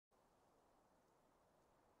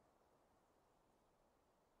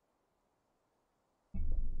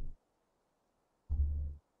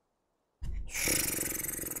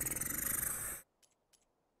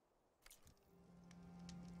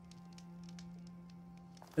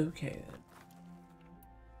Okay then.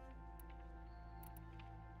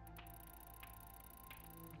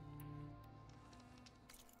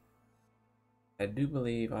 I do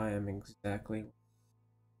believe I am exactly.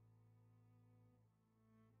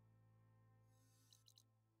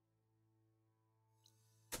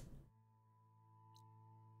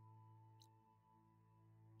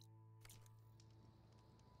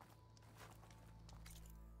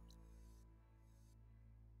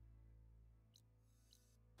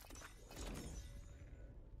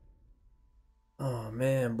 Oh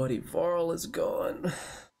man, buddy Varl is gone.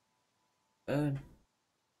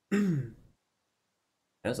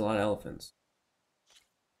 That's a lot of elephants.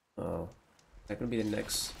 Oh, is that gonna be the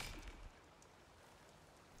next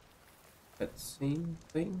cutscene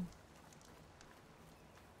thing?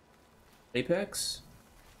 Apex?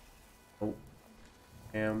 Oh,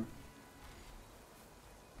 damn.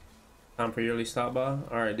 Time for yearly stop by?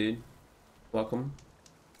 Alright, dude. Welcome.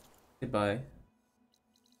 Goodbye.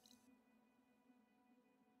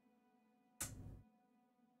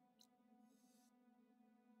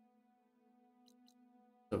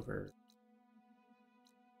 Over.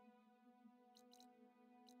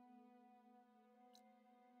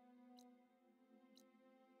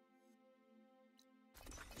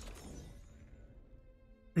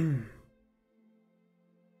 King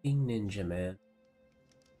Ninja, man.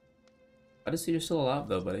 I just see you're still alive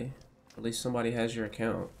though, buddy. At least somebody has your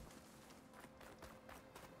account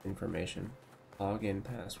information. Login,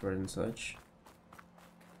 password, and such.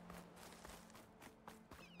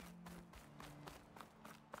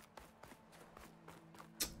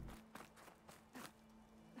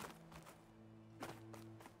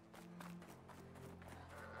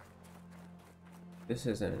 This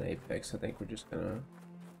isn't an Apex. I think we're just gonna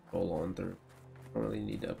roll on through. I don't really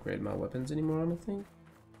need to upgrade my weapons anymore, I don't think.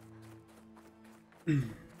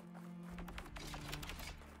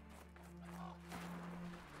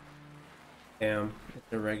 Damn,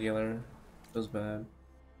 it's irregular. Feels bad.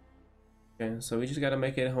 Okay, so we just gotta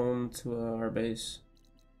make it home to our base.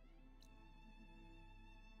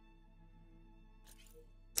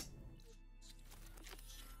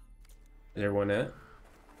 Is everyone at?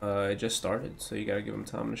 It just started, so you gotta give them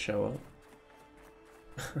time to show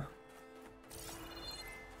up.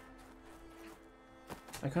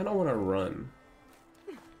 I kind of want to run.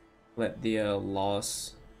 Let the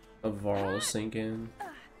loss of Varl sink in.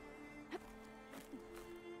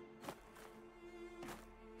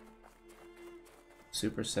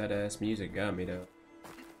 Super sad ass music got me though.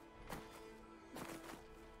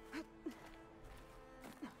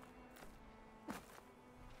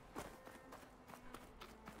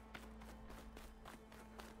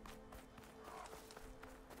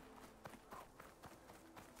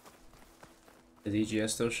 Does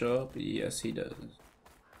EGS still show up? Yes, he does.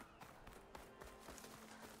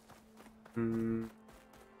 Hmm.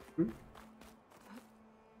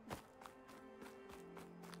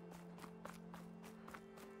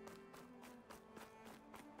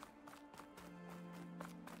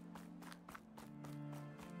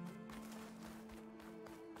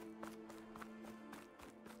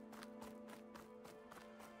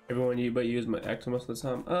 Everyone but use my active most of the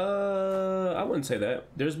time. I wouldn't say that.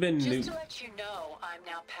 There's been Just to let you know, I'm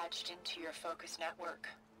now patched into your focus network.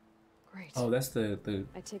 Great. Oh, that's the.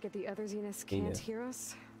 I take it the other Zeniths can't hear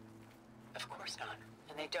us? Of course not.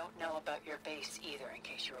 And they don't know about your base either, in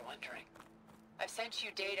case you were wondering. I've sent you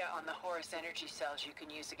data on the Horus energy cells you can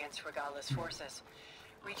use against Regalla's forces.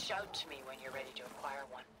 Reach out to me when you're ready to acquire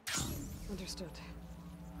one. Understood.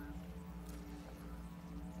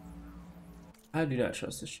 I do not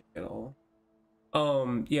trust this shit at all.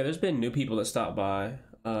 Yeah, there's been new people that stop by.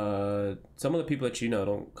 Some of the people that you know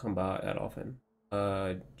don't come by that often.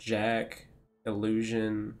 Jack,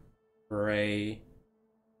 Illusion, Ray,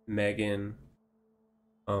 Megan.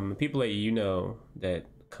 People that you know that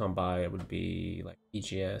come by would be like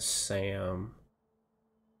EGS, Sam.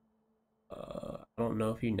 I don't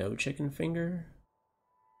know if you know Chicken Finger.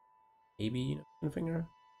 Maybe you know Chicken Finger.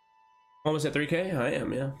 Almost at 3K? I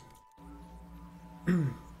am, yeah.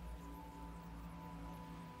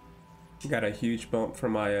 Got a huge bump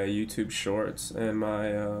from my YouTube shorts and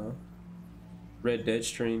my Red Dead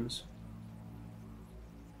streams.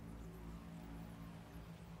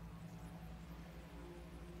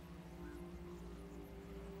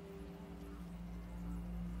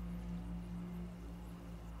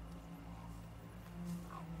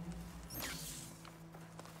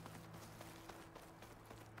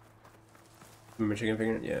 Remember Chicken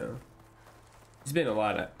Finger? Yeah. He's been a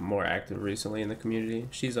lot more active recently in the community.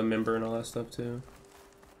 She's a member and all that stuff too.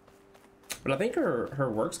 But I think her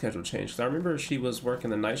work schedule changed. 'Cause I remember she was working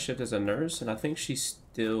the night shift as a nurse, and I think she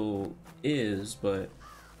still is, but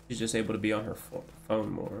she's just able to be on her phone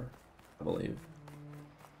more, I believe.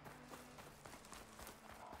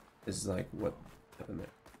 This is like what happened there.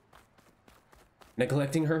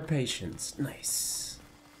 Neglecting her patients. Nice.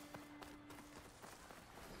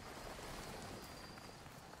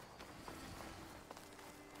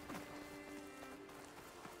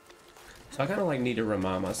 So I kind of like need to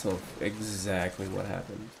remind myself exactly what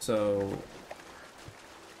happened. So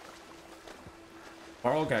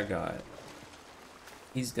Carl got.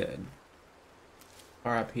 He's dead.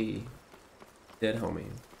 R.I.P. Dead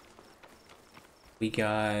homie. We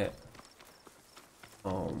got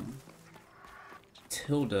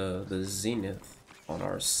Tilda, the Zenith, on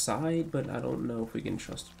our side, but I don't know if we can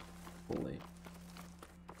trust her fully.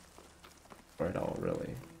 Or at all,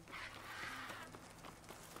 really.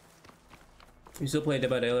 You still play Dead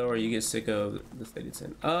by Daylight, or you get sick of the stated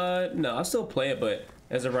sin? No, I still play it, but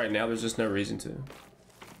as of right now, there's just no reason to.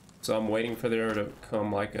 So I'm waiting for there to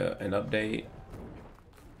come like an update.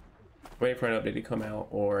 Waiting for an update to come out,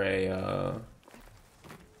 or a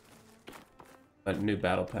new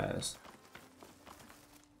battle pass.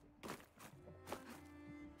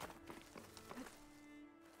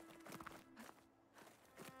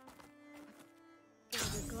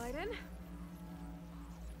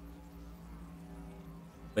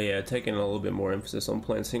 But yeah, taking a little bit more emphasis on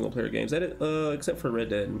playing single player games. That except for Red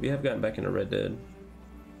Dead. We have gotten back into Red Dead.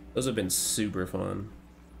 Those have been super fun.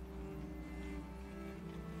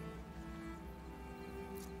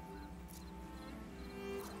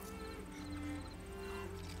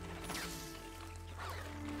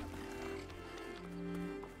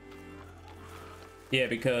 Yeah,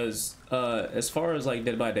 because as far as like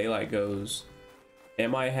Dead by Daylight goes,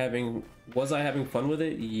 was I having fun with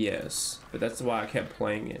it? Yes, but that's why I kept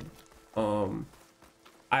playing it.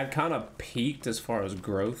 I kind of peaked as far as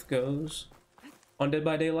growth goes on Dead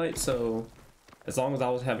by Daylight, so as long as I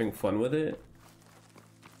was having fun with it,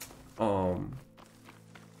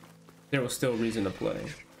 there was still reason to play.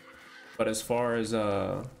 But as far as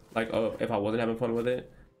if I wasn't having fun with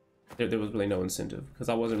it, there was really no incentive because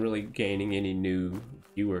I wasn't really gaining any new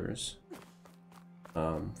viewers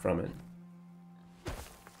from it.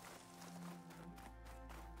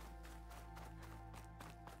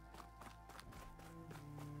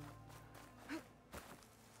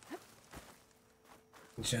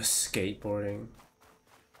 Just skateboarding.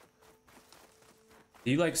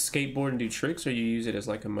 Do you like skateboard and do tricks, or you use it as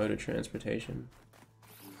like a mode of transportation?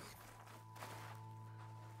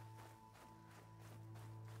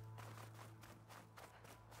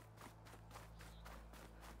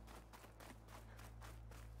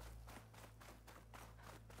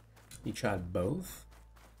 You tried both?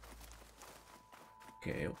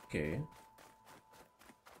 Okay, okay.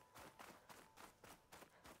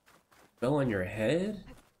 Fell on your head?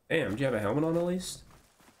 Damn, do you have a helmet on at least?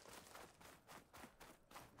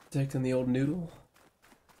 Protecting the old noodle?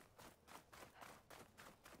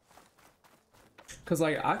 Cause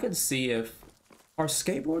like I could see if are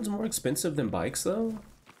skateboards more expensive than bikes though?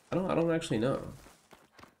 I don't actually know.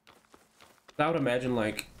 I would imagine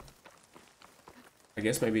like I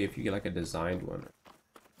guess maybe if you get like a designed one.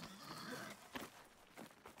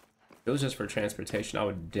 If it was just for transportation, I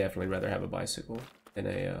would definitely rather have a bicycle than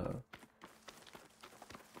a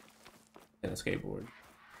skateboard.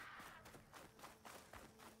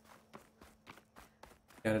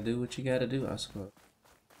 Gotta do what you gotta do, I suppose.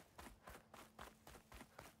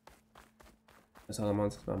 That's all I'm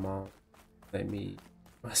on since my mom let me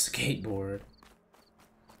my skateboard.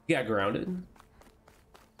 You got grounded?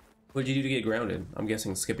 What'd you do to get grounded? I'm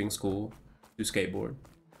guessing skipping school to skateboard.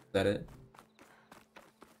 Is that it?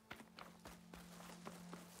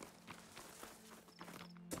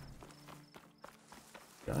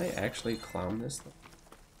 Can I actually climb this thing?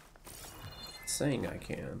 It's saying I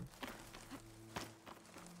can.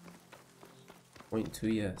 Point 2,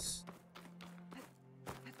 yes.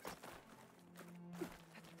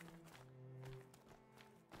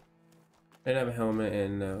 I didn't have a helmet,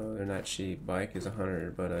 and no, they're not cheap. Bike is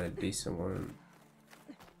 100, but a decent one,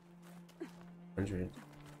 100.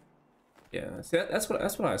 Yeah, see, that's what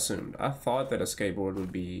I assumed. I thought that a skateboard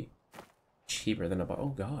would be cheaper than a bike. Oh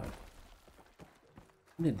god,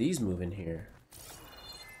 when did these move in here?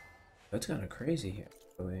 That's kind of crazy here,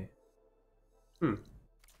 really. I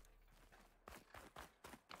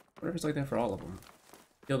wonder if it's like that for all of them.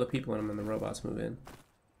 Kill the people in them and the robots move in.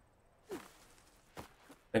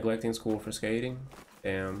 Neglecting school for skating?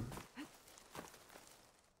 Damn.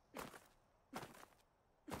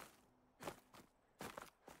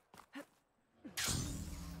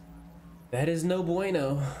 That is no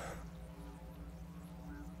bueno.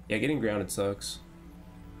 Yeah, getting grounded sucks.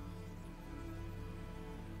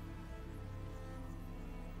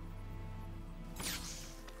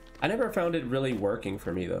 I never found it really working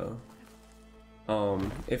for me though.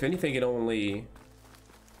 If anything, it only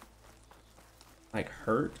like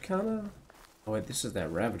hurt kinda. Oh wait, this is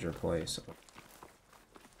that Ravager place.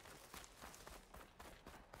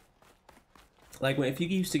 Like when if you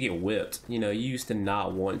used to get whipped, you know, you used to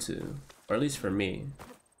not want to, or at least for me,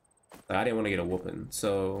 like, I didn't want to get a whooping,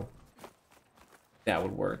 so that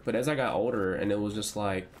would work. But as I got older and it was just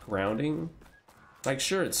like grounding, like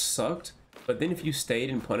sure it sucked, but then if you stayed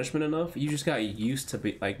in punishment enough, you just got used to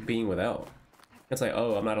being without. It's like,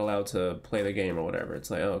 oh, I'm not allowed to play the game or whatever.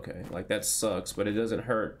 It's like, oh, okay, like that sucks, but it doesn't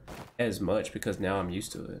hurt as much because now I'm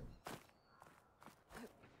used to it.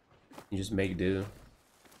 You just make do.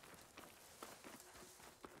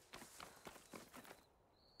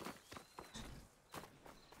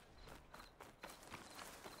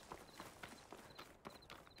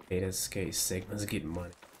 Beta skate Sigma's getting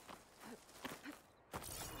money.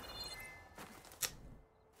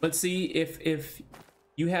 But see, if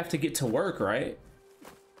you have to get to work, right?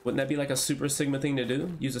 Wouldn't that be like a super Sigma thing to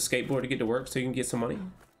do? Use a skateboard to get to work so you can get some money?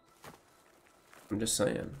 I'm just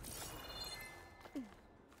saying.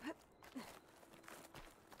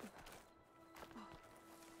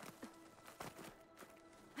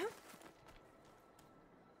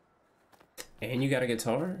 And you got a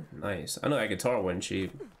guitar? Nice. I know that guitar wasn't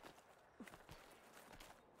cheap.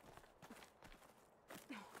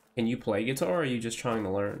 Can you play guitar or are you just trying to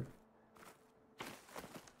learn?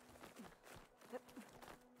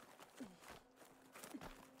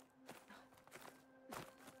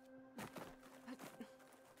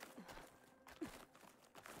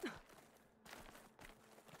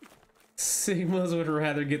 Sigmas would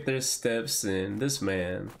rather get their steps in. This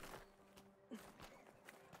man.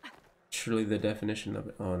 Truly the definition of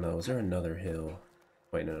it. Oh no, is there another hill?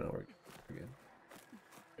 Wait, no, we're good.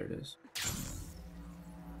 There it is.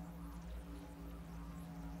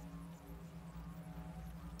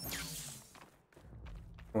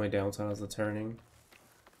 Only downside is the turning.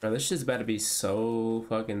 Bro, this shit's about to be so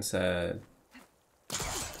fucking sad.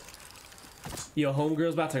 Yo,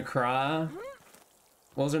 homegirl's about to cry.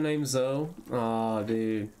 What was her name? Zoe? Aw,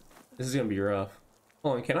 dude. This is gonna be rough.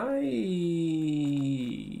 Hold on, can I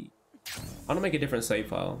want to make a different save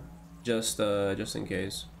file. Just in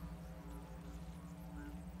case.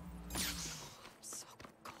 So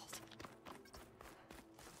cold.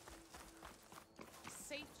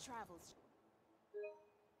 Safe travels.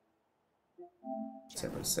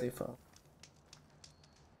 Separate save file.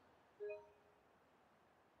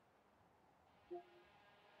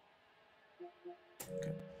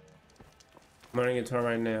 Okay. I'm learning guitar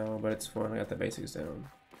right now, but it's fun. I got the basics down.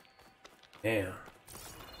 Damn.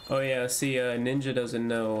 Oh yeah, see, Ninja doesn't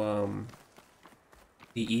know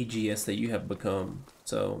the EGS that you have become,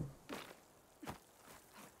 so.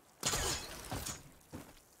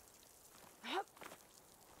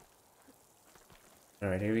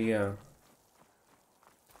 Alright, here we go.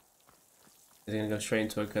 Is he gonna go straight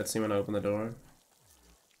into a cutscene when I open the door?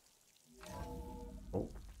 Oh.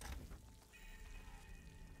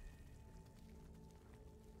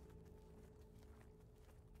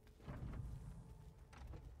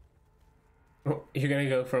 Oh, you're gonna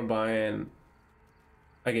go from buying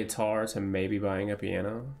a guitar to maybe buying a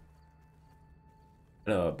piano?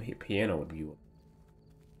 No, a piano would be.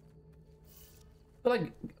 I feel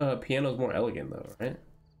like piano's more elegant though, right?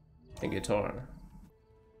 Than guitar.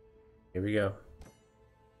 Here we go.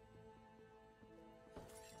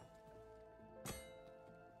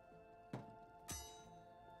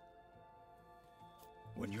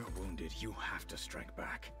 When you're wounded, you have to strike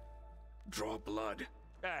back. Draw blood.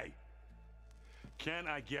 Hey, can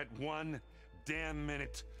I get one damn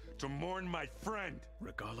minute to mourn my friend?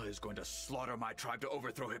 Regalla is going to slaughter my tribe to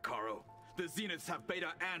overthrow Hikaru. The Zeniths have Beta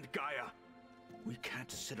and Gaia. We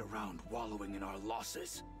can't sit around wallowing in our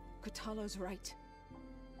losses. Kotallo's right.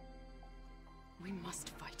 We must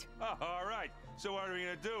fight. Oh, all right. So what are we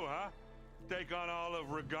gonna do, huh? Take on all of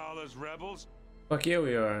Regalla's rebels? Fuck yeah,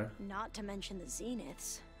 we are. Not to mention the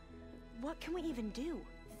Zeniths. What can we even do?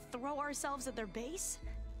 Throw ourselves at their base?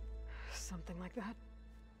 Something like that.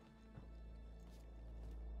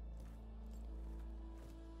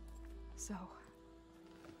 So,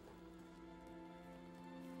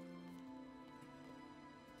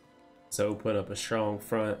 So put up a strong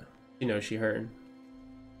front. You know she hurting.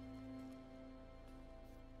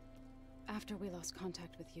 After we lost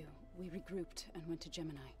contact with you, we regrouped and went to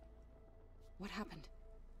Gemini. What happened?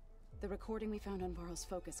 The recording we found on Varl's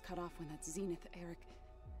focus cut off when that Zenith Eric...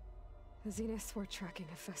 The Zeniths were tracking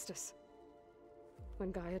Hephaestus.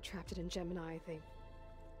 When Gaia trapped it in Gemini, they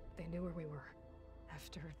knew where we were.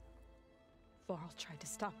 After Varl tried to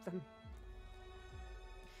stop them.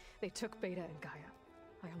 They took Beta and Gaia.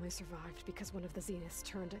 I only survived because one of the Zeniths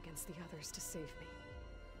turned against the others to save me.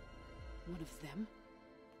 One of them?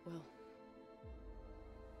 Well,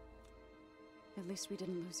 at least we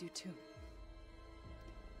didn't lose you too.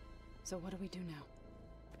 So what do we do now?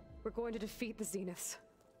 We're going to defeat the Zeniths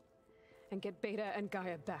and get Beta and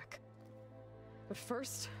Gaia back. But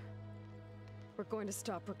first, we're going to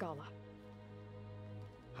stop Regalla.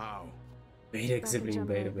 How? Beta exhibiting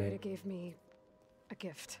Gemini, beta, Beta gave me a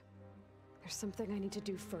gift. There's something I need to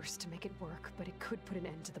do first to make it work, but it could put an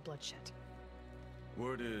end to the bloodshed.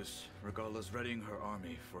 Word is, Regalla's readying her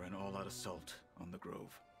army for an all-out assault on the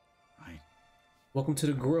Grove. Welcome to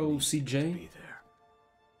the Grove, Be CJ. there.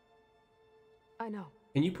 I know.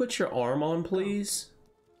 Can you put your arm on, please?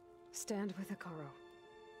 Stand with Akaro.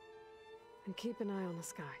 And keep an eye on the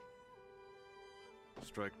sky.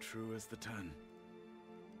 Strike true as the 10.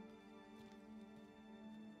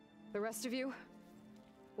 The rest of you,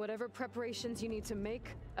 whatever preparations you need to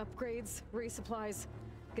make, upgrades, resupplies,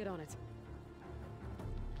 get on it.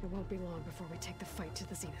 It won't be long before we take the fight to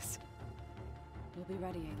the Zeniths. We'll be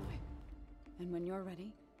ready, Aloy. And when you're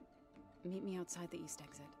ready, meet me outside the east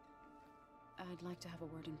exit. I'd like to have a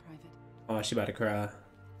word in private. Oh, she about to cry.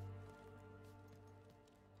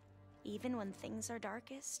 Even when things are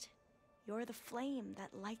darkest, you're the flame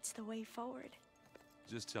that lights the way forward.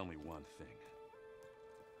 Just tell me one thing.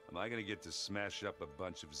 Am I gonna get to smash up a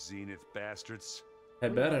bunch of Zenith bastards?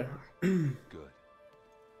 Had better. Good.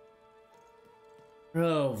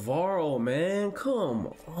 Bro, Varl, man,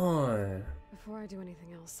 come on. Before I do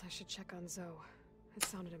anything else, I should check on Zoe. It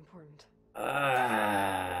sounded important.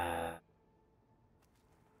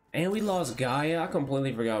 And we lost Gaia. I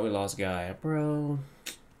completely forgot we lost Gaia, bro.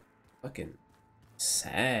 Fucking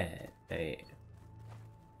sad, man.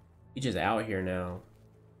 He just out here now.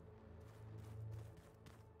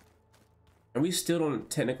 And we still don't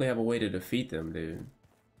technically have a way to defeat them, dude.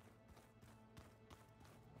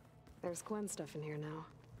 There's Gwen stuff in here now.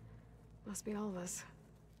 Must be all of us.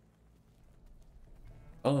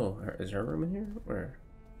 Oh, is her room in here? Where?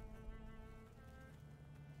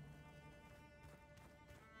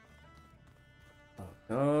 Oh,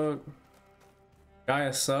 dog.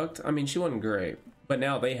 Gaia sucked. I mean, she wasn't great, but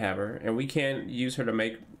now they have her, and we can't use her to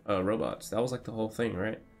make robots. That was like the whole thing,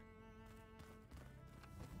 right?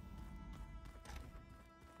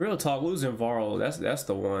 Real talk, losing Varl, that's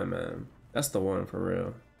the one, man. That's the one for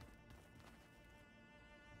real.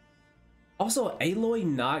 Also, Aloy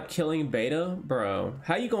not killing Beta, bro.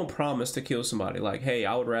 How you gonna promise to kill somebody? Like, hey,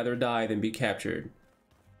 I would rather die than be captured.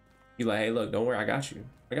 You like, hey, look, don't worry, I got you.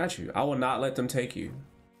 I got you. I will not let them take you.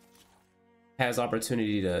 Has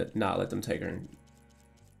opportunity to not let them take her.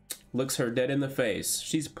 Looks her dead in the face.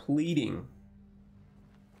 She's pleading.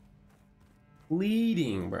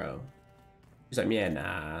 Pleading, bro. She's like, yeah,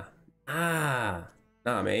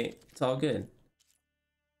 nah, mate. It's all good.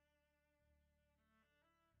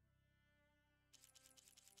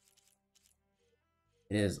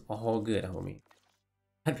 It is all good, homie.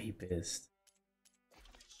 I'd be pissed.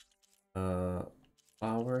 While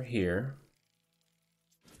we're here,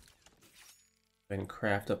 and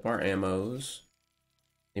craft up our ammos.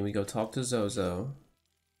 Then we go talk to Zozo.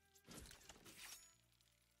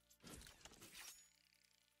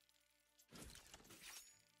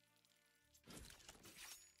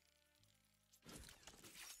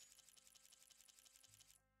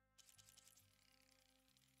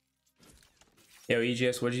 Yo,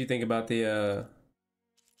 EGS, what did you think about the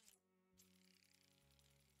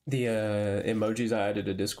emojis I added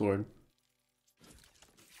to Discord?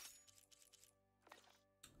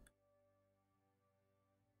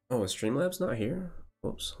 Oh, is Streamlabs not here?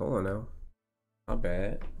 Whoops, hold on now. My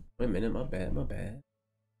bad. Wait a minute, my bad, my bad.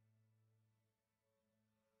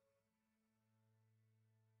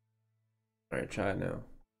 Alright, try it now.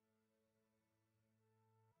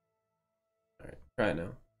 Alright, try it now.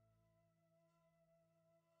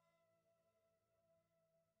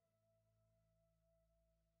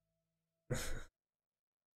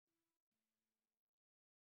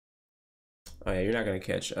 Oh yeah, you're not gonna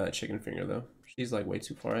catch Chicken Finger though. She's like way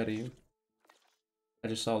too far ahead of you. I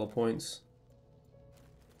just saw the points.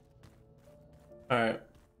 Alright,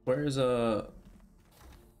 where's glad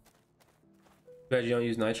you don't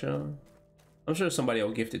use Nitro? I'm sure somebody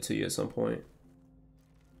will gift it to you at some point.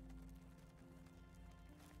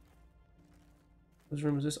 Whose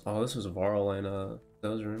room is this? Oh, this was Varl and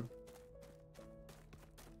Zoe's room.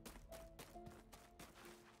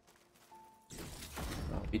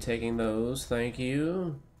 Oh, be taking those. Thank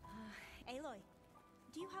you. Aloy,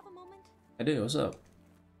 do you have a moment? I do. What's up?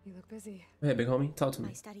 You look busy. Hey, big homie. Talk to me.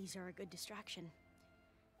 My studies are a good distraction,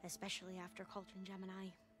 especially after Cauldron Gemini.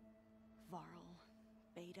 Varl,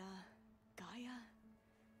 Beta, Gaia,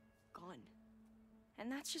 gone.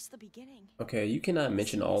 And that's just the beginning. Okay, you cannot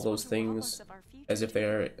mention all those things as if they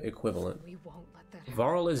are equivalent. We won't let that happen.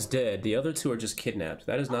 Varl is dead. The other two are just kidnapped.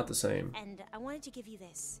 That is not the same. And I wanted to give you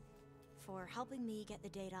this for helping me get the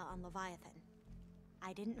data on Leviathan.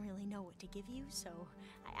 I didn't really know what to give you, so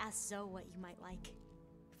I asked Zoe what you might like.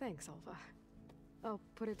 Thanks, Alva. I'll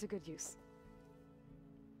put it to good use.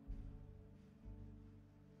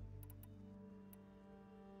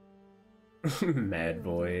 Mad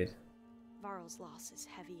Void. Varl's loss is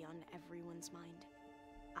heavy on everyone's mind.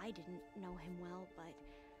 I didn't know him well, but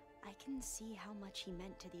I can see how much he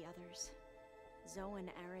meant to the others. Zoe and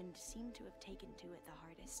Aaron seem to have taken to it the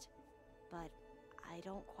hardest, but I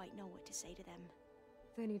don't quite know what to say to them.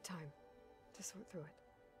 They need time to sort through it.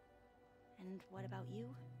 And what about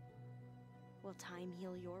you? Will time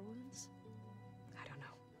heal your wounds? I don't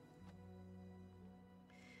know.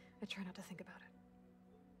 I try not to think about it.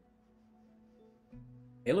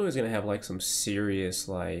 Aloy is gonna have like some serious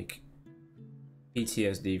like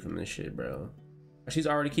PTSD from this shit, bro. She's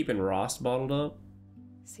already keeping Ross bottled up.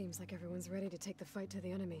 Seems like everyone's ready to take the fight to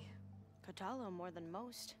the enemy. Kotallo more than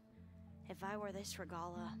most. If I were this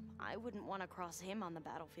Regalla, I wouldn't want to cross him on the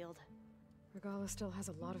battlefield. Regalla still has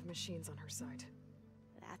a lot of machines on her side.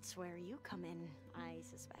 That's where you come in, I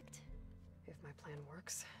suspect. If my plan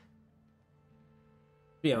works.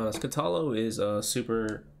 Be honest, Kotallo is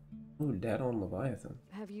super. Ooh, data on Leviathan.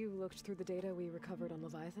 Have you looked through the data we recovered on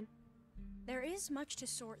Leviathan? There is much to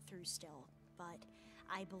sort through still, but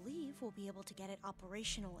I believe we'll be able to get it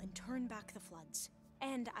operational and turn back the floods.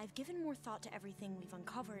 And I've given more thought to everything we've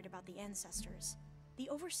uncovered about the ancestors. The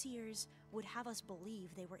Overseers would have us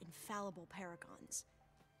believe they were infallible paragons.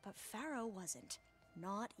 But Pharaoh wasn't.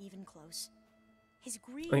 Not even close. His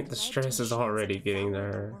greed I think the stress is already getting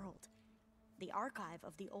there. The archive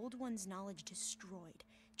of the Old One's knowledge destroyed,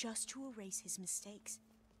 just to erase his mistakes.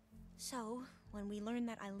 So, when we learned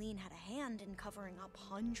that Eileen had a hand in covering up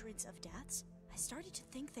hundreds of deaths, I started to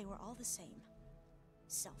think they were all the same.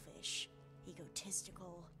 Selfish,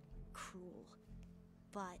 egotistical, cruel.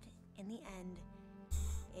 But, in the end,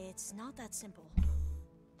 it's not that simple.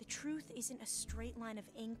 The truth isn't a straight line of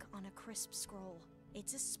ink on a crisp scroll.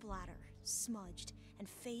 It's a splatter, smudged, and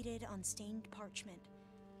faded on stained parchment.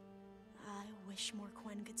 I wish more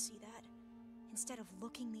Quen could see that, instead of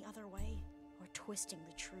looking the other way, or twisting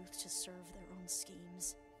the truth to serve their own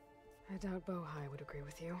schemes. I doubt Bohai would agree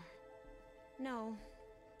with you. No,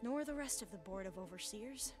 nor the rest of the Board of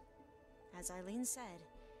Overseers. As Eileen said,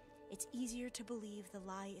 it's easier to believe the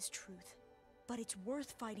lie is truth, but it's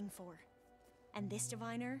worth fighting for. And this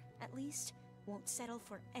diviner, at least, won't settle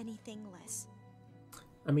for anything less.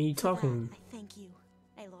 I mean, you For talking. that, I thank you,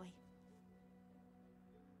 Aloy.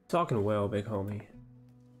 Talking well, big homie.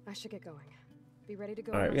 I should get going. Be ready to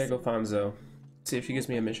go. Alright, we gotta go soon. find Zoe. See if she gives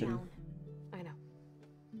me a mission. I know.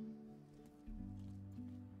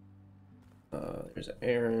 There's an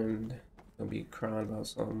errand. Gonna be crying about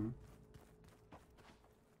something.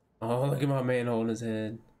 Oh, look at my man holding his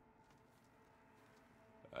head.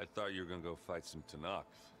 I thought you were gonna go fight some Tanakh.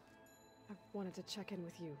 I wanted to check in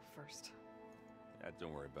with you first.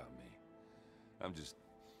 Don't worry about me. I'm just,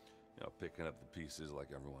 picking up the pieces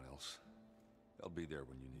like everyone else. I'll be there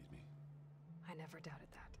when you need me. I never doubted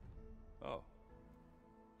that. Oh,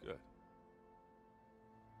 good.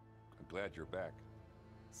 I'm glad you're back.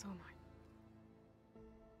 So am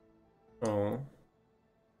I. Oh.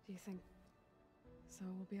 Do you think Zoe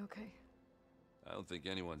will be okay? I don't think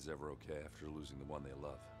anyone's ever okay after losing the one they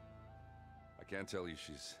love. I can't tell you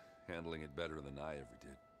she's handling it better than I ever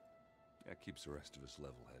did. That keeps the rest of us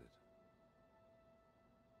level-headed.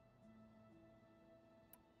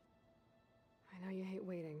 I know you hate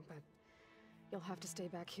waiting, but you'll have to stay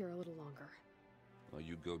back here a little longer. Well,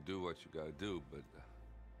 you go do what you gotta do, but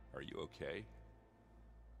are you okay?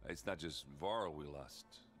 It's not just Varl we lost.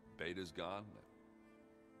 Beta's gone.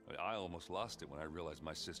 I almost lost it when I realized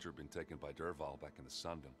my sister had been taken by Derval back in the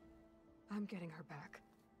Sundom. I'm getting her back.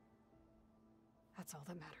 That's all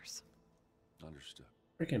that matters. Understood.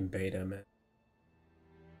 Freaking Beta, man.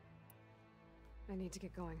 I need to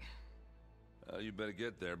get going. You better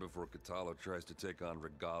get there before Kotallo tries to take on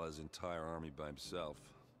Regalla's entire army by himself.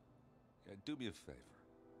 Yeah, do me a favor.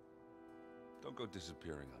 Don't go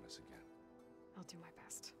disappearing on us again. I'll do my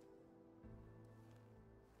best.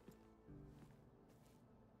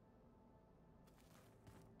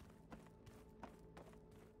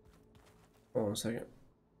 Hold on a second.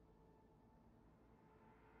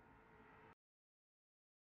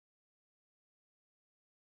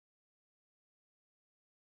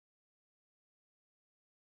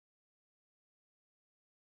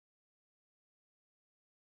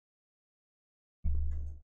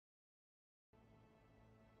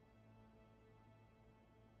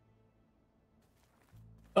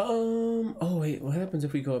 Oh wait, what happens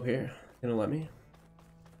if we go up here? Gonna let me?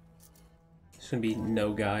 There's gonna be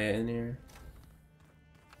no Gaia in here.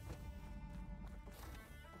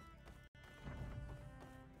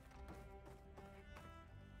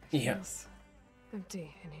 Yeah. Feels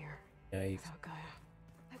empty in here. Yeah, you Without Gaia.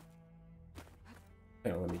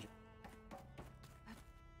 can't let me.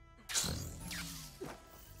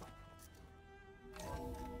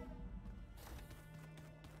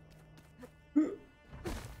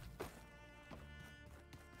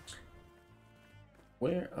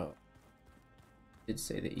 Where? Oh, did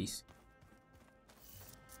say the east.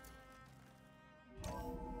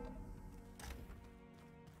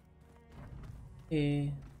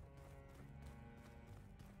 Hey.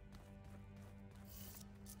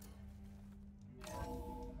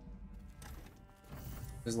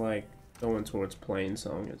 It's like going towards Plain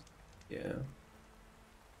Song is, yeah.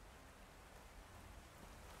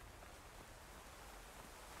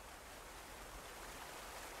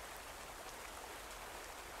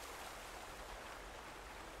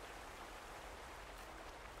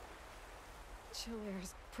 Chill air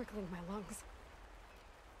is prickling my lungs.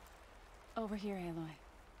 Over here, Aloy.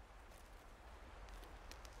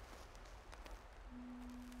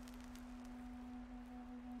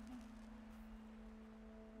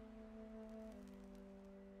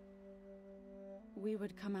 We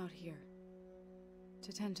would come out here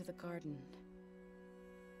to tend to the garden.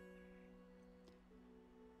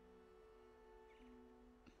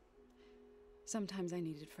 Sometimes I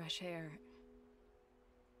needed fresh air.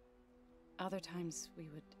 Other times we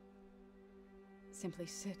would simply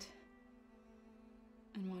sit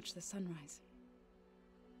and watch the sunrise.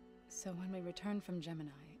 So when we returned from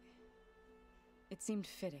Gemini, it seemed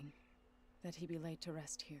fitting that he be laid to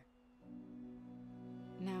rest here.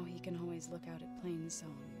 Now he can always look out at Plain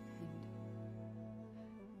Song and...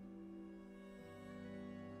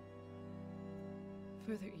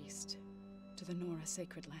 further east, to the Nora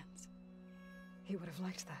Sacred Lands. He would have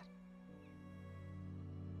liked that.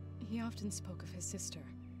 He often spoke of his sister,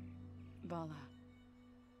 Bala.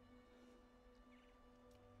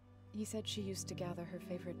 He said she used to gather her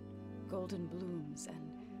favorite golden blooms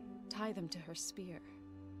and tie them to her spear.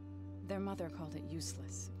 Their mother called it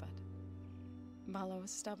useless, but Bala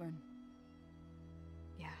was stubborn.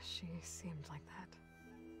 Yeah, she seemed like that.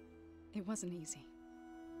 It wasn't easy.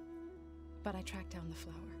 But I tracked down the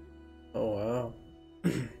flower. Oh wow.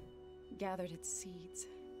 Gathered its seeds.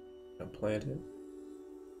 And planted.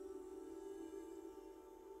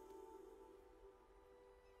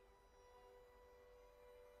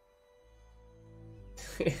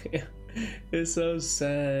 It's so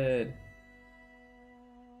sad.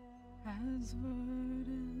 As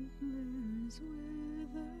verdant limbs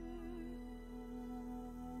wither,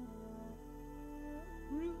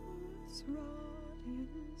 roots rot in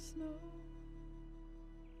snow,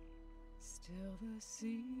 still the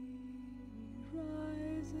seed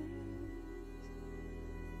rises,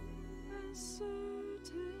 as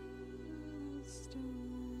certain as stone.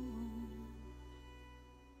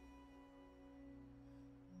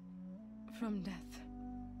 From death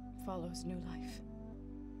follows new life.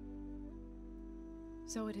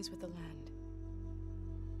 So it is with the land.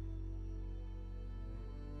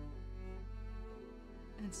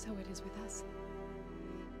 And so it is with us.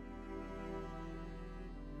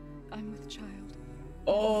 I'm with child.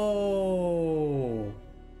 Oh.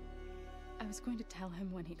 I was going to tell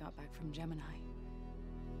him when he got back from Gemini.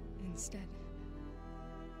 Instead,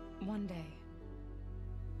 one day,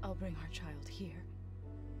 I'll bring our child here.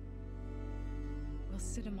 We'll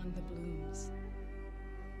sit among the blooms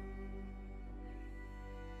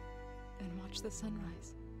and watch the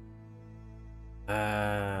sunrise.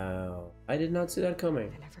 Wow. I did not see that coming.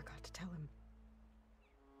 I never got to tell him.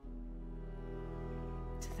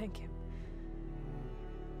 To thank him.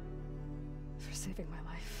 For saving my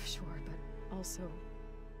life, sure, but also...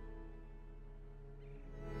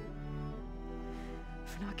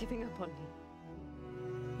 for not giving up on me.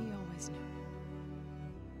 He always knew.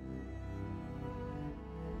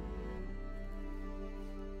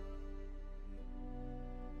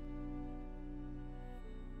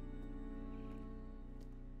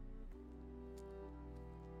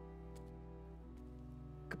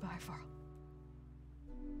 Goodbye, Varl.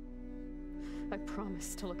 I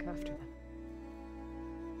promise to look after them.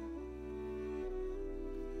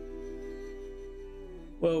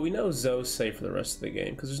 Well, we know Zoe's safe for the rest of the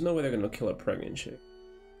game, because there's no way they're going to kill a pregnant chick.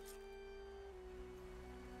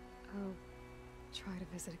 I'll try to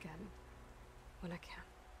visit again when I can.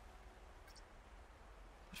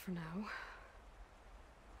 But for now,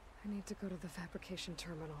 I need to go to the fabrication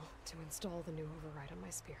terminal to install the new override on my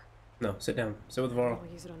spear. No, sit down. Sit with Varl.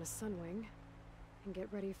 I'll use it on a sunwing and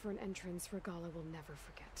get ready for an entrance Regalla will never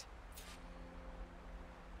forget.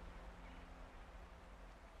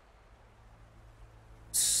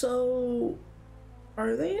 So,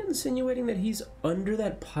 are they insinuating that he's under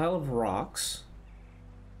that pile of rocks?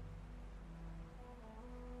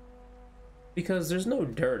 Because there's no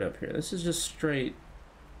dirt up here. This is just straight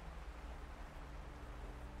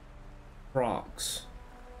rocks.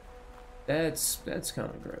 That's kind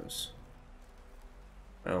of gross.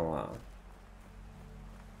 Oh wow.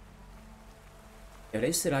 Yeah,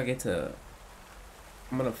 they said I get to.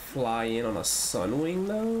 I'm gonna fly in on a sunwing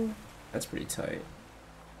though. That's pretty tight.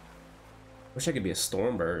 Wish I could be a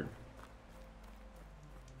stormbird.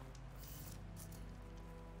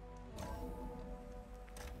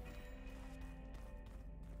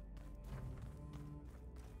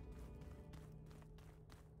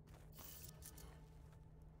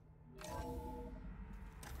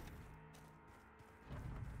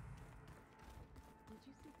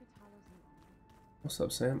 What's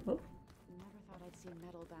up, Sam? Oh. Never thought I'd see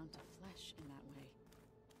metal bound to flesh in that way.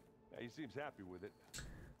 Yeah, he seems happy with it.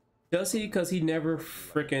 Does he? Because he never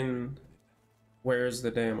frickin' wears the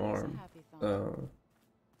damn arm.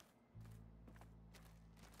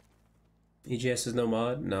 EGS is no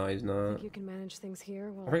mod? No, he's not. You can manage things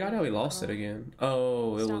here. I forgot how he lost it again.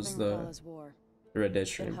 Oh, it was the Red Dead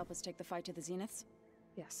stream. Help us take the fight to the Zeniths?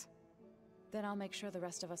 Yes. Then I'll make sure the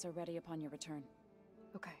rest of us are ready upon your return.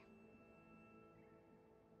 Okay.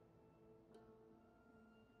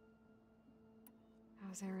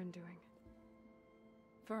 How's Aaron doing?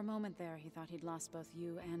 For a moment there, he thought he'd lost both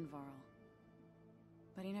you and Varl.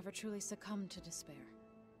 But he never truly succumbed to despair.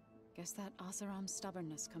 Guess that Oseram's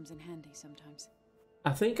stubbornness comes in handy sometimes.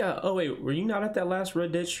 I think, oh wait, were you not at that last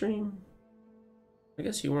Red Dead stream? I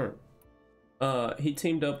guess you weren't. He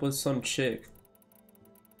teamed up with some chick.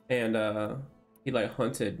 And, he like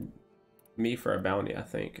hunted me for a bounty, I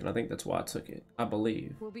think. And I think that's why I took it. I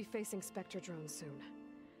believe. We'll be facing Spectre drones soon.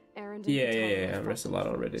 Aaron yeah. I rested a lot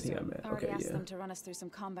on Reddit. He got mad. Already Okay, asked yeah. them to run us through some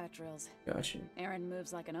combat drills. Gotcha. Aaron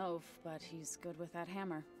moves like an oaf, but he's good with that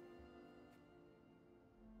hammer.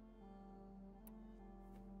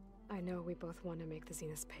 I know we both want to make the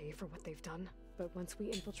Zeniths pay for what they've done, but once we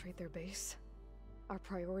infiltrate their base, our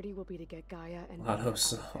priority will be to get Gaia and Auto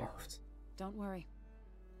soft. Don't worry.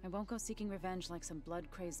 I won't go seeking revenge like some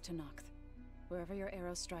blood-crazed Tenakth. Wherever your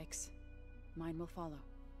arrow strikes, mine will follow.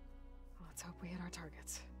 Let's hope we hit our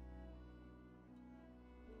targets.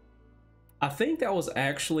 I think that was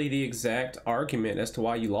actually the exact argument as to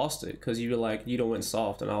why you lost it, because you were like, you don't went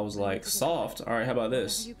soft, and I was like, soft? All right, how about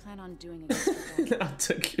this? Whatever you plan on doing against I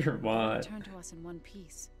took your mod. Return to us in one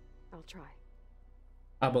piece. I'll try.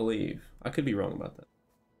 I believe. I could be wrong about that.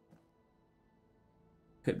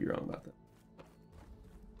 Could be wrong about that.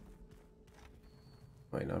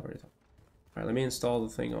 Wait, no, I've already talked. All right, let me install the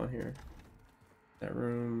thing on here. That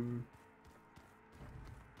room.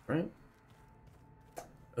 Right?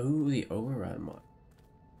 Oh, the override mod.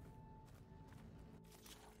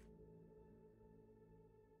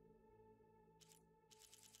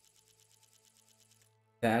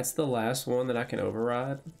 That's the last one that I can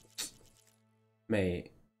override?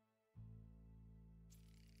 Mate.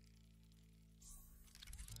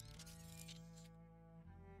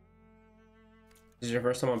 This is your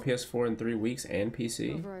first time on PS4 in 3 weeks and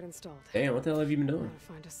PC? Override installed. Damn, what the hell have you been doing?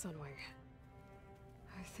 Find a sunwing.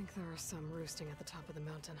 I think there are some roosting at the top of the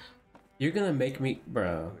mountain. You're gonna make me,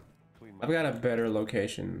 bro. I've got a better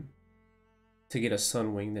location to get a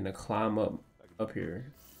sunwing than to climb up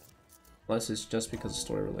here, unless it's just because it's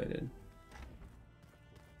story related.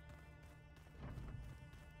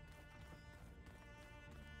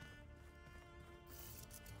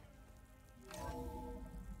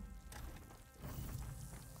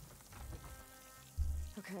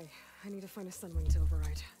 Okay, I need to find a sunwing to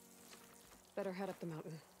override. Better head up the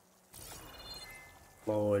mountain.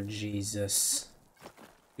 Lord Jesus.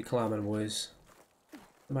 Be climbing, boys.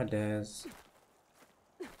 My dad's.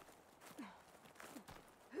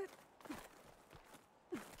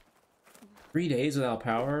 Three days without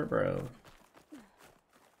power, bro.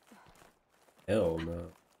 Hell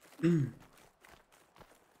no.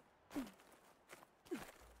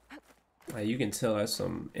 Like, you can tell that's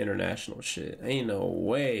some international shit. Ain't no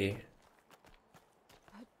way.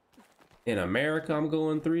 In America, I'm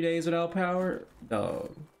going 3 days without power?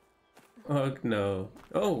 Dog. Fuck no.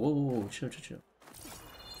 Oh, whoa, whoa, whoa. Chill, chill, chill.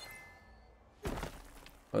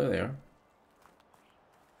 Oh, there they are.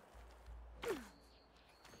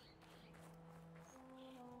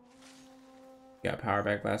 Got power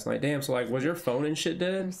back last night. Damn, so like, was your phone and shit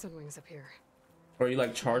dead? Sunwings up here. Or you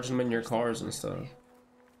like charging them in your cars and stuff?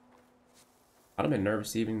 I'd have been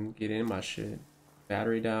nervous to even get in my shit.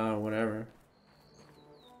 Battery down or whatever.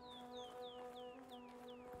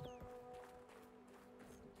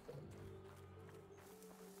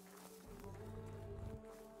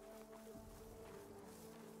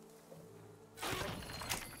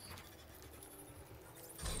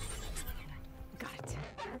 Got it.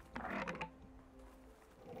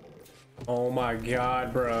 Oh my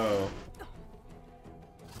god, bro.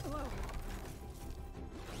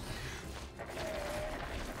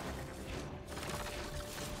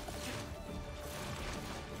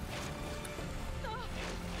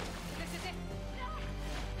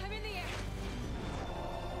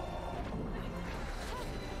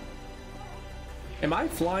 Am I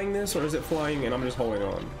flying this, or is it flying and I'm just holding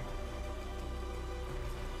on?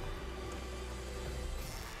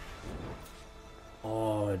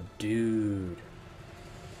 Oh, dude.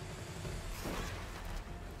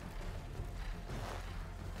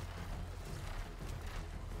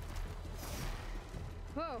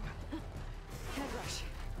 Whoa. Head rush.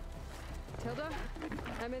 Tilda,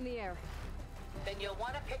 I'm in the air. Then you'll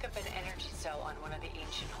want to pick up an energy cell on one of the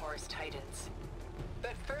ancient Horus Titans.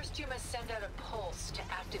 But first you must send out a pulse to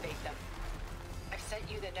activate them. I've sent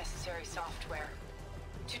you the necessary software.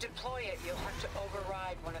 To deploy it, you'll have to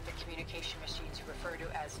override one of the communication machines referred to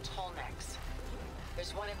as Tolnecs.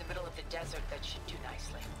 There's one in the middle of the desert that should do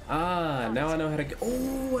nicely. Ah, now I know how to get.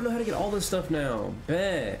 Oh, I know how to get all this stuff now.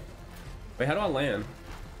 Bet. Wait, how do I land?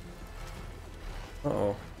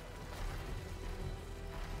 Uh-oh.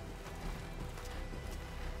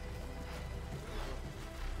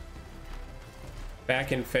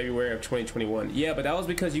 Back in February of 2021. Yeah, but that was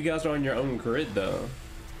because you guys are on your own grid, though.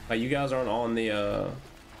 Like, you guys aren't on the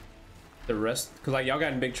rest, because like y'all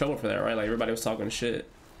got in big trouble for that, right? Like everybody was talking shit.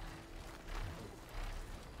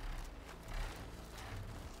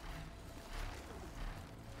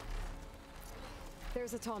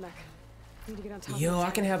 There's a tall neck. Need to get on top. Yo, I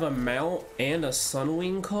can have a mount and a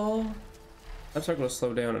sunwing call. I'm starting to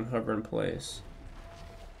slow down and hover in place.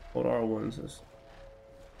 Hold R1s. This.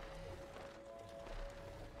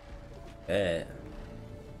 Yeah.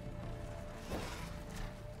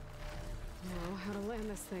 Now, how to land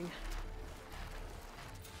this thing?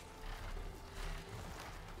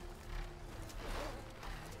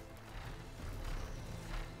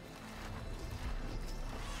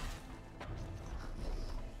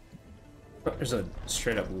 There's a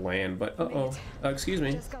straight up land, but uh-oh. Excuse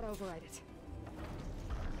me. Just gotta override it.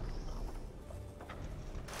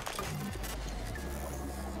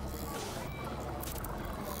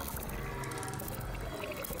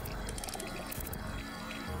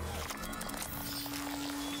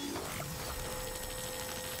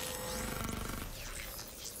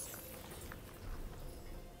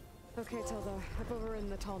 Okay, Tilda, I've overridden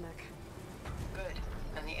the tall neck. Good,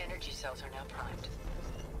 and the energy cells are now primed.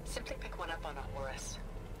 Simply pick one up on a Horus.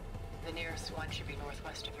 The nearest one should be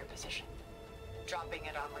northwest of your position. Dropping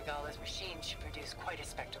it on Regalla's machine should produce quite a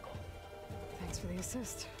spectacle. Thanks for the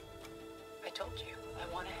assist. I told you,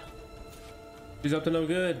 I want to help. She's up to no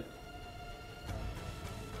good.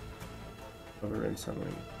 Over in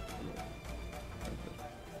something.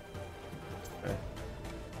 Okay.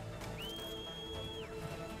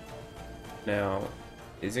 Now,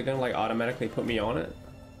 is it gonna like automatically put me on it?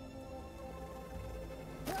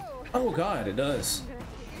 Oh god, it does.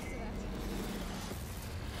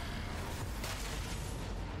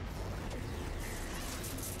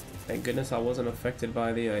 Thank goodness I wasn't affected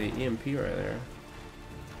by the EMP right there.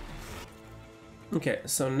 Okay,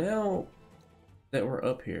 so now that we're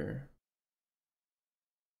up here,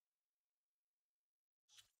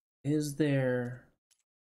 is there...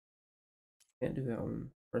 Can't do that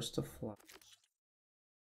one. First to fly.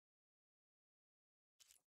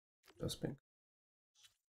 Just been...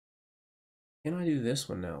 Can I do this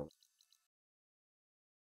one now?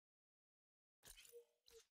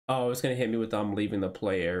 Oh, it's gonna hit me with leaving the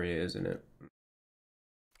play area, isn't it?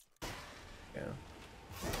 Yeah,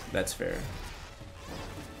 that's fair.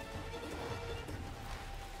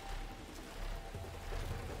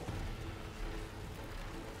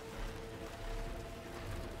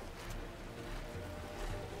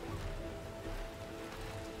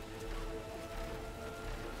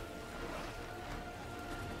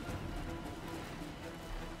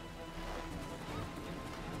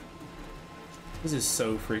 This is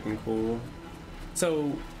so freaking cool.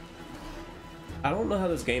 So, I don't know how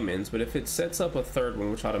this game ends, but if it sets up a third one,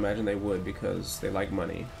 which I'd imagine they would because they like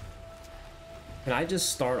money, can I just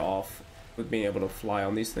start off with being able to fly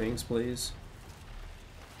on these things, please?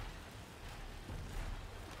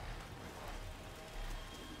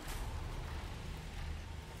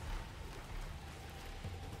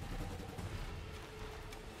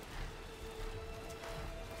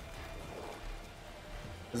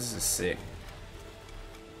 This is sick.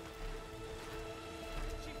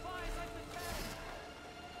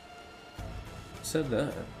 Said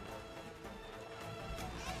that.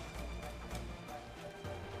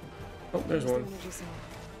 Oh, there's one. Right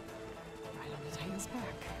on the Titan's back.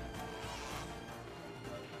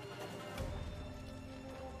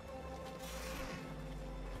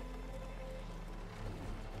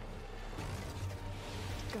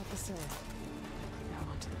 Got the cell.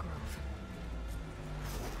 Now onto the grove.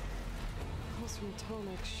 Pulse from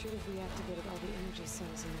Tomek should have reactivated all the energy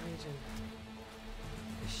cells in the region.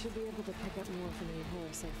 I should be able to pick up more from any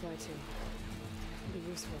Horus I fly to. It'll be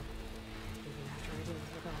useful, even after I deal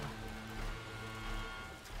with Regalla.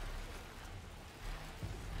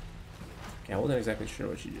 Okay, I wasn't exactly sure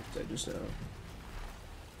what you just said just now.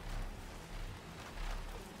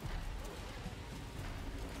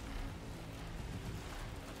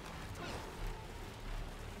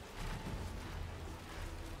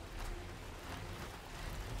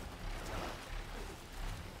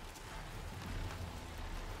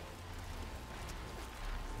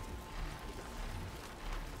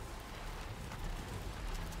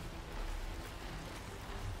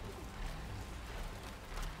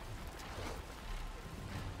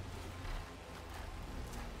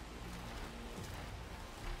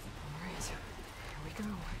 Go.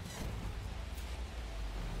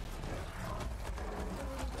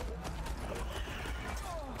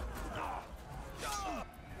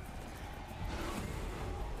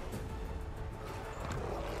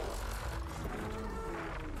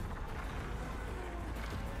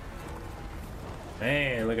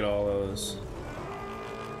 Man, look at all those.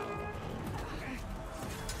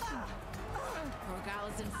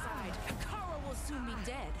 Regalla's inside. Kara will soon be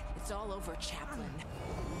dead. It's all over, Chaplain.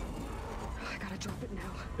 I gotta drop it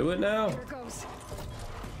now. Do it now. Here it goes.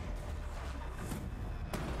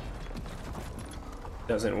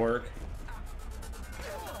 Doesn't work.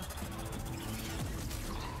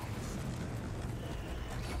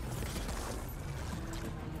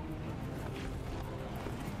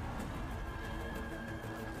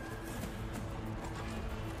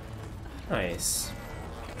 Nice.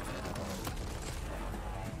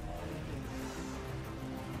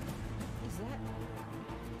 Is that?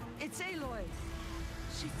 It's Aloy.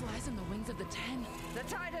 She flies on the wings of the 10. The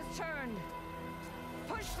tide has turned.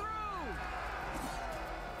 Push through.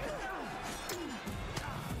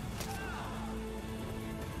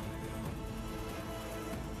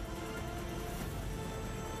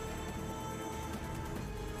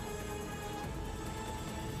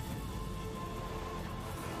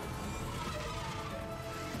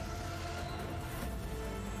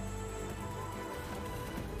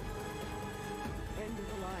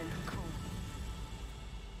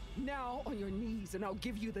 Now on your knees, and I'll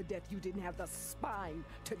give you the death you didn't have the spine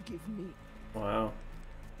to give me. Wow.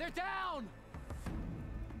 They're down!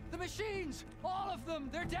 The machines! All of them!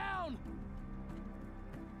 They're down!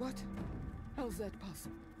 What? How's that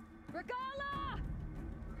possible? Regalla!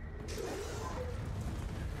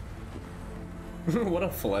 What a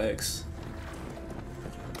flex.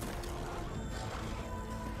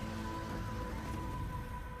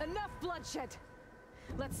 Enough bloodshed!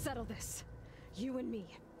 Let's settle this. You and me.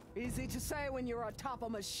 Easy to say when you're atop a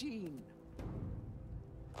machine.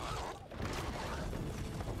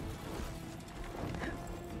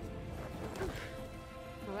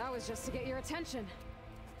 Well, that was just to get your attention.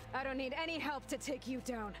 I don't need any help to take you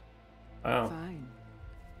down. Wow. Fine.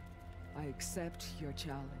 I accept your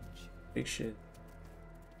challenge. Big shit.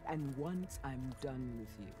 And once I'm done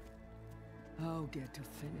with you, I'll get to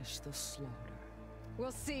finish the slaughter.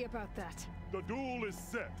 We'll see about that. The duel is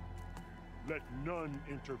set. Let none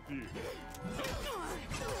interfere.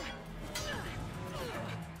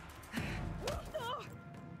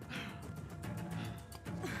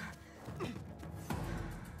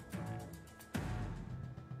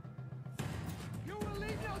 You will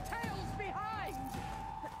leave no tails behind!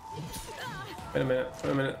 Wait a minute. Wait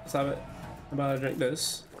a minute. Stop it. I'm about to drink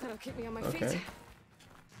this. That'll keep me on my Okay. feet.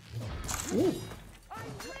 Ooh. I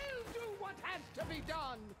will do what has to be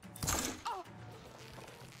done!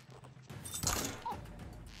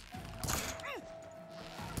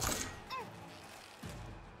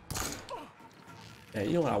 Yeah,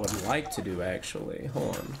 you know what I would like to do actually.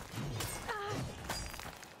 Hold on.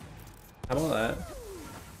 How about that?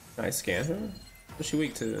 Can I scan her? What's she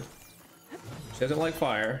weak to? She doesn't like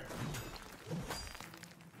fire.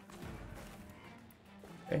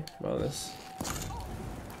 Okay, how about this?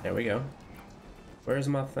 There we go. Where's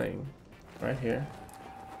my thing? Right here.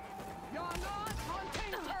 You're not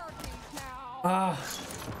hunting turkeys now! Ah!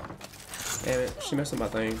 Damn it, she messed up my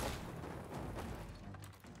thing.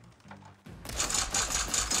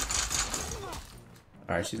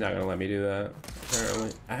 Alright, she's not gonna let me do that,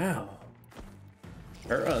 apparently. Ow.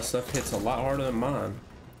 Her stuff hits a lot harder than mine.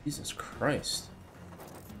 Jesus Christ.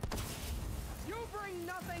 You bring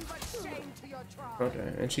nothing but shame to your tribe.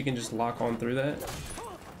 Okay, and she can just lock on through that?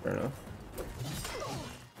 Fair enough.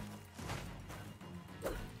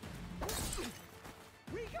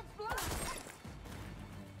 We can fly.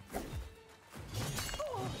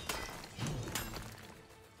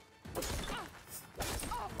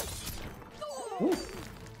 Ooh.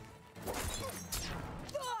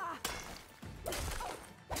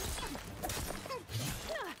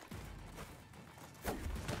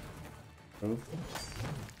 Move.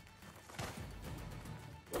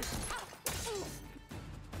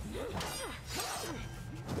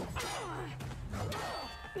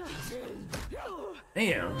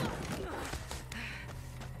 Damn.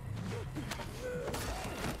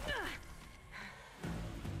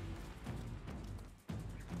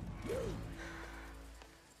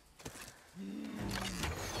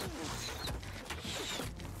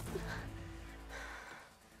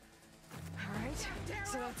 Alright,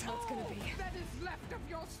 so that's how it's gonna be. That is left of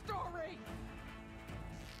your story.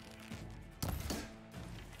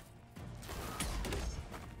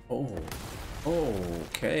 Oh.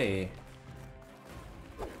 Okay.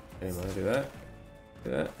 Anyone wanna do that?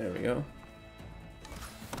 Do that. There we go.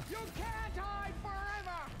 You can't hide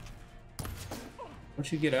forever.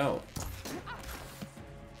 Once you get out.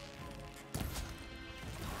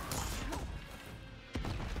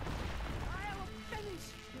 I'll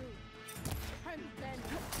finish you. And then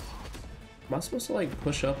Am I supposed to like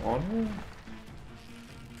push up on her?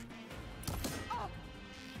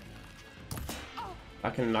 I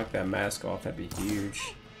can knock that mask off, that'd be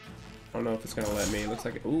huge. I don't know if it's gonna let me. It looks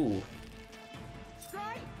like it. Ooh.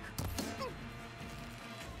 strike.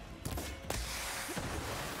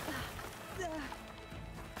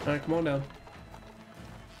 Alright, come on down.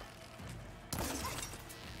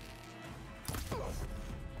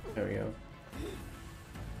 There we go.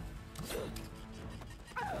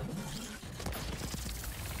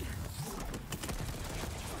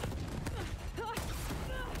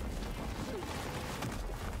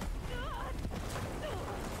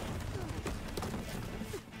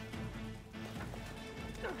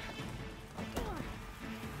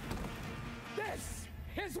 This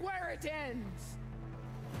is where it ends.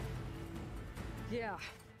 Yeah,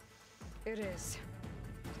 it is.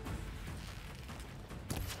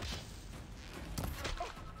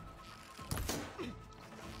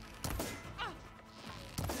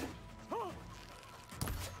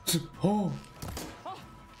 Oh! I'll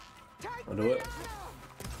do it.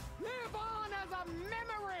 Live on as a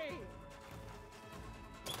memory.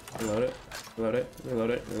 Reload it. Reload it. Reload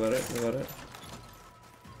it. Reload it. Reload it.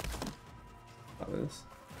 Got this.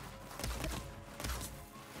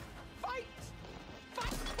 Fight.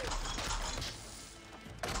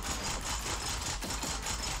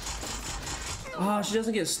 Ah, she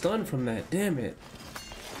doesn't get stunned from that. Damn it.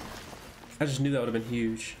 I just knew that would have been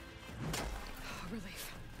huge.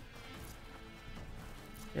 Relief.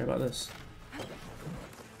 Hear about this.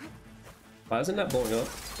 Why isn't that blowing up?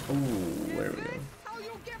 Ooh, there we go. How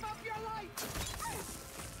you give up your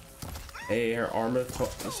life. Hey, her armor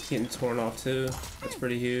is getting torn off too. That's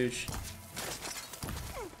pretty huge.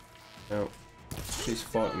 Nope. She's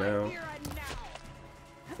fucked now. Here and now.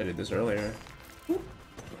 I did this earlier.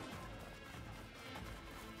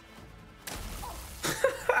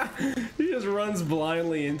 He just runs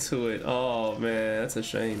blindly into it. Oh man, that's a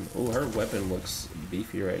shame. Oh, her weapon looks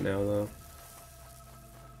beefy right now though.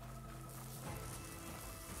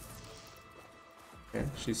 Okay,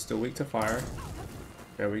 she's still weak to fire.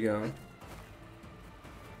 There we go.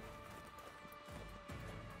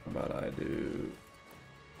 How about I do?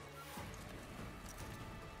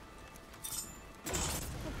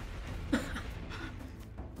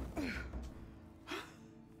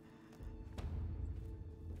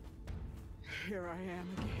 Here I am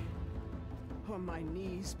again, on my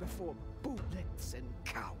knees before bootlets and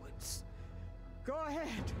cowards. Go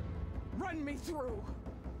ahead, run me through.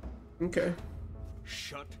 Okay.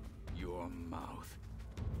 Shut your mouth.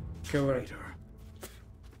 Kill her. Traitor.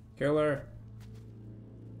 Kill her.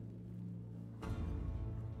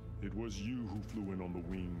 It was you who flew in on the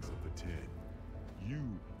wings of the Ten.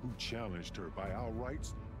 You who challenged her by our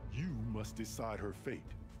rights. You must decide her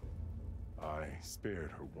fate. I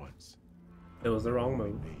spared her once. It was the wrong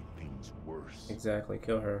move. Made things worse. Exactly,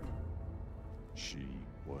 kill her. She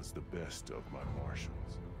was the best of my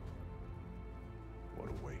marshals. What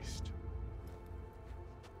a waste.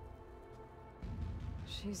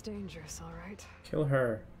 She's dangerous, all right. Kill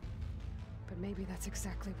her. But maybe that's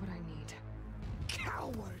exactly what I need.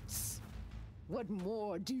 Cowards! What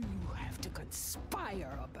more do you have to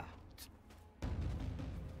conspire about?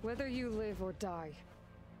 Whether you live or die.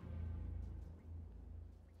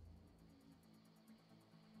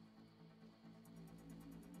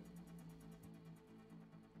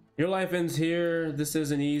 Your life ends here. This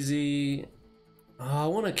isn't easy. I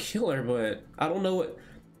want to kill her, but I don't know what.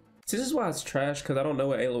 See, this is why it's trash, because I don't know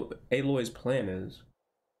what Aloy's plan is.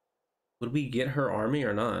 Would we get her army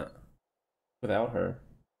or not? Without her?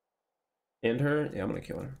 End her? Yeah, I'm gonna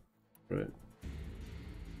kill her. Screw it.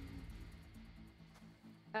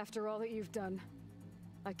 After all that you've done,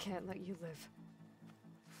 I can't let you live.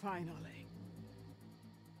 Finally.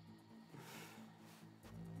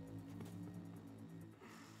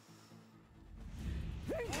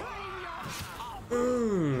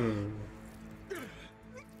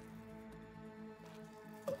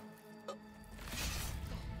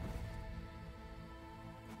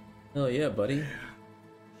 Oh yeah, buddy.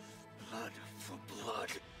 Blood for blood.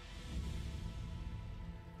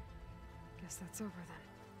 Guess that's over then.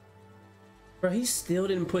 Bro, he still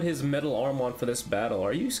didn't put his metal arm on for this battle.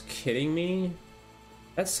 Are you kidding me?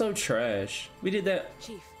 That's so trash. We did that.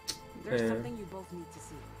 Chief, there's something you both need to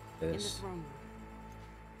see. In the throne room.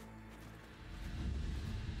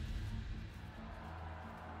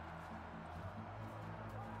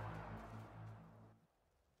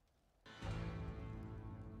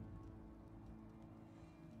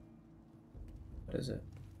 What is it?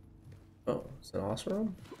 Oh, it's an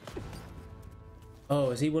Osram?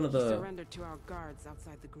 Oh, is he one of the... Surrendered to our guards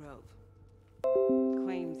outside the grove.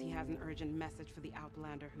 Claims he has an urgent message for the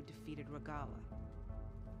Outlander who defeated Regalla.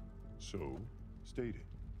 So, state it.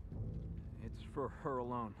 It's for her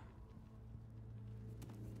alone.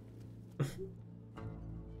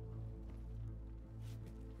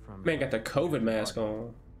 Man got the COVID mask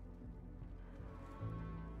on.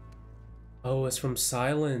 Oh, it's from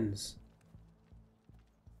Silence.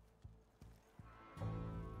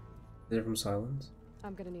 Is it from Silence?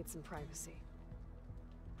 I'm gonna need some privacy.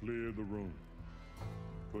 Clear the room.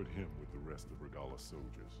 Put him with the rest of Regalla's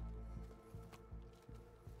soldiers.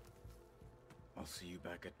 I'll see you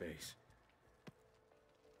back at base.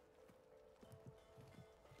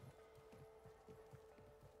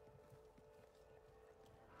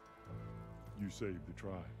 You saved the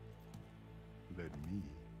tribe. Let me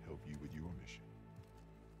help you with your mission.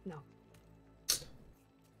 No.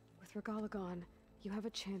 With Regalla gone, you have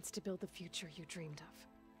a chance to build the future you dreamed of.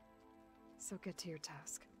 So get to your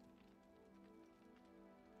task.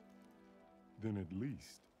 Then at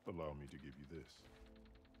least allow me to give you this.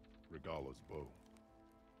 Regalla's bow.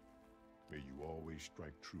 May you always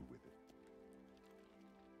strike true with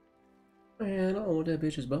it. Man, I don't want that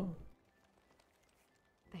bitch's bow.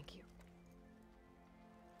 Thank you.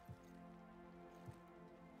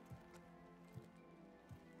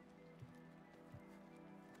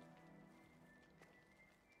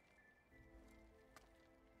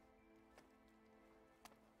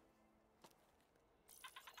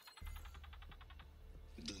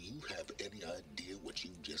 Do you have any idea what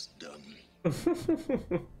you've just done?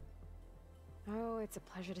 Oh, it's a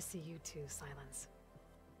pleasure to see you too, Silence.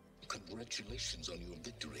 Congratulations on your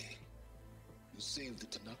victory. You saved the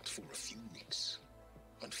Tenakth for a few weeks.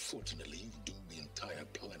 Unfortunately, you've doomed the entire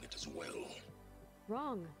planet as well.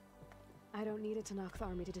 Wrong. I don't need a Tenakth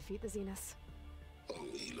army to defeat the Zeniths. Oh,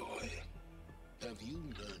 Aloy. Have you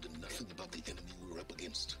learned nothing about the enemy we're up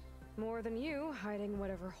against? More than you, hiding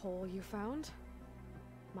whatever hole you found.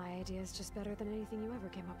 My idea is just better than anything you ever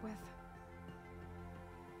came up with.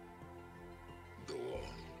 Go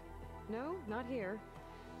on. No, not here.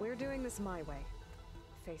 We're doing this my way.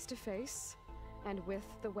 Face to face, and with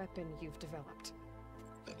the weapon you've developed.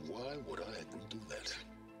 And why would I agree to that?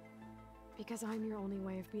 Because I'm your only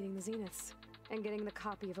way of beating the Zeniths, and getting the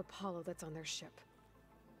copy of Apollo that's on their ship.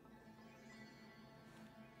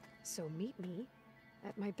 So meet me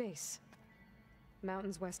at my base.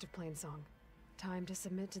 Mountains west of Plainsong. Time to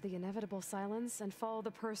submit to the inevitable silence and follow the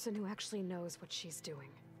person who actually knows what she's doing.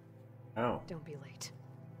 Ow. Don't be late.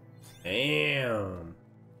 Damn.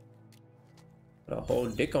 Put a whole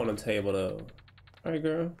dick on the table though. Alright,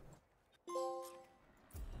 girl.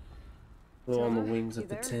 Go on the wings of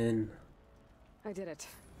the 10. I did it.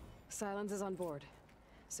 Silence is on board.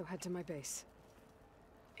 So head to my base.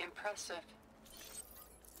 Impressive.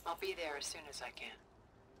 I'll be there as soon as I can.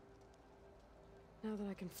 Now that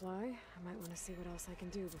I can fly, I might want to see what else I can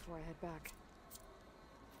do before I head back.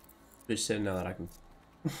 Just said now that I can.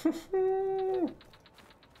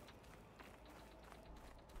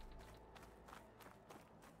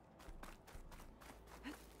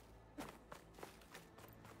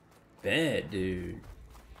 Bad dude.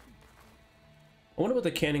 I wonder what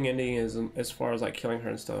the canon ending is as far as like killing her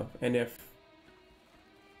and stuff, and if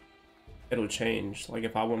it'll change. Like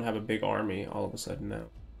if I won't have a big army all of a sudden now.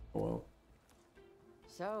 Oh well.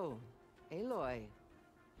 So, Aloy,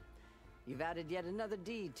 you've added yet another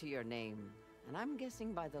deed to your name, and I'm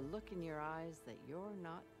guessing by the look in your eyes that you're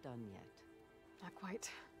not done yet. Not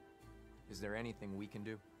quite. Is there anything we can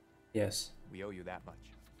do? Yes. We owe you that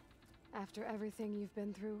much. After everything you've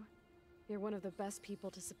been through, you're one of the best people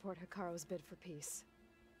to support Hikaru's bid for peace.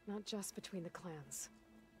 Not just between the clans,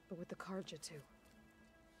 but with the Carja too.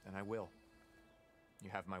 And I will. You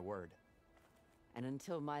have my word. And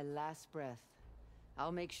until my last breath,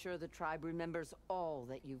 I'll make sure the tribe remembers all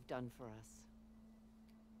that you've done for us.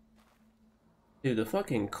 Dude, the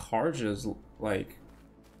fucking Carja's like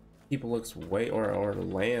people looks way or the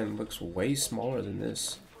land looks way smaller than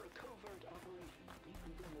this.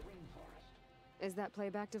 Is that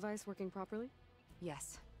playback device working properly?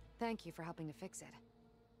 Yes. Thank you for helping to fix it.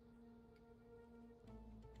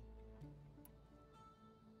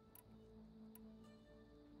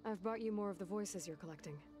 I've brought you more of the voices you're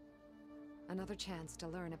collecting. Another chance to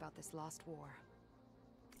learn about this lost war.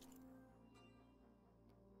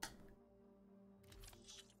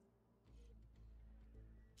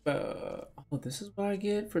 Oh, this is what I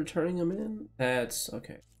get for turning them in? That's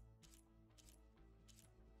okay.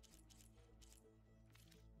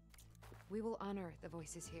 We will honor the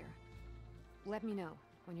voices here. Let me know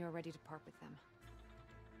when you're ready to part with them.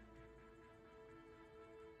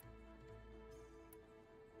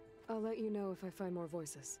 I'll let you know if I find more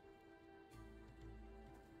voices.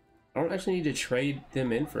 I don't actually need to trade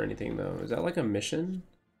them in for anything though. Is that like a mission?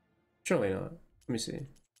 Surely not. Let me see.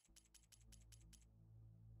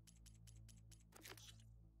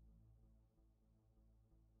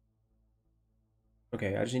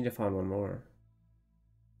 Okay, I just need to find one more.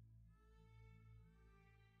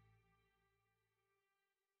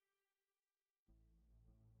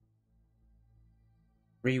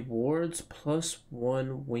 Rewards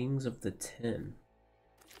 +1 wings of the 10.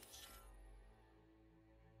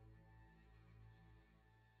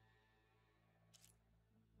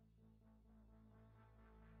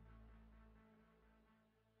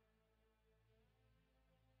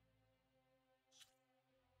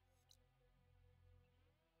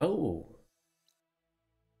 Oh.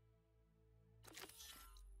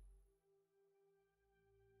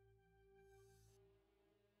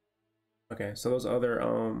 Okay, so those other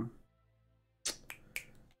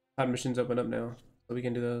side missions open up now, so we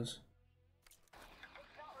can do those.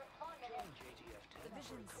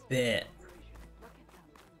 Bet.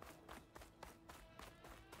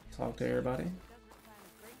 Talk to everybody.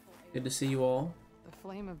 Good to see you all. The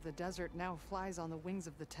flame of the desert now flies on the wings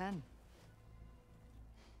of the 10.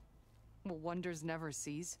 Will wonders never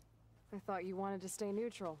cease? I thought you wanted to stay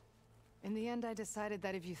neutral. In the end, I decided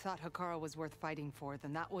that if you thought Hikaru was worth fighting for,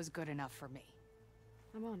 then that was good enough for me.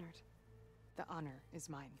 I'm honored. The honor is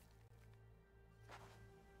mine.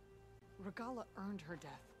 Regalla earned her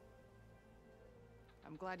death.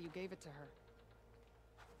 I'm glad you gave it to her.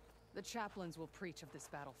 The chaplains will preach of this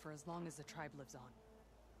battle for as long as the tribe lives on.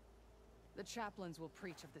 The chaplains will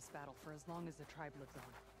preach of this battle for as long as the tribe lives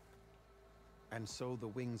on. And so the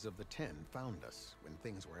wings of the 10 found us when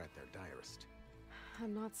things were at their direst.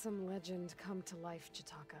 I'm not some legend come to life,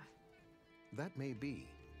 Chitaka. That may be,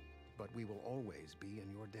 but we will always be in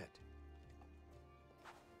your debt.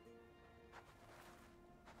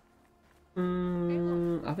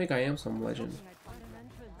 I think I am some legend.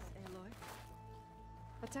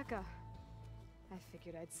 Ateka, I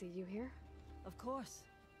figured I'd see you here. Of course.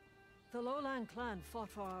 The Lowland clan fought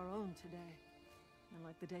for our own today. And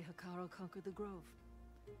like the day Hikaru conquered the Grove,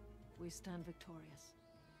 we stand victorious.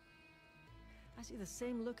 I see the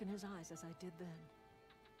same look in his eyes as I did then.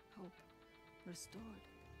 Hope restored.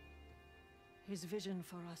 His vision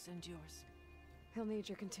for us endures. He'll need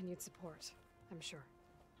your continued support, I'm sure.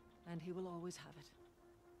 And he will always have it.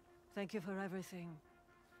 Thank you for everything,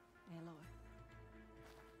 Aloy.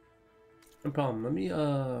 No problem. Let me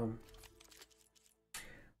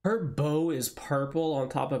her bow is purple on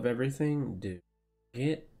top of everything. Dude,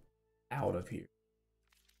 get out of here.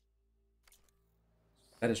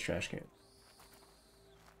 That is trash can.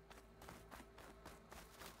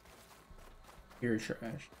 You're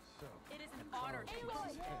trash. It is an honor to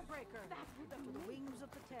the wings of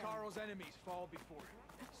the 10. Hikaru's enemies fall before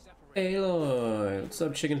him. Aloy, what's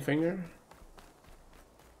up, chicken finger?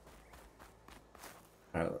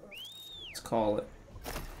 Alright, let's call it.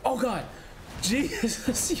 Oh god!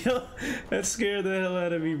 Jesus, yo, that scared the hell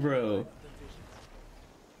out of me, bro.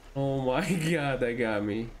 Oh my god, that got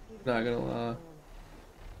me. Not gonna lie.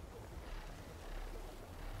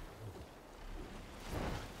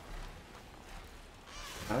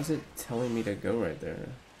 is it telling me to go right there?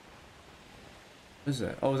 What is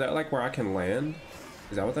that? Oh, is that like where I can land?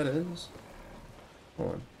 Is that what that is?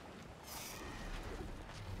 Hold on.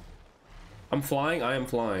 I'm flying. I am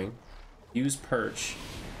flying. Use perch.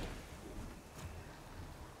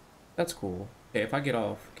 That's cool. Okay, if I get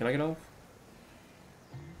off, can I get off?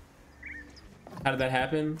 How did that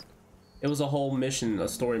happen? It was a whole mission, a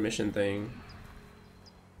story mission thing.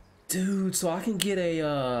 Dude, so I can get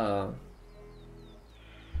a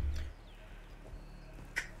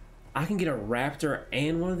I can get a raptor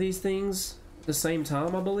and one of these things at the same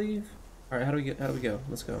time, I believe. All right, how do we go?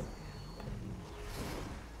 Let's go.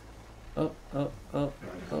 Up, up, up,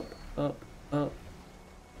 up, up, up. All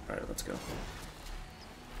right, let's go.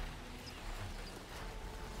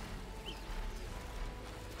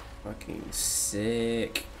 Fucking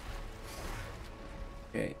sick.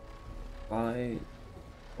 Okay. Fly.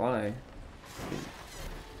 Fly.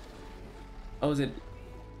 Oh, is it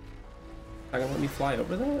not gonna let me fly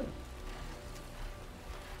over that?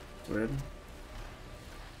 Weird.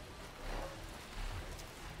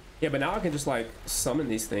 Yeah, but now I can just like summon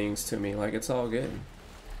these things to me, like it's all good.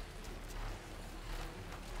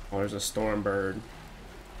 Oh, there's a storm bird.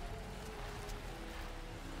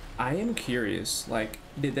 I am curious, like,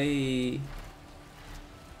 did they...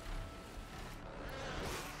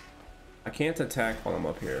 I can't attack while I'm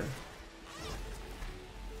up here.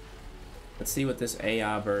 Let's see what this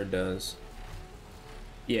AI bird does.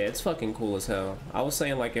 Yeah, it's fucking cool as hell. I was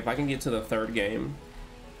saying, like, if I can get to the third game,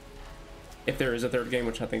 if there is a third game,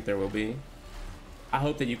 which I think there will be, I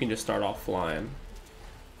hope that you can just start off flying.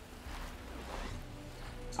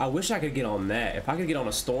 I wish I could get on that. If I could get on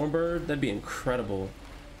a storm bird, that'd be incredible.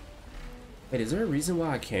 Wait, is there a reason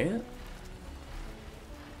why I can't?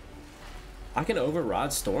 I can override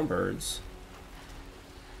Stormbirds.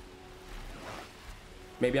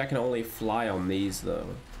 Maybe I can only fly on these, though.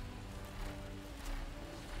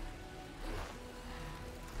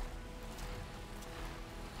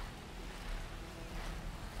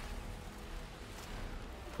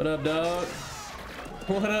 What up, dog?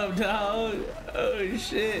 What up, dog? Oh,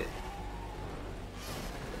 shit.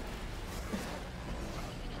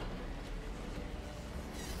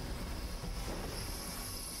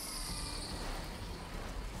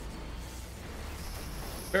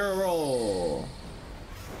 Barrel roll.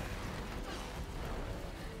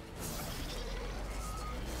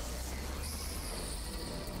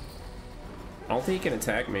 I don't think he can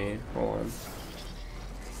attack me. Hold on.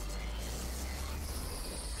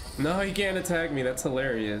 No, he can't attack me. That's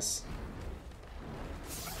hilarious.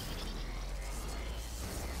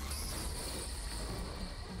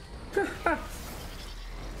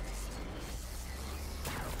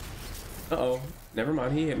 Uh-oh. Never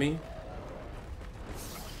mind. He hit me.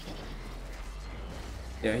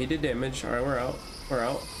 Yeah, he did damage. All right, we're out. We're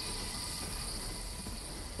out.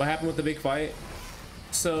 What happened with the big fight?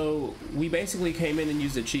 So we basically came in and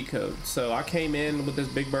used a cheat code. So I came in with this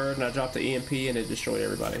big bird and I dropped the EMP and it destroyed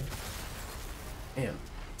everybody. Damn,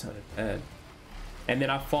 that sounded bad. And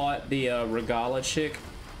then I fought the Regalla chick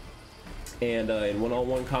and in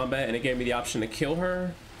one-on-one combat, and it gave me the option to kill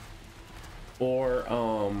her or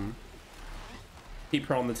keep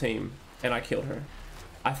her on the team, and I killed her.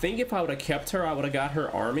 I think if I would have kept her, I would have got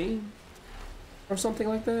her army or something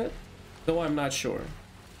like that, though I'm not sure.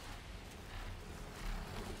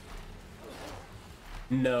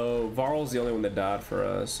 No, Varl's the only one that died for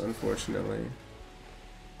us, unfortunately.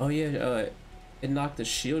 Oh yeah, it knocked the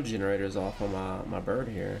shield generators off on my bird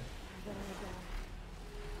here.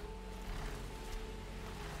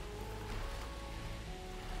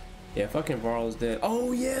 Yeah, fucking Varl's dead.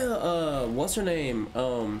 Oh yeah, what's her name?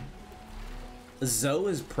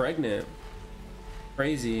 Zoe is pregnant.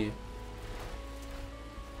 Crazy.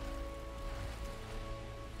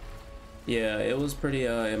 Yeah, it was pretty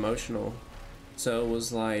emotional. So it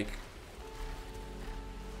was like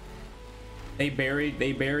they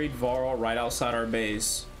buried Varl right outside our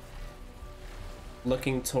base,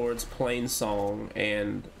 looking towards Plainsong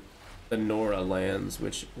and the Nora lands,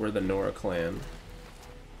 which were the Nora clan.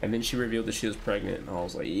 And then she revealed that she was pregnant, and I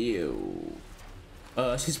was like, ew.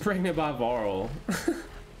 She's pregnant by Varl.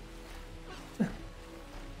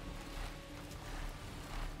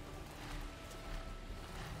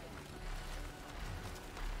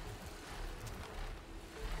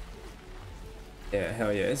 Yeah,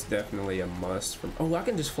 hell yeah, it's definitely a must. Oh, I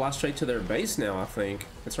can just fly straight to their base now, I think.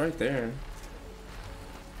 It's right there.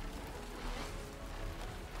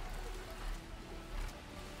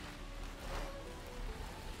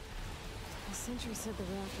 The sentry said the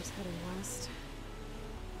raft was heading west.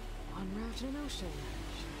 On route to an ocean.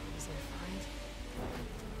 Sure, easy to find.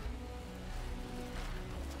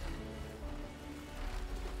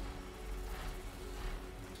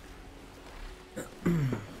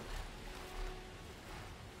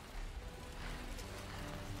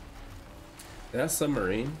 That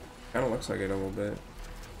submarine kind of looks like it a little bit.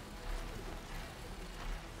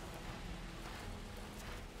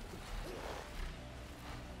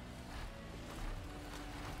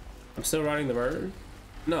 I'm still riding the bird?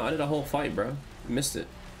 No, I did a whole fight, bro. Missed it.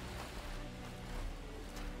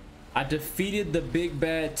 I defeated the big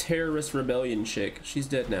bad terrorist rebellion chick. She's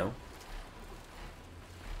dead now.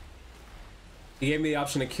 He gave me the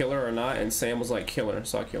option to kill her or not, and Sam was like, kill her,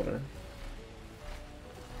 so I killed her.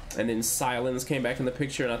 And then Silence came back in the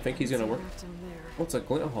picture, and I think he's gonna work. What's a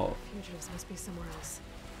glint hawk? Fugitives must be somewhere else.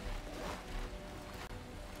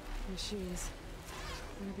 Machines.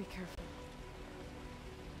 Better be careful.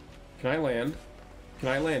 Can I land? Can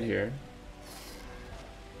I land here?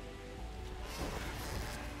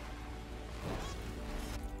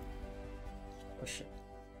 Oh shit.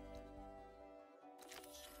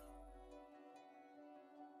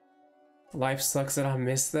 Life sucks that I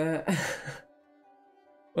missed that.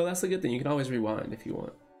 Well, that's a good thing. You can always rewind if you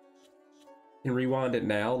want. You can rewind it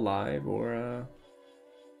now live or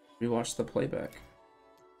rewatch the playback.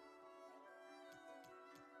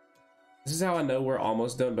 This is how I know we're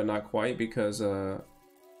almost done, but not quite, because I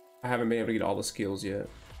haven't been able to get all the skills yet.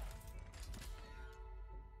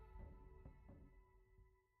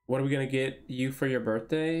 What are we gonna get you for your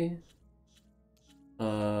birthday?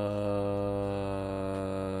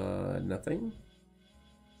 Nothing.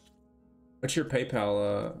 What's your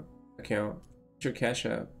PayPal account? What's your Cash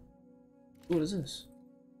App? Ooh, what is this?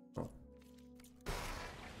 Oh.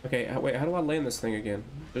 Okay, wait, how do I land this thing again?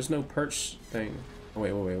 There's no perch thing. Oh,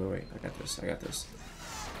 wait. I got this. Okay.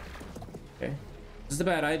 This is a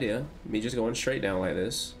bad idea. Me just going straight down like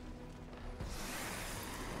this.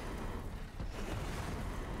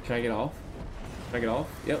 Can I get off? Can I get off?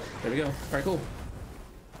 Yep, there we go. Alright, cool.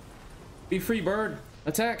 Be free, bird!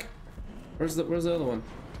 Attack! Where's the other one?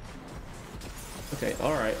 Okay,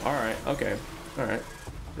 alright, okay. Alright.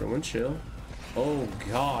 Everyone chill. Oh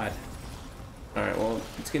god. Alright, well,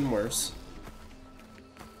 it's getting worse.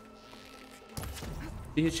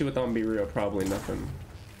 If he hits you with on Be Real, probably nothing.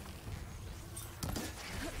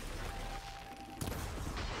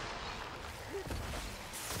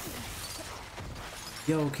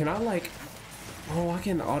 Yo, can I like... Oh, I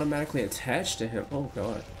can automatically attach to him. Oh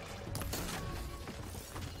god.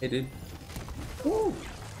 Hey, dude. Woo!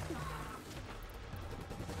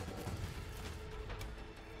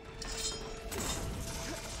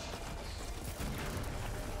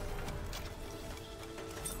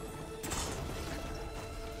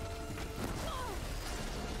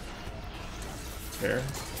 Fair.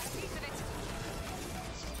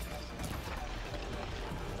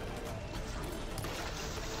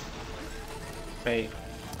 Hey,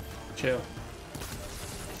 chill.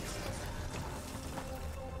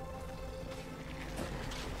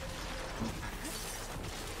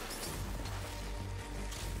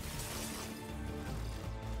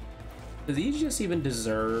 Do these just even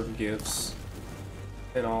deserve gifts,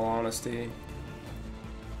 in all honesty?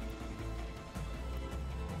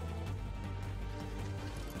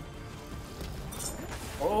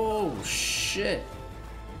 Oh, shit.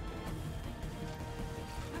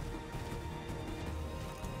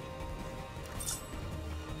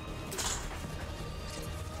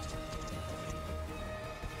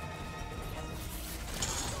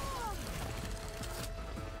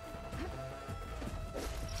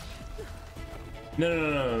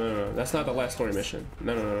 No. That's not the last story mission.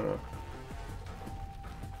 No.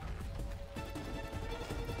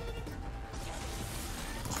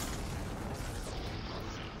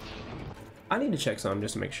 I need to check something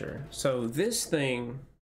just to make sure. So this thing...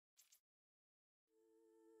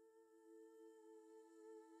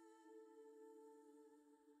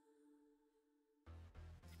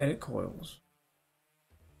 Edit coils.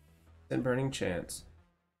 Then burning chance.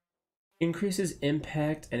 Increases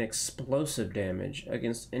impact and explosive damage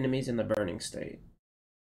against enemies in the burning state.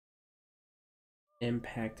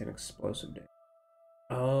 Impact and explosive damage.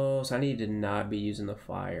 Oh, so I need to not be using the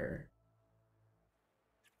fire.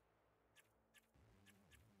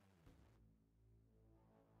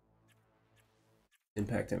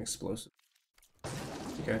 Impact and explosive.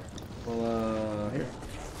 Okay. Well, here.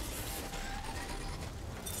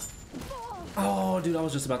 Oh, dude, I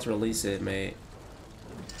was just about to release it, mate.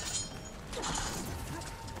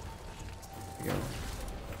 There you go.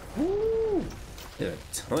 Woo! Did a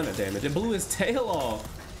ton of damage. It blew his tail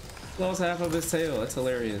off. Lost half of his tail. That's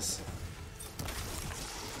hilarious.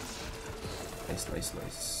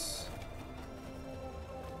 Nice.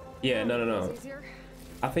 Yeah, no.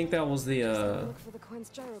 I think that was the Look for the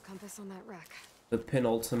Quinn's gyro compass on that rack. the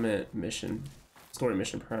penultimate mission. Story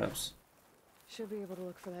mission, perhaps. Should be able to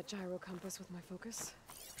look for that gyro compass with my focus.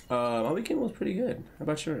 My weekend was pretty good. How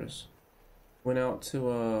about yours? Went out to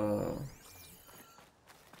oh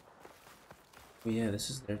yeah, this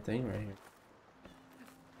is their thing right here.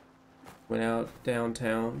 Went out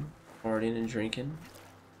downtown, partying and drinking.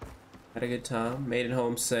 Had a good time. Made it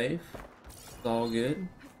home safe. It's all good.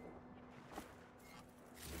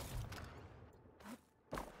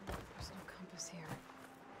 There's no compass here.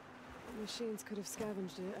 The machines could have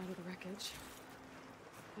scavenged it out of the wreckage.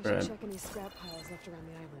 I should check any scrap piles left around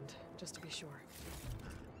the island, just to be sure.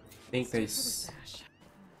 I think they scavenged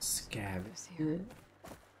it.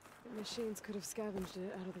 The machines could have scavenged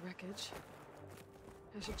it out of the wreckage.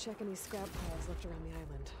 I should check any scrap piles left around the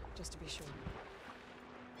island, just to be sure.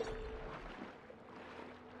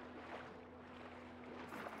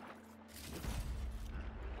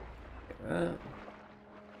 That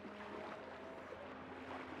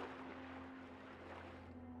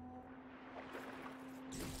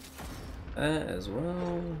as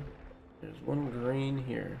well. There's one green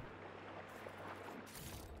here.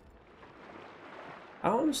 I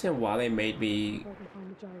don't understand why they made me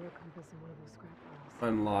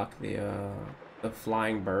unlock the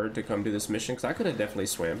flying bird to come do this mission, because I could have definitely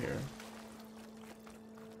swam here.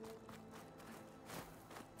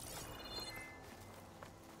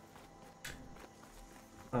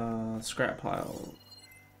 Scrap pile.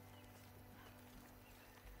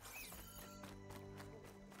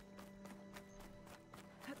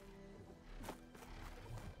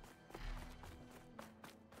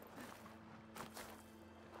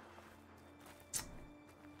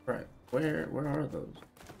 Right, where are those?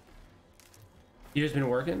 You just been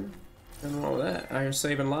working? Nothing wrong with that. Out here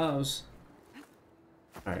saving lives.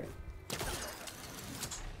 Alright.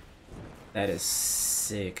 That is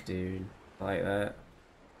sick, dude. I like that.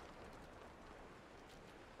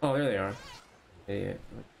 Oh, there they are. Idiot.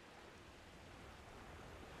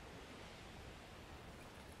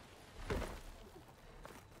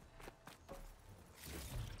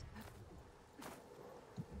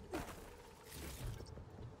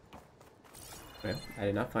 Okay, I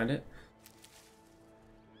did not find it.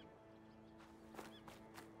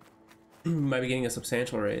 Might be getting a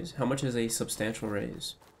substantial raise. How much is a substantial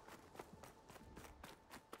raise?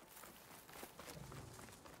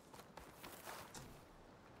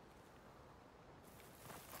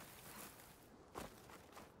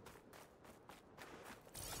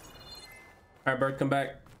 Alright, bird, come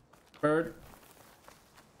back. Bird.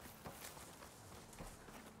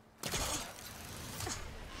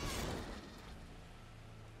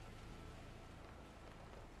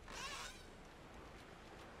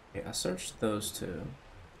 Okay, I searched those two.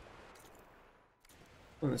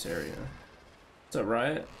 In this area. What's up,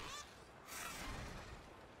 Riot?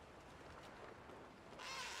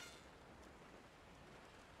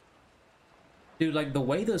 Dude, like the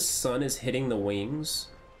way the sun is hitting the wings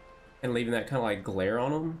and leaving that kind of like glare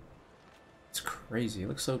on them, it's crazy. It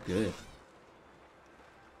looks so good.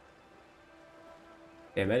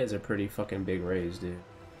 Damn, that is a pretty fucking big raise, dude.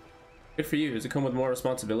 Good for you. Does it come with more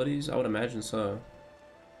responsibilities? I would imagine so.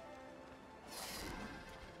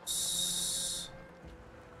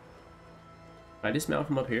 Can I dismount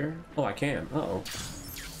from up here? Oh, I can. Uh-oh.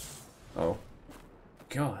 Oh.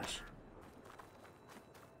 Gosh.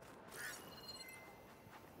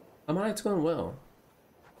 I'm it's going well.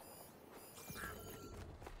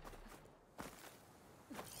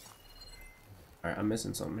 Alright, I'm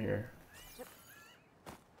missing something here.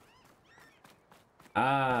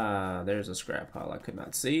 Ah, there's a scrap pile I could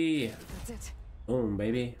not see. That's it. Boom,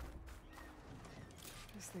 baby.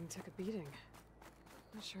 This thing took a beating.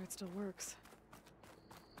 Not sure it still works.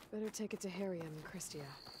 Better take it to Harry and Christia.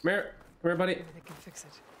 Come here, buddy. Maybe they can fix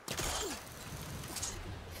it.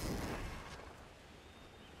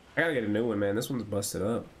 I gotta get a new one, man. This one's busted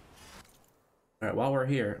up. Alright, while we're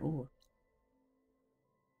here. Ooh.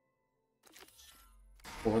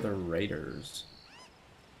 For the raiders.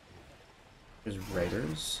 There's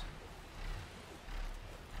raiders.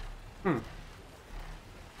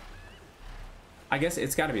 I guess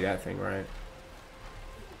it's gotta be that thing, right?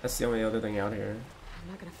 That's the only other thing out here. I'm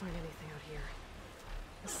not gonna find anything out here.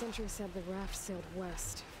 The sentry said the raft sailed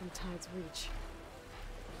west from Tide's Reach.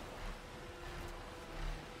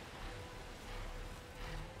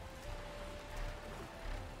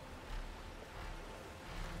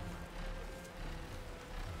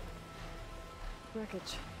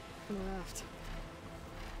 Wreckage from the raft.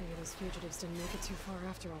 Maybe those fugitives didn't make it too far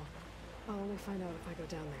after all. I'll only find out if I go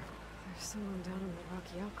down there. There's someone down in that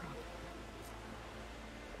rocky outcrop.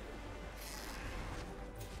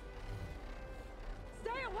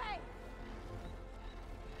 Stay away!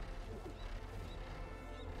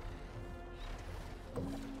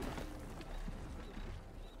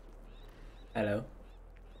 Hello.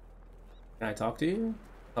 Can I talk to you?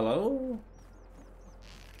 Hello?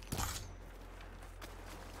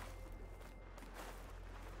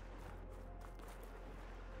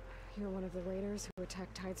 You're one of the raiders who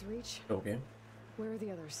attacked Tide's Reach? Okay. Where are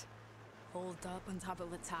the others? Holed up on top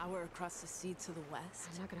of a tower across the sea to the west.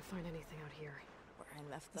 I'm not gonna find anything out here. Where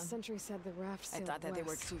I left The them. sentry said the raft I sailed thought that they were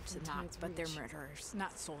west troops from and not, Tide's but they're Reach. murderers,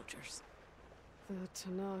 not soldiers. The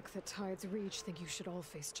Tanakh that Tide's Reach think you should all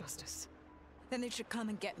face justice. Then they should come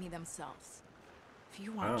and get me themselves. If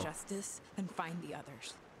you want Wow. justice, then find the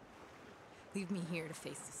others. Leave me here to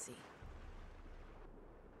face the sea.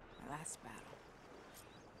 My last battle.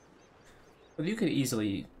 Well, you could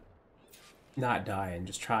easily not die and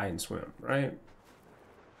just try and swim, right?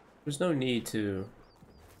 There's no need to.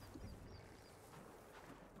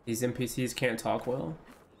 These NPCs can't talk well.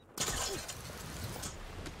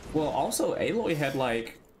 Well, also, Aloy had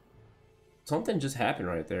like something just happened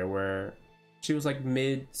right there where she was like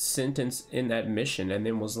mid-sentence in that mission and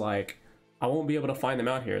then was like, I won't be able to find them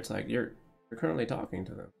out here. It's like you're currently talking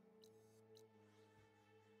to them.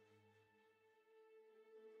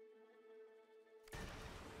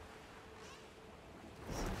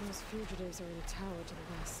 So those fugitives are in a tower to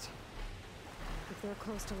the west. If they're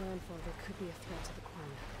close to landfall, they could be a threat to the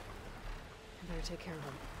Queen. I better take care of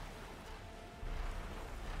them.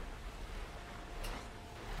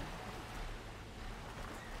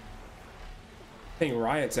 I think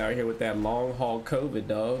Riot's out here with that long haul COVID,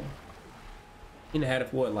 dog. You had it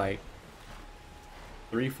for what, like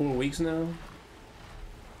 3-4 weeks now?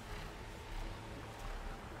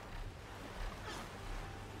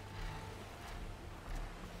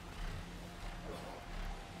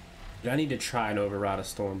 I need to try and override a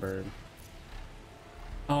Stormbird.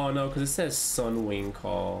 Oh no, because it says Sunwing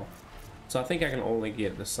call. So I think I can only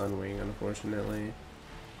get the Sunwing, unfortunately.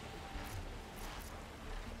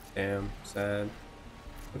 Damn, sad.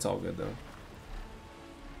 It's all good though.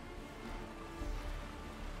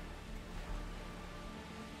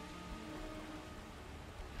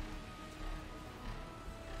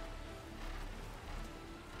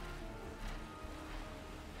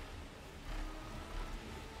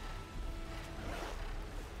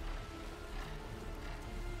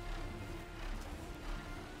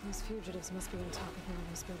 Those fugitives must be on top of one of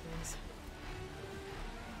those buildings.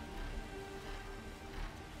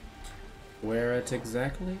 Where at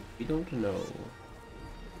exactly? We don't know.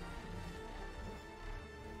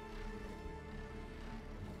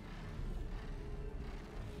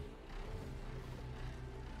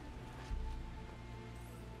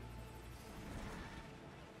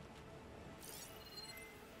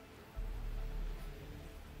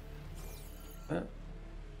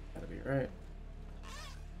 Gotta be right.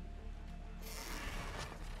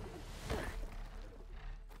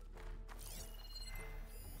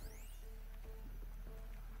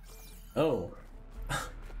 Oh,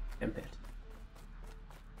 damn it.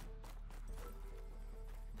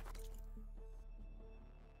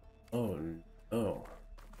 Oh no.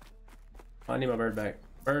 I need my bird back.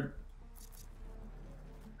 Bird.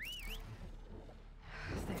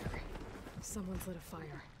 There. Someone's lit a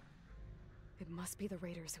fire. It must be the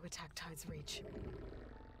raiders who attacked Tide's Reach.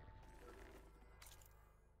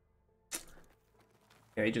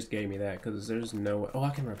 Yeah, he just gave me that because there's no way. Oh, I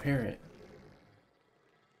can repair it.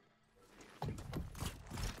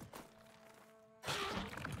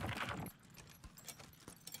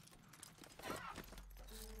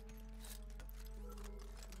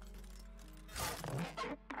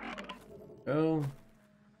 Oh.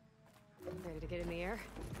 Ready to get in the air?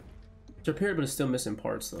 It's repaired, but it's still missing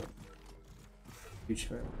parts though. Huge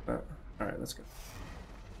fan. Alright, let's go.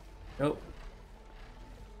 Nope.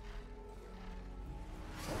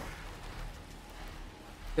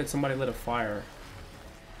 Said somebody lit a fire.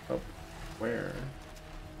 Oh, where?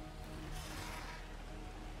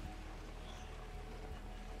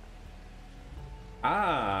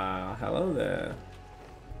 Ah, hello there.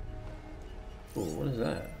 Ooh, what is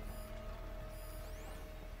that?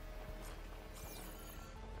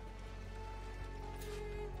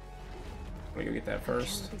 I'm gonna go get that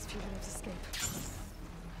first. These fugitives escape.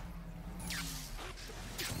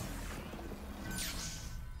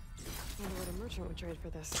 I wonder what a merchant would trade for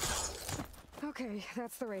this. Okay,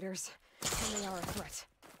 that's the raiders. And they are a threat.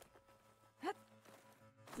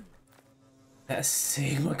 That's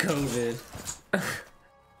Sigma COVID.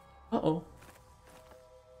 Uh-oh.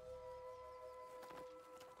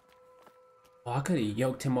 Oh, I could have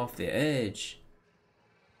yoked him off the edge.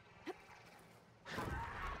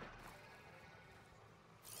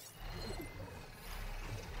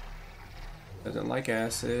 Doesn't like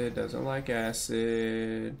acid, doesn't like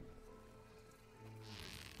acid.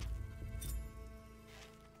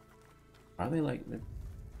 Are they like they're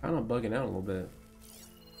kind of bugging out a little bit?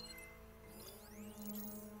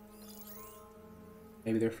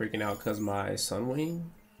 Maybe they're freaking out because my Sunwing,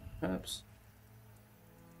 perhaps.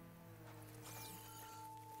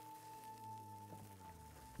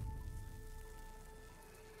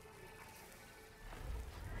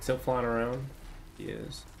 Still flying around? He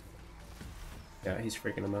is. Yeah, he's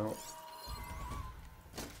freaking him out.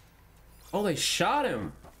 Oh, they shot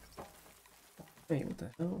him! Wait, what the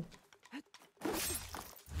hell?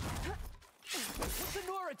 What's the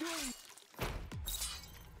Nora doing?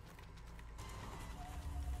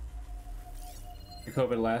 The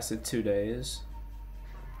COVID lasted 2 days.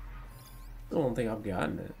 I don't think I've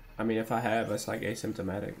gotten it. I mean, if I have, it's like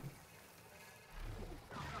asymptomatic.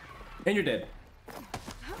 And you're dead.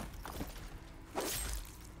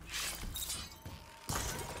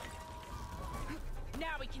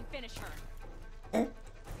 Now we can finish her.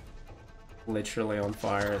 Literally on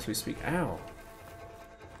fire as we speak. Ow.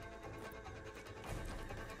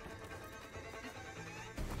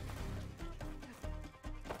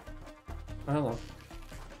 Oh, hello.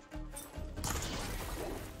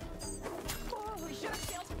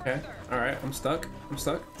 Okay, alright, I'm stuck. I'm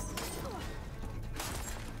stuck.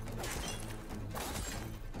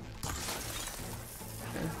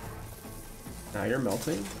 Okay. Now you're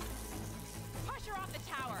melting. Push her off the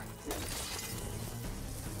tower.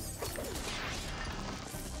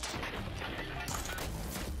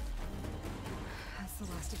 That's the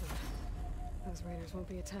last of them. Those raiders won't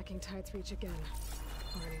be attacking Tide's Reach again.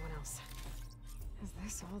 Or anyone else. Is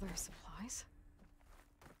this all their supplies?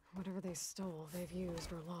 Whatever they stole, they've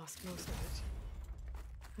used or lost most of it.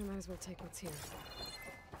 I might as well take what's here.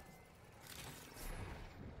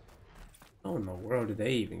 How in the world did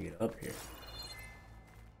they even get up here?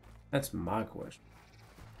 That's my question.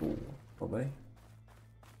 Ooh, okay.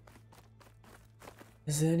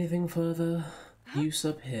 Is there anything further use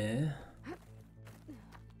up here?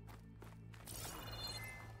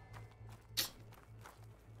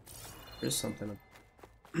 There's something.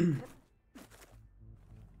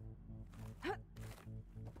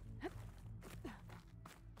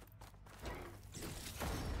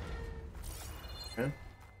 Okay.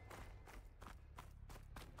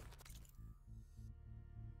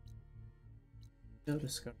 Still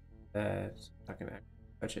discover that I can actually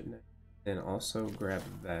touch it next. And also grab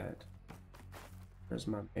that. Where's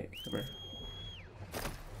my mate? Come here.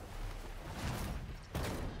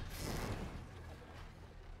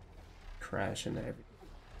 Crash into everything.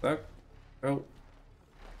 Stuck? Oh.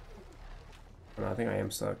 Oh no, I think I am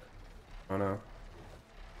stuck. Oh no.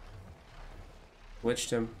 Glitched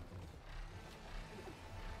him.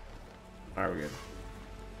 Alright, we're good.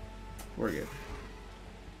 We're good.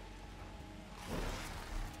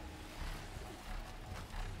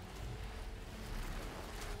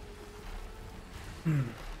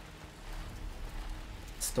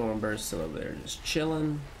 Stormbird's still over there just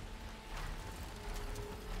chilling.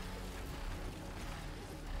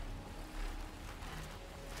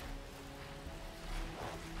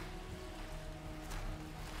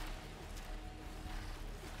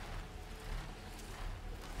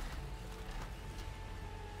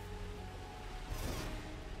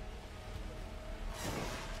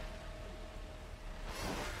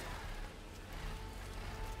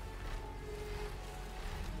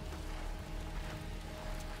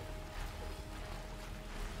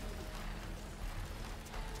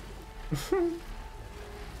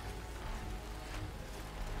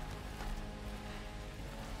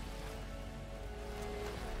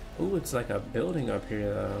 Ooh, it's like a building up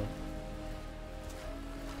here though.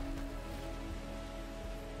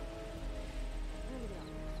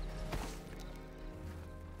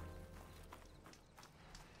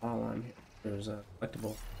 While I'm here, there's a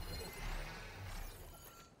collectible.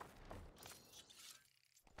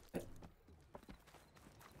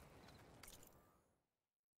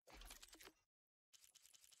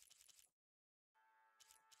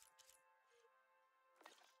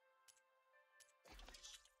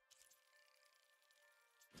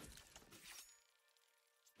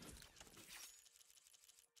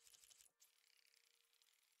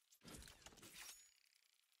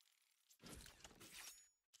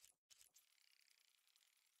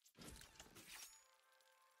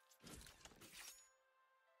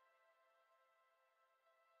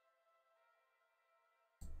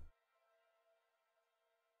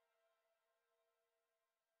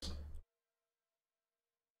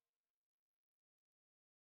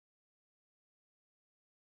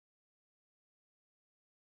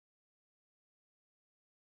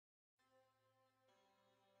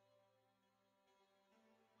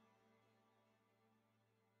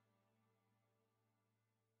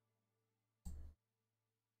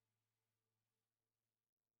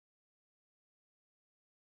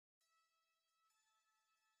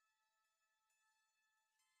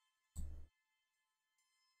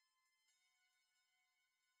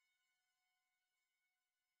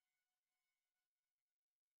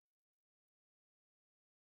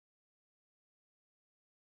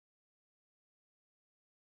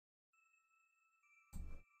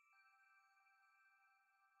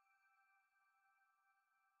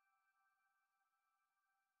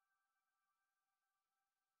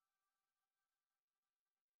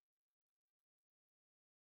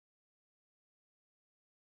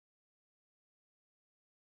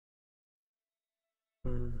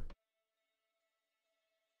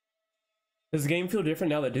 Does the game feel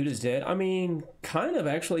different now that dude is dead? I mean, kind of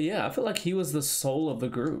actually, yeah. I feel like he was the soul of the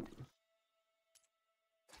group.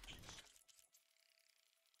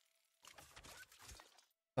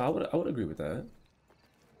 I would agree with that.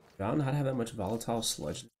 I don't know how to have that much volatile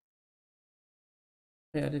sludge.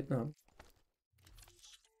 Yeah, I didn't know.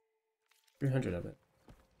 300 of it.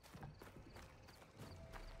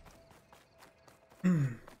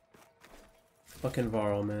 Fucking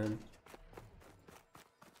Varl, man.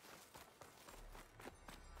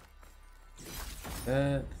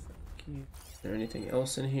 That. Thank you. Is there anything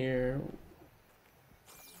else in here?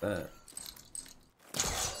 That.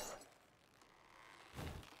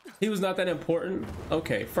 He was not that important?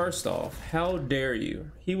 Okay, first off, how dare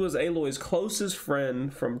you? He was Aloy's closest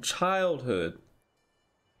friend from childhood.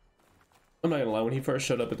 I'm not gonna lie, when he first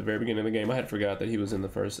showed up at the very beginning of the game, I had forgot that he was in the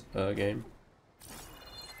first game.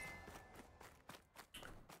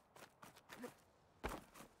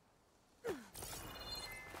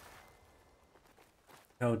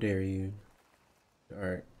 How dare you?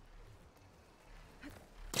 Alright.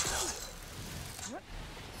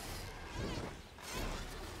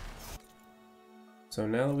 So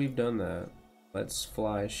now that we've done that, let's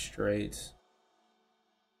fly straight.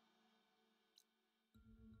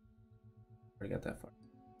 Already got that far.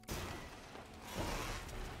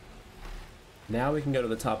 Now we can go to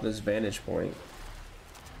the top of this vantage point,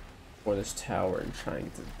 or this tower, and try and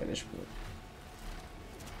get to the vantage point.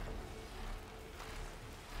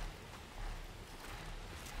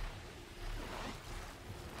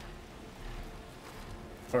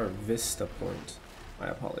 Or Vista Point. My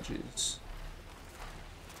apologies.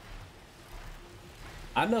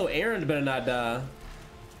 I know Aaron better not die,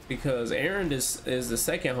 because Aaron is the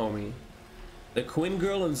second homie. The Quinn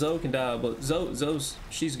girl and Zoe can die, but Zoe's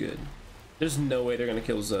she's good. There's no way they're gonna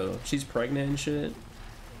kill Zoe. She's pregnant and shit.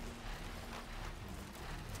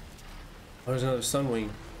 Oh, there's another Sunwing.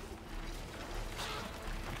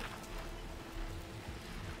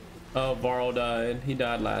 Oh, Varl died. He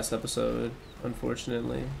died last episode,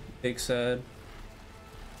 unfortunately. Big sad.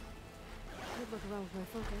 I'd look around with my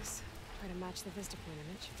focus. Try to match the Vista Point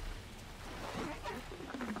image. I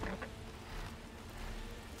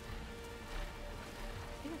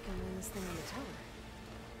think I can land this thing on the tower.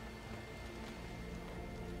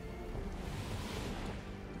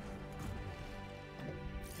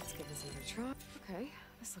 Let's give this another try. Okay,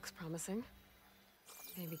 this looks promising.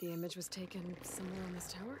 Maybe the image was taken somewhere on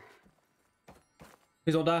this tower?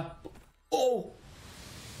 He's gonna die. Oh!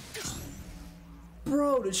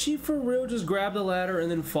 Bro, did she for real just grab the ladder and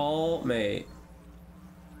then fall? Mate.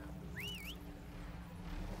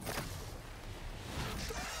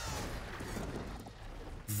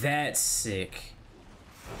 That's sick.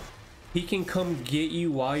 He can come get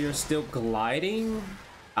you while you're still gliding?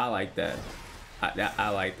 I like that. I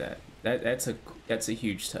like that. That's a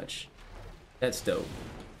huge touch. That's dope.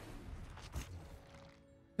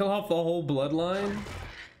 Kill off the whole bloodline?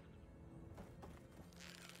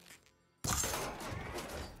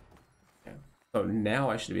 Oh, now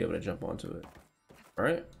I should be able to jump onto it. All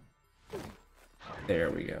right. There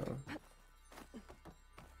we go.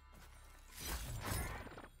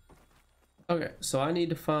 Okay, so I need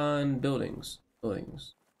to find buildings.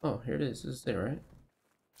 Buildings. Oh, here it is. This is it, right?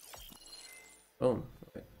 Boom.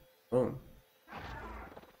 Okay. Boom.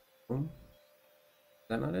 Boom. Is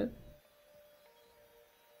that not it?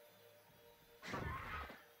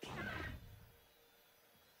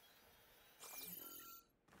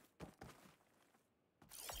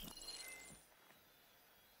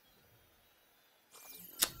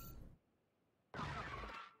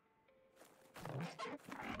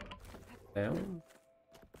 Down.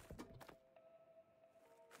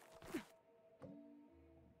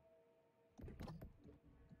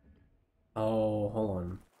 Oh, hold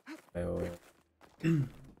on. Wait, wait, wait.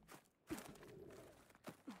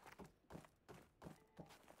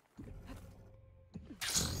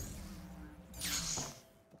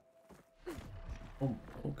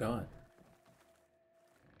 Oh God.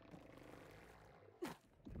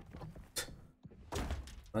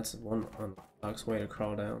 That's one on Doc's way to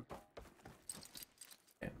crawl down.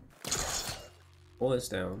 Okay. Pull this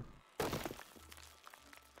down.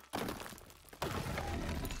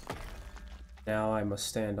 Now I must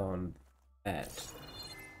stand on that.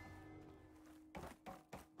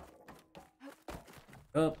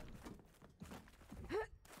 Up.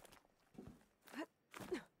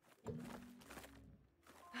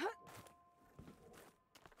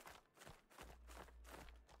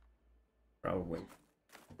 Probably.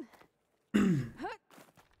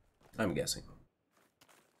 I'm guessing.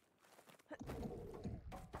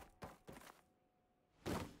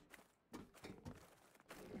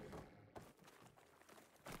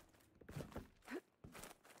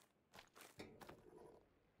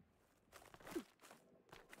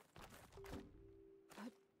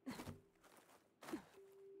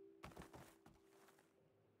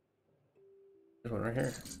 There's one right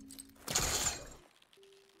here.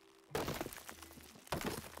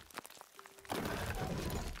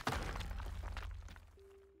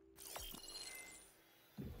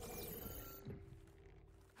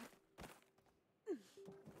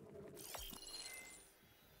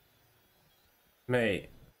 Mate,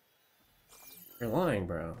 you're lying,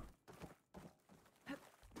 bro.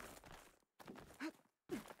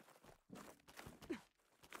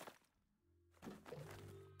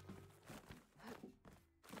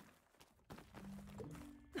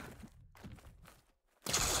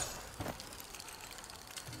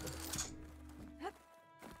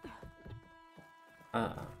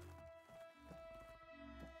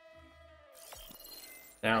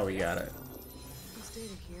 Now we got it. There's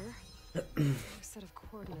data here. A set of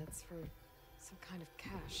coordinates for some kind of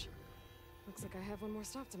cache. Looks like I have one more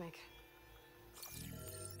stop to make.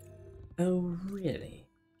 Oh, really?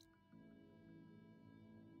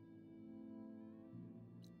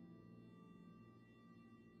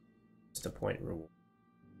 Just a point reward.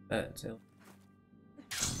 That's it.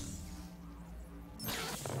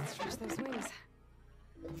 Let's stretch those wings.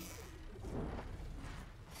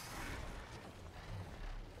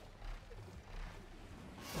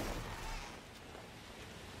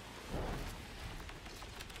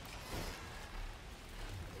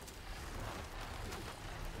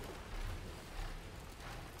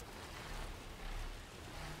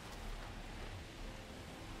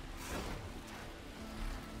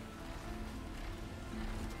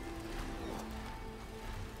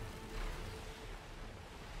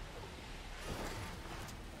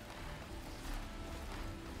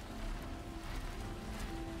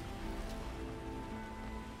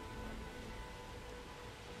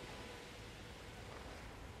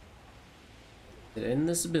 In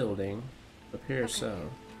this building, appears so.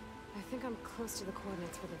 I think I'm close to the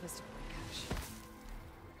coordinates for the Vista Point cache.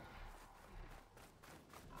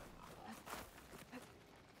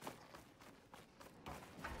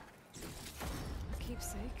 A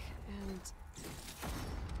keepsake and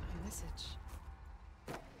a message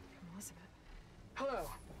from Elizabeth. Hello,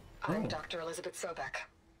 I'm Dr. Elizabeth Sobek.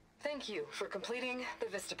 Thank you for completing the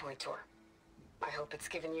Vista Point tour. I hope it's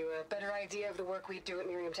given you a better idea of the work we do at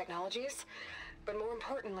Miriam Technologies, but more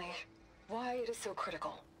importantly, why it is so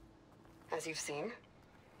critical. As you've seen,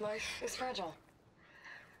 life is fragile.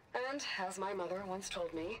 And as my mother once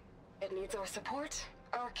told me, it needs our support,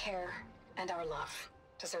 our care, and our love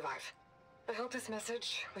to survive. I hope this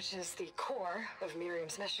message, which is the core of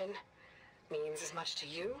Miriam's mission, means as much to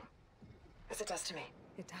you as it does to me.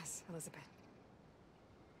 It does, Elizabeth.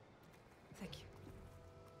 Thank you.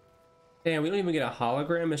 Damn, we don't even get a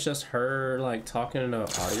hologram. It's just her like talking in an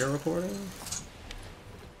audio recording.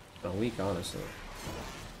 A week, honestly. All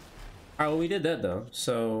right, well, we did that though.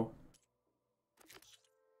 So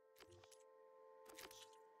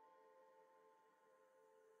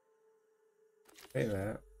say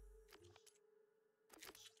that.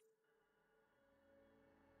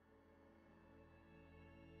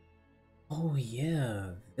 Oh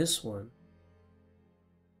yeah, this one.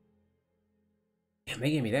 Damn,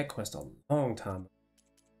 they gave me that quest a long time ago.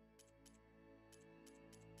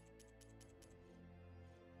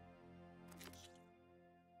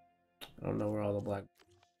 I don't know where all the black.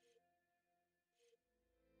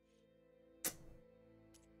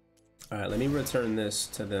 Alright, let me return this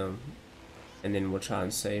to them. And then we'll try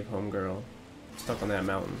and save homegirl. Stuck on that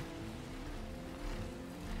mountain.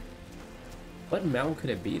 What mountain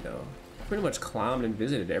could it be though? I pretty much climbed and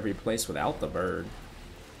visited every place without the bird.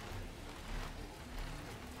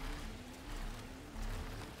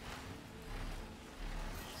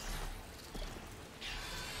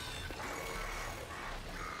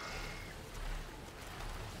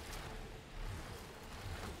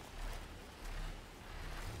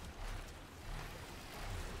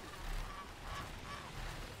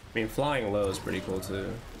 I mean, flying low is pretty cool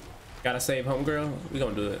too. Gotta save homegirl? We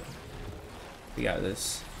gonna do it. We got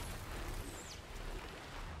this.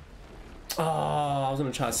 Oh, I was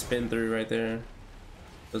gonna try to spin through right there.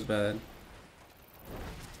 It was bad.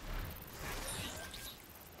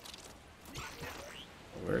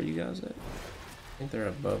 Where are you guys at? I think they're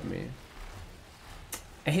above me.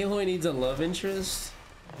 Aloy needs a love interest?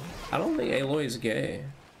 I don't think Aloy is gay.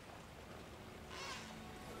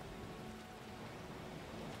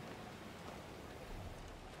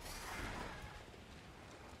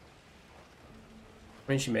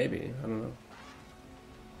 I mean, she may be. I don't know.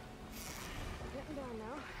 Getting down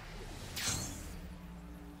now.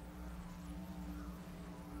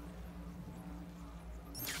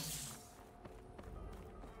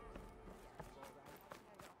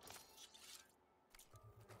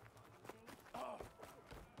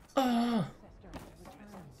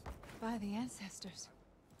 ancestors.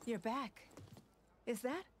 You're back. Is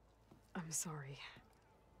that? I'm sorry.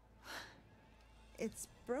 It's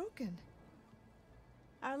broken.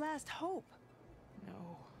 Our last hope.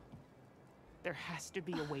 No. There has to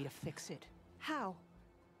be a way to fix it. How?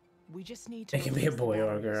 We just need to. It can be a replace the boy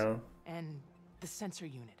or a batteries girl. And the sensor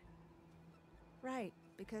unit. Right,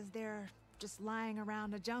 because they're just lying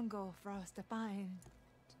around a jungle for us to find.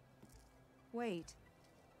 Wait.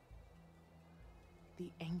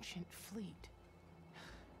 The ancient fleet.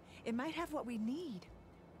 It might have what we need.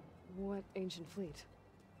 What ancient fleet?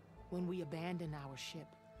 When we abandoned our ship,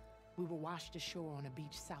 we were washed ashore on a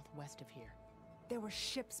beach southwest of here. There were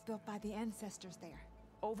ships built by the ancestors there.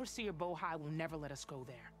 Overseer Bohai will never let us go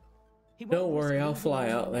there. He won't Don't worry, risk I'll losing fly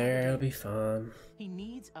us out on there. It'll navigation. be fun. He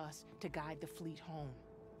needs us to guide the fleet home.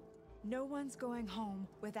 No one's going home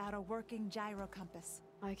without a working gyro compass.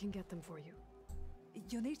 I can get them for you.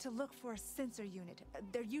 You'll need to look for a sensor unit.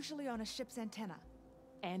 They're usually on a ship's antenna.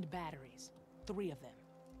 And batteries. 3 of them.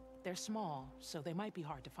 They're small, so they might be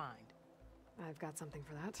hard to find. I've got something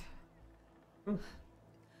for that.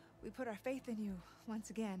 We put our faith in you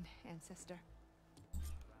once again, ancestor.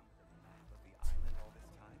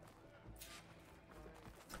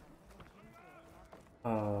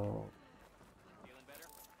 Oh.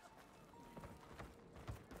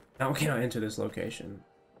 Now can I enter this location?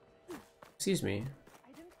 Excuse me.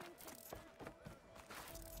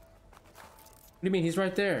 What do you mean? He's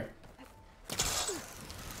right there.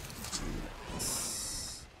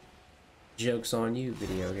 Joke's on you,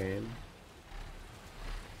 video game.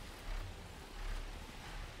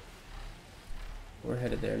 We're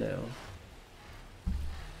headed there now.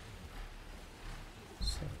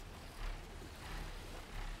 So.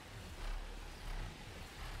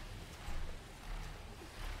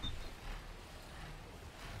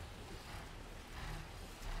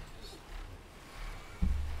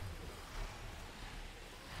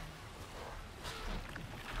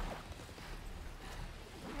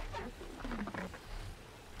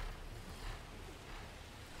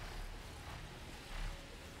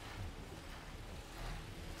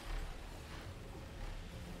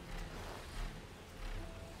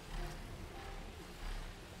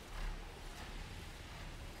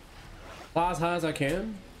 Fly as high as I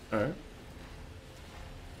can. All right.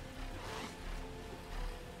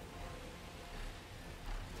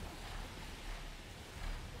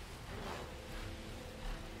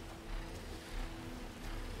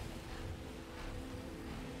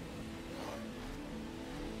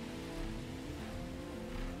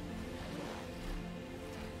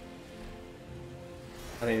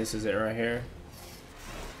 I think this is it right here.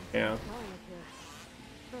 Yeah.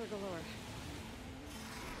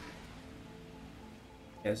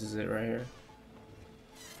 Yeah, this is it right here.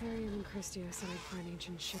 Harry and Christia said I'd find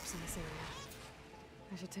ancient ships in this area.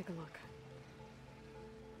 I should take a look.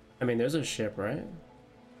 I mean, there's a ship, right?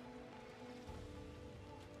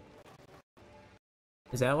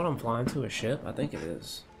 Is that what I'm flying to? A ship? I think it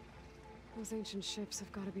is. Those ancient ships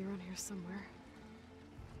have got to be around here somewhere.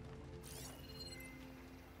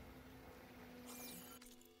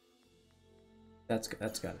 That's got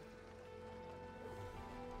it.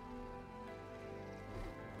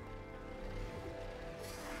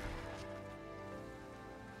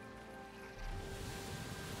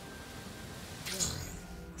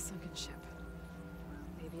 A sunken ship.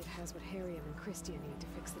 Maybe it has what Harry and Christia need to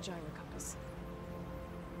fix the gyro compass.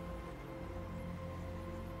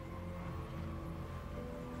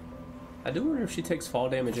 I do wonder if she takes fall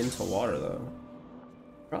damage into water, though.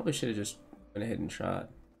 Probably should have just went ahead and shot.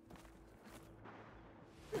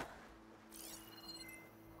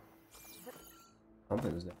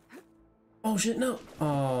 Something's there. Oh shit, no!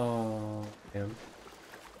 Oh, damn.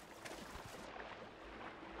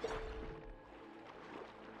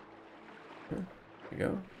 There you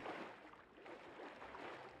go.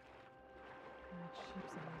 That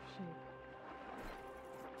ship's in rough shape.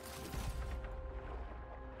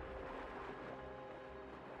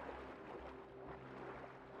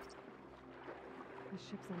 The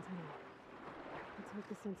ship's antenna. Let's hope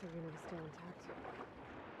the sensor unit is still intact.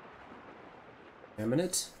 A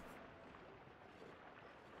minute.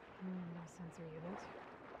 No sensor unit.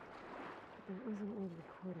 But there is an old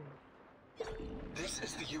recording. This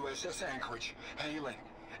is the USS Anchorage. Hailing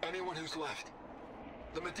anyone who's left.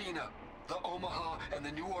 The Medina, the Omaha, and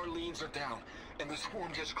the New Orleans are down, and the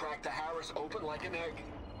swarm just cracked the Harris open like an egg.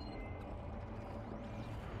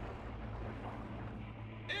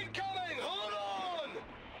 Incoming! Hold on!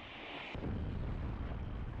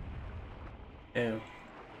 Damn.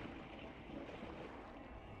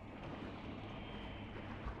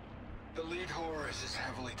 The lead Horus is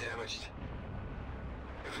heavily damaged.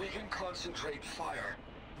 If we can concentrate fire,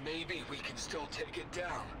 maybe we can still take it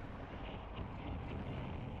down.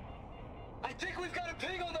 I think we've got a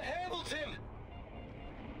ping on the Hamilton!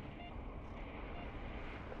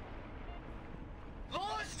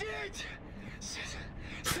 Lost it!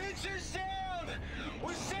 Sensors down!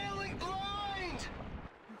 We're sailing blind! It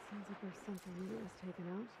sounds like there's something that was taken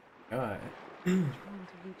out. Alright. Trying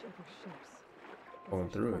to reach other ships. Going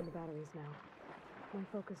through it. The batteries now. My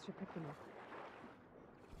focus should pick them up.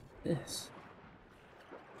 This.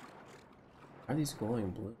 Why are these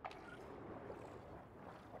glowing blue?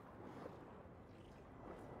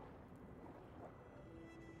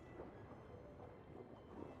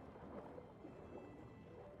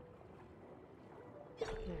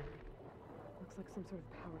 There. Looks like some sort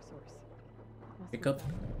of power source. Pick up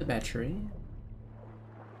the battery.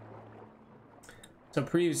 So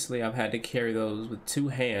previously I've had to carry those with 2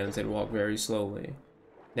 hands and walk very slowly.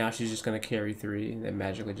 Now she's just gonna carry 3 and then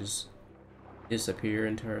magically just disappear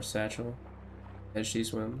into her satchel as she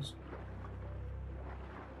swims.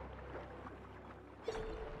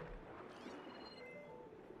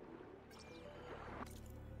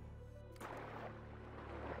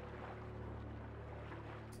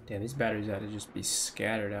 Damn, these batteries ought to just be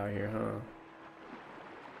scattered out here, huh?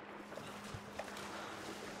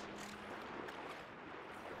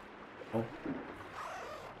 Oh.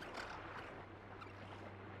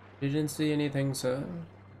 You didn't see anything, sir?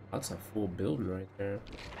 That's a full building right there.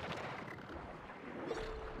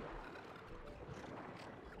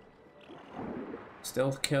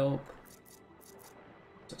 Stealth kelp.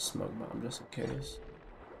 It's a smoke bomb just in case.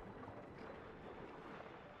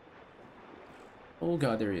 Oh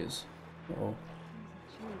god, there he is. Uh oh.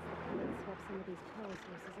 Swap some of these power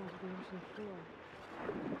sources onto the ocean floor.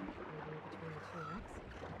 Maybe between the 2 wrecks.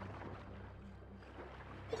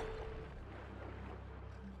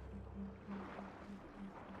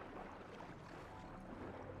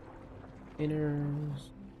 Inners.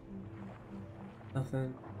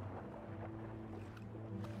 Nothing.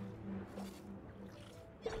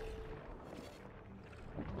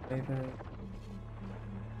 Maybe.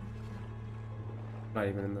 Not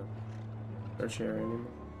even in the search area anymore.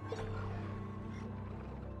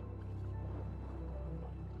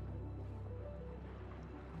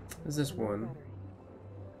 Is this one?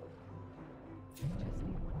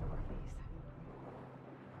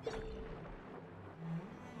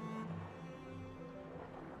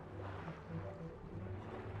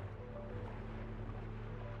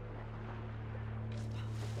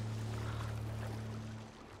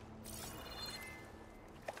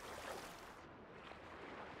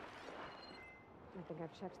 I think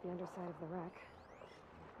I've checked the underside of the wreck.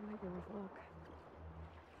 It might be worth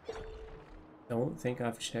a look. Don't think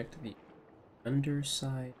I've checked the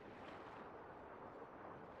underside.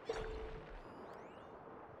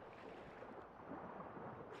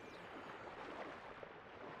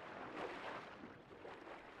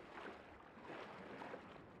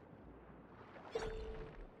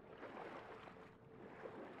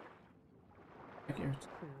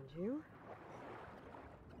 Found you.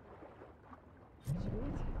 Sweet.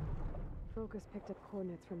 Focus picked up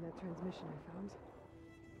coordinates from that transmission I found.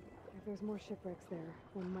 If there's more shipwrecks there,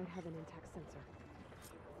 one might have an intact sensor.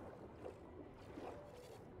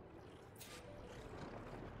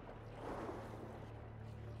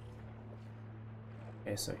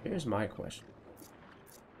 Okay, so here's my question.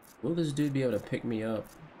 Will this dude be able to pick me up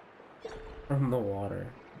from the water?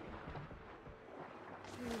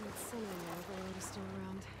 That center overload is still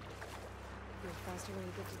around. No faster way to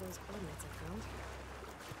get to those coordinates I found.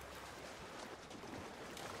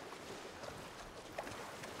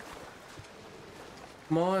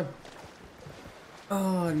 Come on.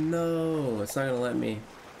 Oh no, it's not gonna let me.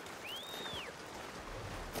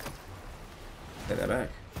 Take that back.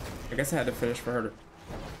 I guess I had to finish for her to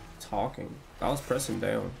talking. I was pressing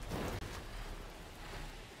down.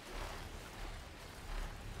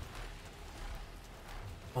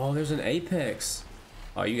 Oh, there's an apex.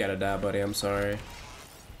 Oh, you gotta die, buddy. I'm sorry.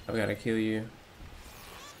 I've gotta kill you.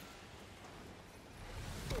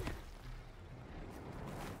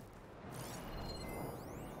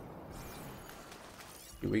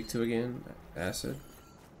 You weak to again? Acid?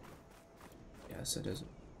 Yes, it is.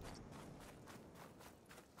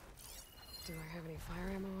 Do I have any fire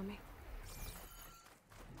ammo on me?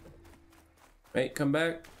 Mate, come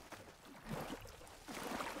back.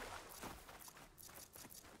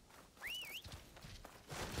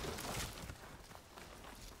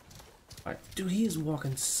 Alright, dude, he is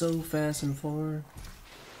walking so fast and far.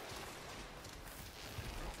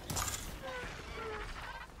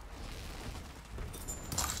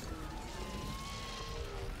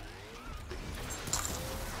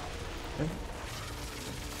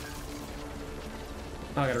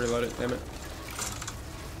 Oh, I gotta reload it, damn it.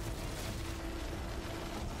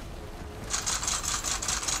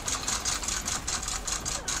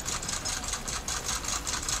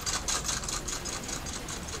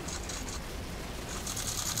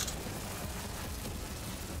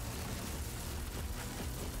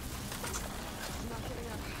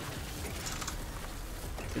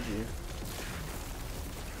 Did you?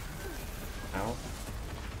 Ow.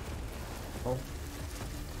 Oh.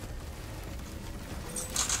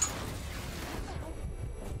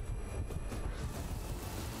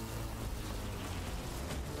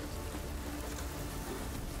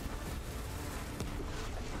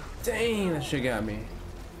 Dang, that shit got me.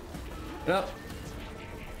 Get up.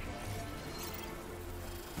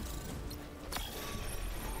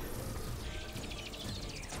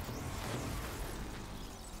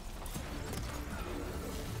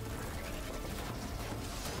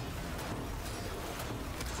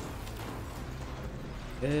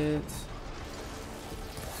 It's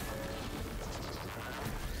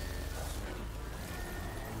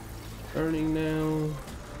burning now.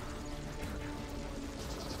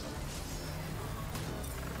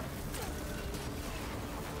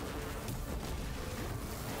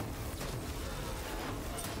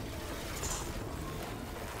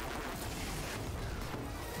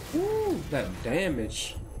 Woo, that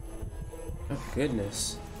damage. Oh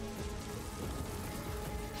goodness.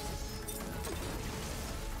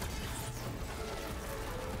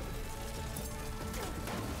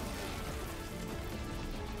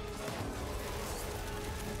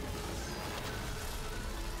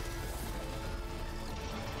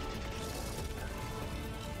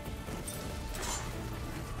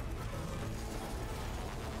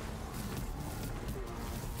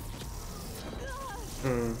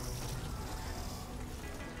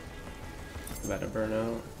 About to burn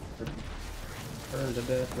out. Burn to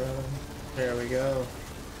death, brother. There we go.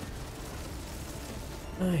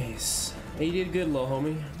 Nice. Hey, you did good, little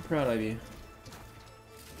homie. I'm proud of you.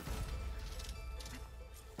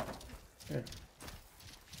 Okay.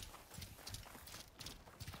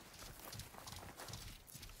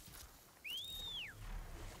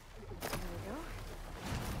 There we go.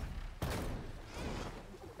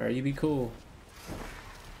 Alright, you be cool. I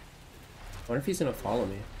wonder if he's gonna follow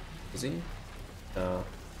me. Is he? No.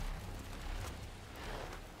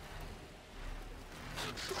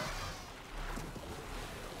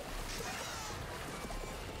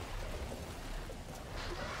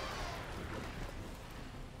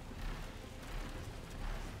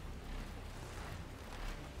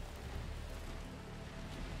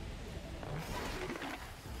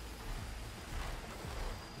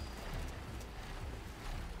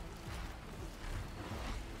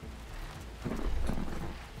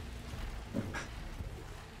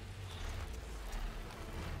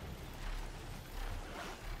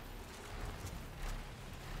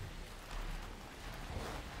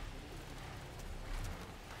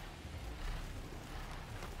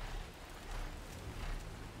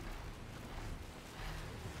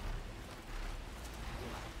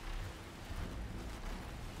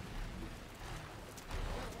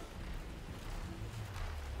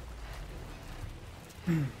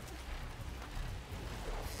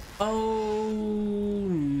 Oh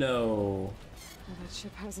no. Well, that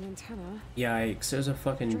ship has an antenna. Yikes, there's a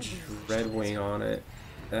fucking dreadwing on it.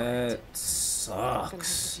 That I'm gonna have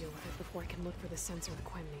sucks. to deal with it before I can look for the sensor the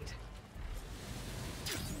Quen need.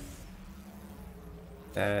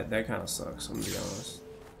 That kind of sucks, I'm gonna be honest.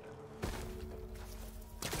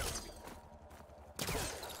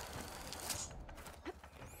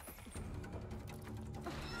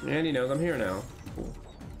 And he knows I'm here now. Cool.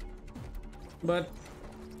 But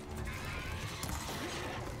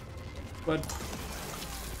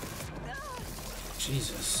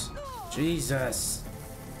Jesus. Jesus.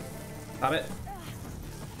 Stop it.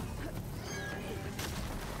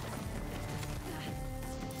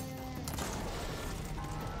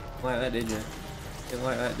 Like that, did you? Didn't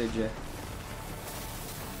like that, did you?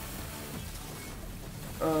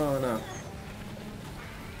 Oh no.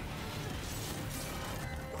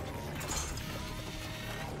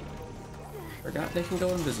 Forgot they can go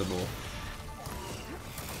invisible.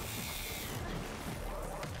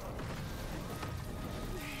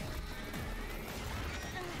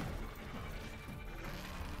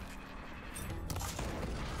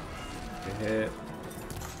 Good hit.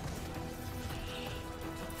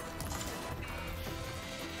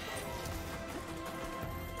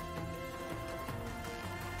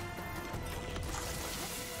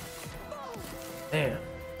 Damn.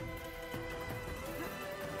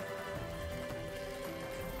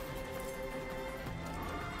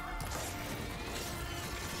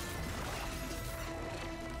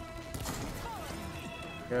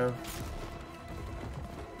 now.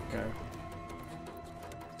 Okay.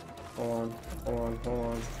 Hold on, hold on, hold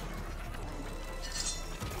on.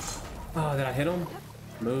 Oh, did I hit him?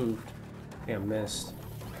 Moved. I think I missed.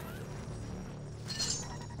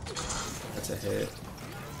 That's a hit.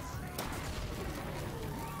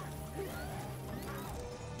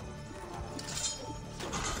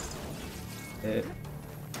 Hit.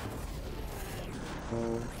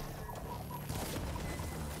 Oh.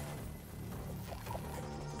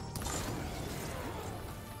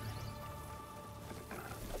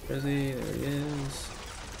 Where is he? There he is.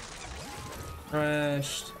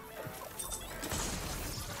 Crashed.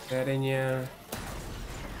 That in ya.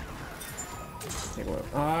 Take one.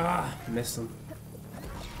 Ah, missed him.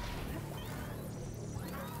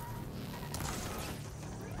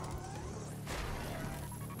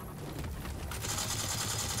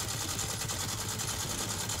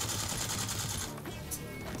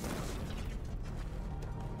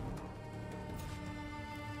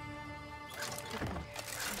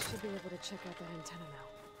 Be able to check out that antenna now.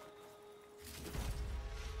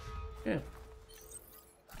 Yeah.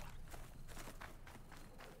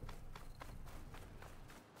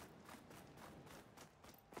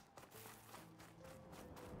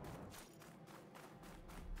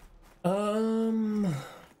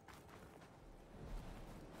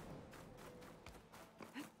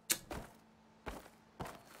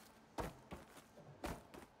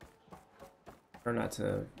 Or not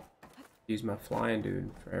to use my flying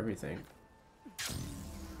dude for everything.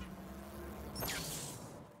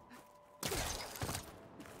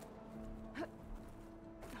 An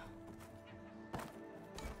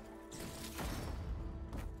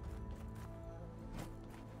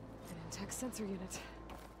intact sensor unit.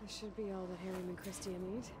 This should be all that Harry and Christia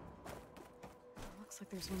need. Looks like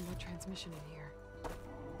there's one more transmission in here.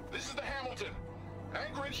 This is the Hamilton.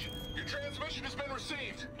 Anchorage, your transmission has been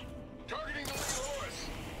received. Targeting the lead Horus.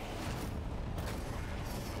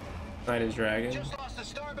 Night is dragon. Just lost the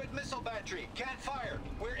starboard missile battery. Can't fire.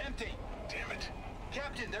 We're empty. Damn it.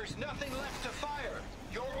 Captain, there's nothing left to fire.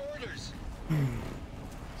 Your orders.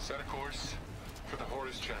 Set a course for the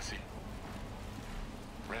Horus chassis.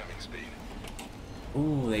 Ramming speed.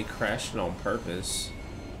 Ooh, they crashed it on purpose.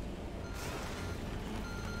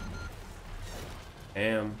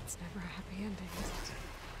 Damn. It's never a happy ending, is it?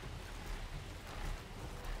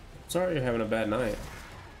 Sorry you're having a bad night.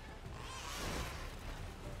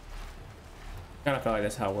 Kind of felt like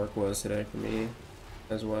that's how work was today for me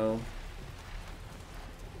as well.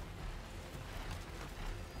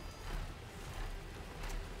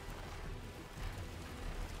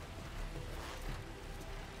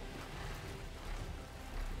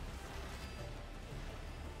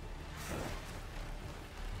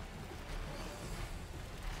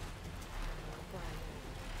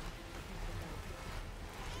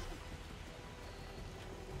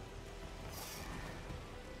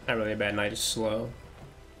 Not really a bad night, just slow.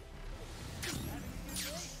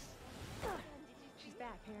 She's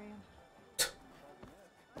back, Harry.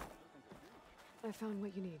 I found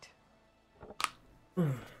what you need.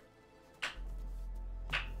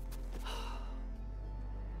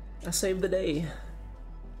 I saved the day.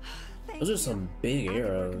 Those are some big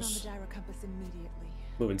arrows.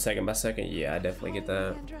 Moving second by second, yeah, I definitely get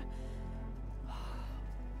that.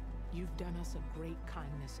 You've done us a great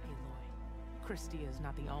kindness, Aloy. Christia is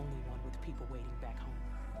not the only one with people waiting back home.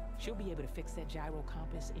 She'll be able to fix that gyro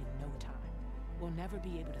compass in no time. We'll never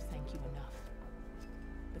be able to thank you enough.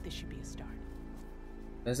 But this should be a start.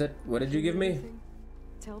 Is it? What did you give me?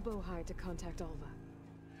 Tell Bohai to contact Alva.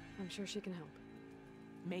 I'm sure she can help.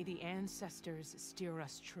 May the ancestors steer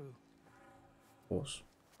us true. Of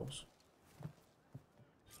course.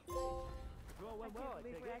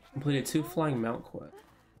 Completed 2 flying mount quests.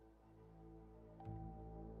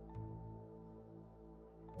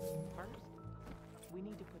 First, we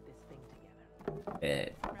need to put this thing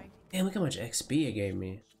together. Damn, look how much XP it gave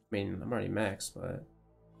me. I mean, I'm already maxed, but...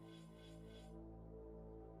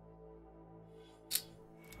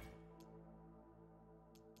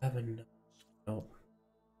 Nope.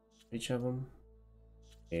 Each of them?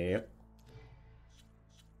 Yep.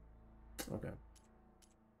 Okay.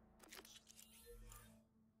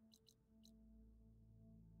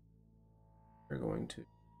 We're going to...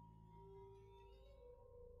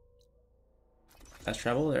 Let's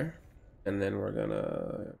travel there. And then we're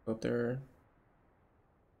gonna go up there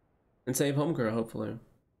and save Homegirl, hopefully.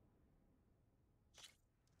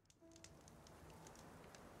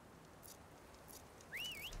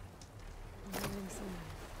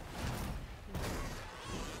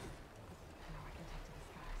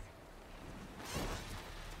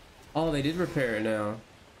 Oh, they did repair it now.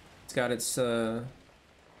 It's got its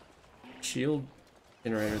shield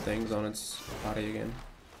generator things on its body again.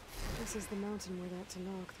 This is the mountain where that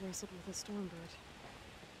Tanakh wrestled with a stormbird.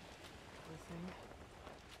 Poor thing.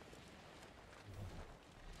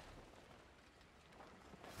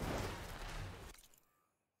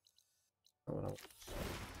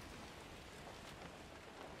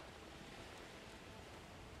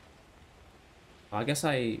 I guess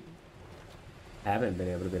I haven't been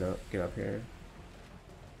able to get up here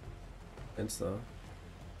since though.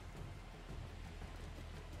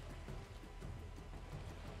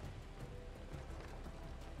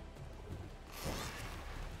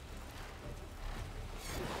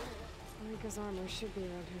 Rika's armor should be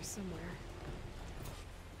around here somewhere.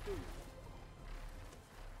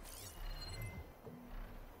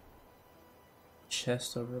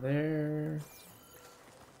 Chest over there.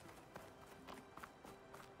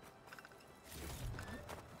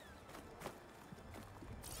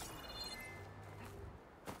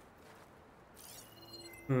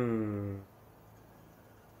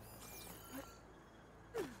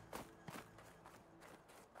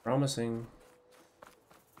 Promising.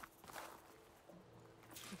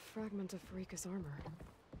 A fragment of Rika's armor.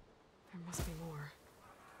 There must be more.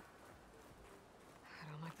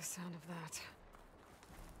 I don't like the sound of that.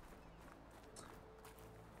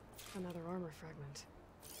 Another armor fragment.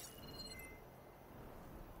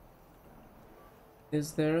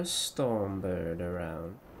 Is there a stormbird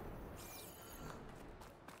around?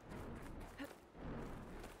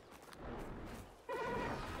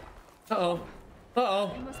 Uh-oh.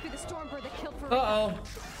 Uh-oh. It must be the stormbird that killed Rika. Uh-oh.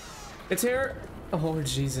 It's here. Oh,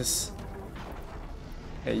 Jesus.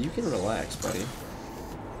 Hey, you can relax, buddy.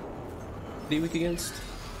 What are you weak against?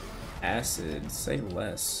 Acid. Say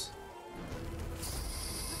less.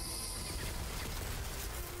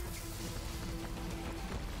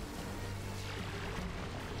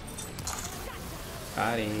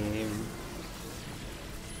 Got him.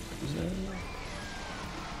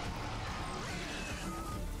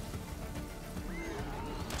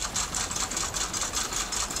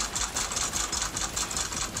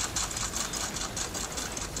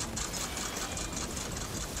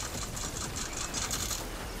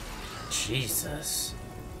 Jesus.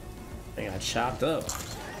 I got chopped up.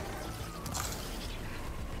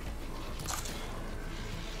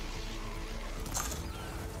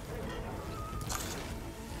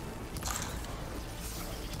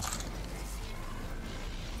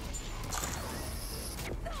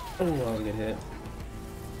 Oh, that was a good hit.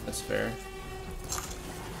 That's fair.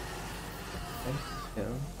 Okay, yeah.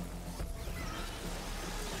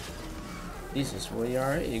 Jesus, well, you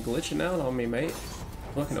alright? You glitching out on me, mate?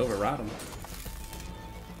 Fucking override him.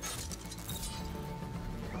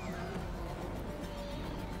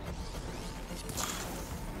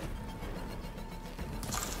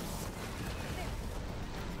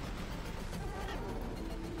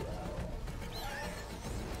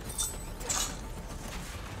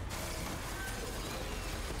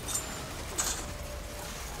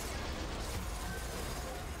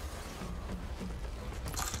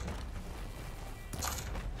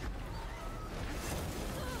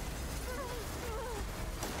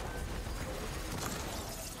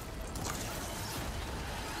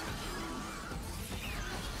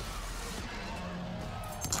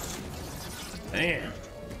 Damn.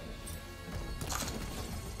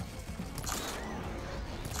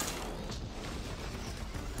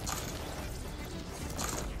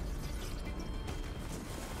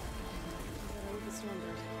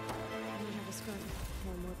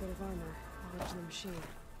 One more bit of armor. I'll reach the machine.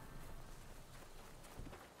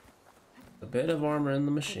 A bit of armor in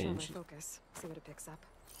the machine. Focus. See what it picks up.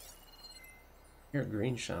 You're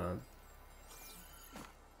green, Sean.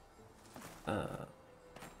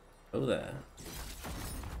 Oh there.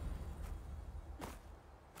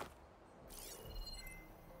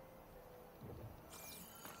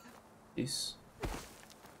 Peace.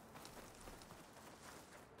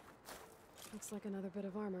 Looks like another bit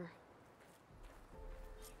of armor.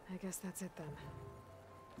 I guess that's it then.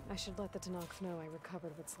 I should let the Tanakh know I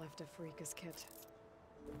recovered what's left of Rika's kit.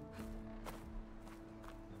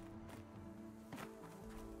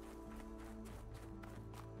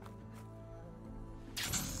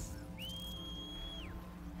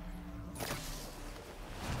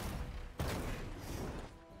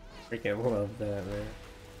 Freaking love that,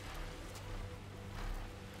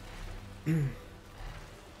 man.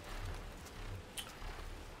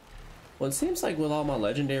 Well, it seems like with all my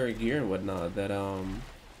legendary gear and whatnot that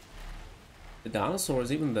the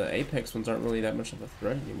dinosaurs, even the apex ones, aren't really that much of a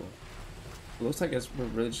threat anymore. It looks like we're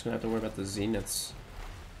really just gonna have to worry about the Zeniths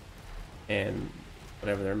and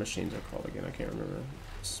whatever their machines are called again. I can't remember.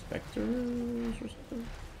 Spectres or something.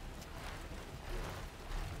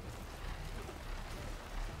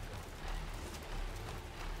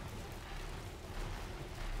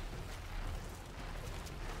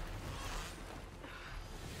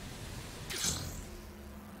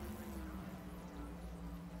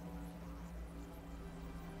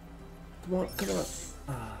 Come on, come on.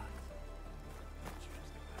 Ah.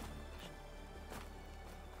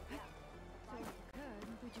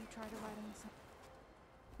 Would you try to ride on the sun?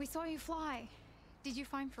 We saw you fly. Did you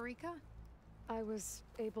find Farika? I was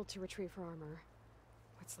able to retrieve her armor.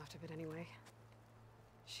 What's left of it anyway.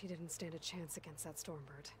 She didn't stand a chance against that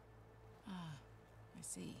Stormbird. Ah, I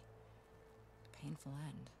see. A painful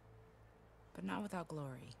end. But not without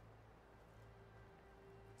glory.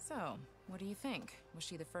 So, what do you think? Was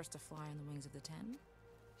she the first to fly on the wings of the Ten?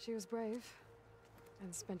 She was brave,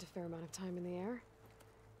 and spent a fair amount of time in the air.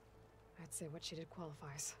 I'd say what she did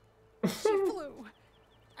qualifies. She flew!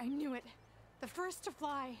 I knew it. The first to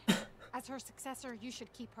fly. As her successor, you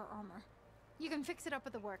should keep her armor. You can fix it up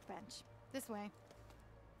at the workbench. This way.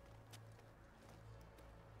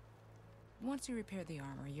 Once you repair the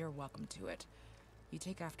armor, you're welcome to it. You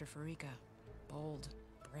take after Farika. Bold,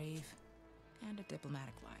 brave, and a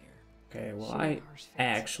diplomatic liar. Okay, well, I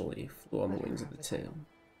actually flew on the wings of the Ten,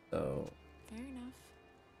 so... Fair enough.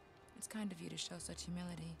 It's kind of you to show such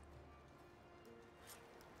humility.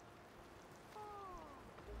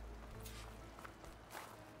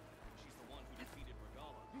 She's the one who defeated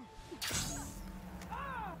Regalla.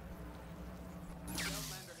 The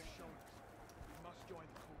Outlander has shown us. We must join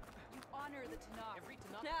the Court. You honor the Tanakh. Every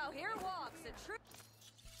Tanakh. Now here walks a true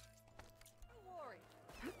warrior.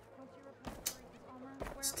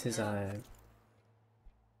 It's Tizai.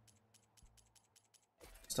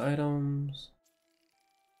 Just items.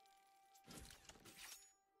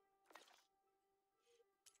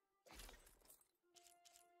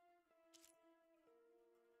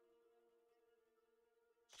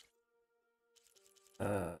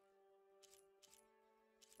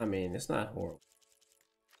 I mean, it's not horrible.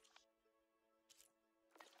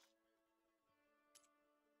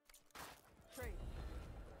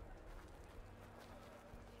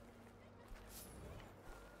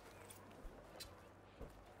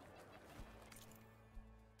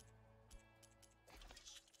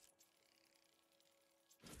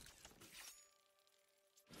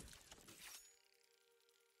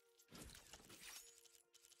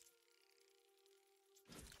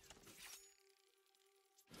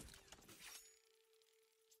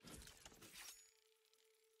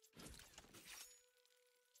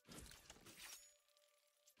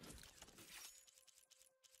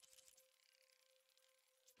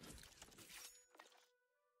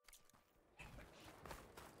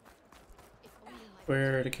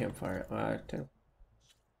 Where the campfire?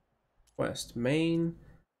 West, main,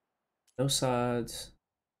 no sides,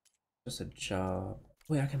 just a job.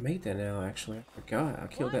 Wait, I can make that now. Actually, I forgot. I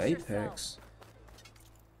killed the apex.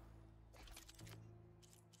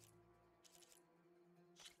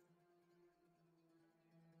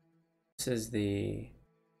 This is the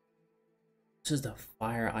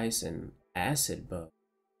fire, ice, and acid bug.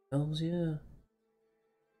 Hells yeah.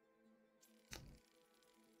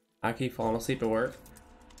 I keep falling asleep at work.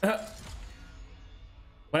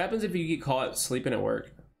 What happens if you get caught sleeping at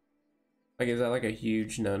work? Like, is that like a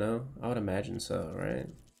huge no-no? I would imagine so, right?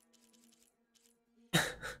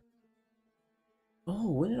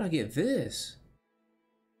 Oh, when did I get this?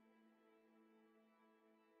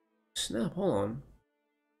 Snap, hold on.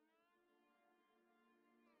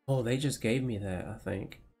 Oh, they just gave me that, I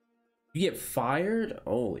think. You get fired?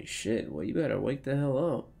 Holy shit, well, you better wake the hell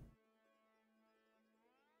up.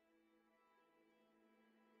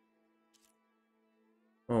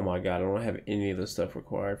 Oh my god, I don't have any of the stuff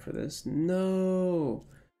required for this. No!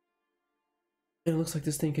 It looks like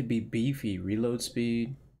this thing could be beefy. Reload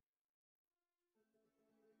speed.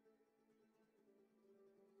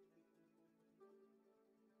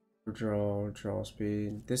 Draw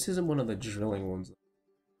speed. This isn't one of the drilling ones.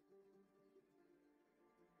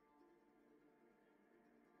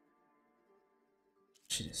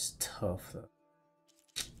 Shit is tough though.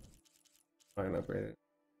 I can upgrade it.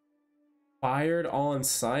 Fired on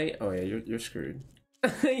site? Oh yeah, you're screwed.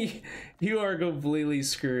 You are completely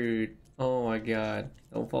screwed. Oh my god.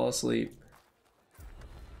 Don't fall asleep.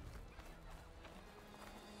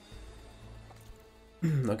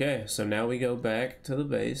 Okay, so now we go back to the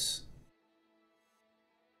base.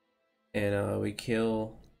 And we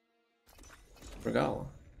kill Regalla.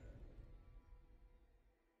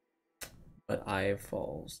 But Eye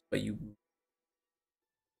falls. But you...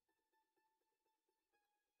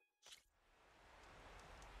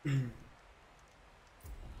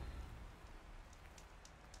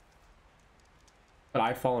 But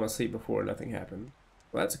I've fallen asleep before, nothing happened.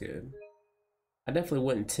 Well, that's good. I definitely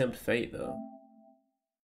wouldn't tempt fate, though.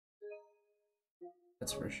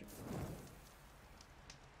 That's for sure.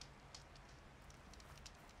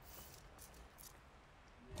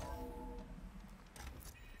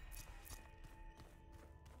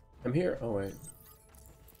 I'm here. Oh wait.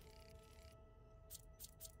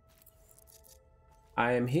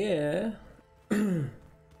 I am here.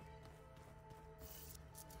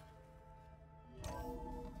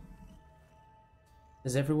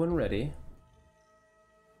 Is everyone ready?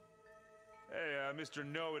 Hey, Mr.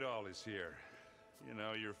 Know-It-All is here. You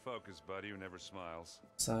know, your focus buddy who never smiles.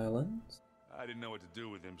 Silence. I didn't know what to do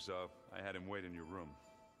with him, so I had him wait in your room.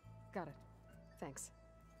 Got it. Thanks.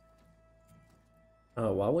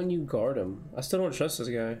 Oh, why wouldn't you guard him? I still don't trust this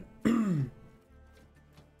guy. Even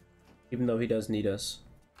though he does need us.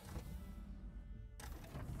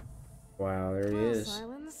 Wow, there he is.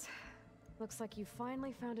 Silence. Looks like you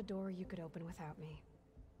finally found a door you could open without me.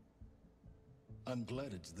 I'm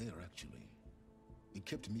glad it's there, actually. It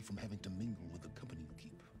kept me from having to mingle with the company you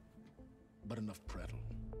keep. But enough prattle.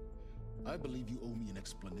 I believe you owe me an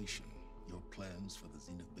explanation. Your plans for the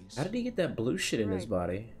Zenith base. How did he get that blue shit in his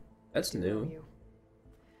body? That's new.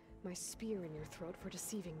 My spear in your throat for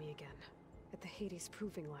deceiving me again. At the Hades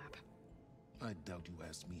Proving Lab. I doubt you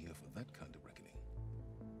asked me here for that kind of reckoning.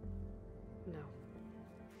 No.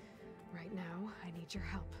 Right now, I need your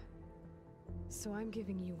help. So I'm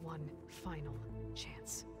giving you one final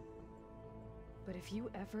chance. But if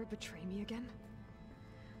you ever betray me again,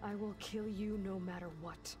 I will kill you no matter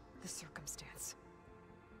what the circumstance.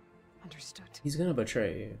 Understood? He's gonna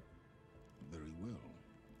betray you. Very well.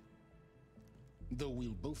 Though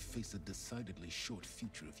we'll both face a decidedly short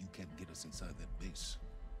future if you can't get us inside that base.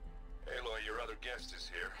 Aloy, your other guest is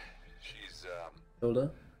here. She's,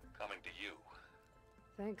 Hilda? coming to you.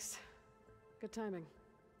 Thanks. Good timing.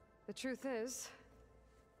 The truth is,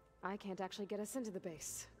 I can't actually get us into the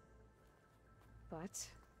base. But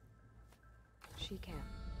she can.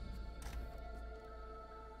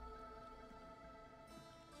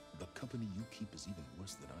 The company you keep is even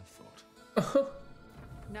worse than I thought.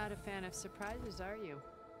 Not a fan of surprises, are you?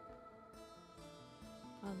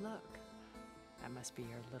 Oh, look. That must be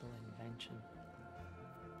your little invention.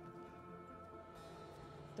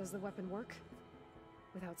 Does the weapon work?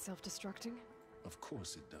 Without self-destructing? Of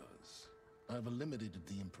course it does. I've eliminated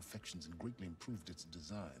the imperfections and greatly improved its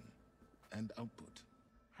design and output.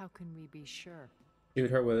 How can we be sure? Shoot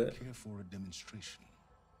her with it. Care for a demonstration.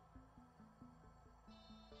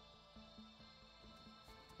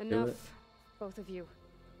 Enough, both of you.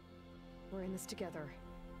 We're in this together,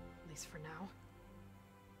 at least for now.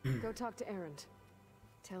 Go talk to Erend.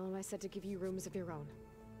 Tell him I said to give you rooms of your own.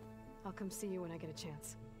 I'll come see you when I get a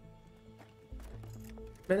chance.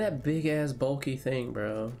 Man, that big ass bulky thing,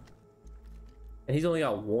 bro. And he's only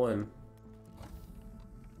got one.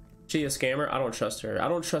 She a scammer? I don't trust her. I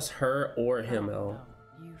don't trust her or him at all.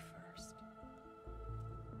 You first.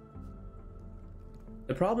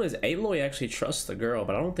 The problem is Aloy actually trusts the girl,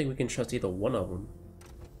 but I don't think we can trust either one of them.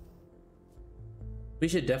 We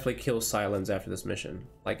should definitely kill Silence after this mission.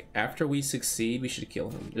 Like, after we succeed, we should kill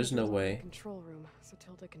him. There's no way. Control room, so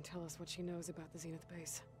Tilda can tell us what she knows about the Zenith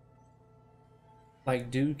base. Like,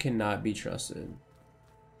 dude cannot be trusted.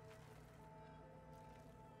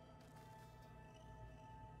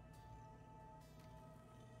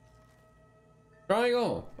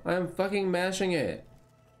 Triangle! I'm fucking mashing it.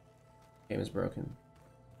 Game is broken.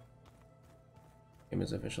 Game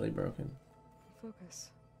is officially broken. Focus.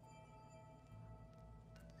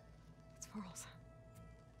 It's Varl's.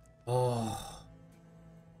 Oh.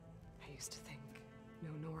 I used to think no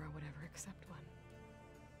Nora would ever accept one.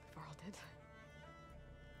 But Varl did.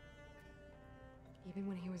 Even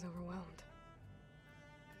when he was overwhelmed.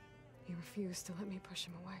 He refused to let me push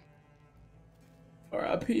him away.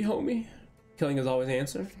 R.I.P. homie. Killing is always the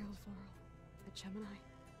answer. I failed Varl at Gemini.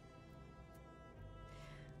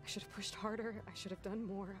 I should have pushed harder. I should have done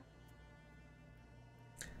more.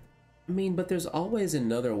 I mean, but there's always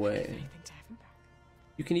another way.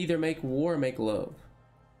 You can either make war or make love.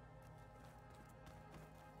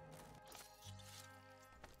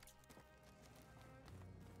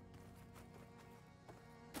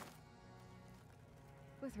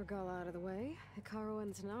 With Regalla out of the way, Hikaru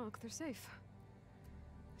and Zanok, they're safe.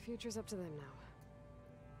 The future's up to them now.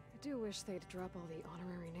 I do wish they'd drop all the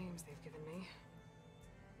honorary names they've given me.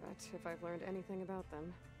 But if I've learned anything about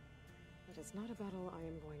them, it is not a battle I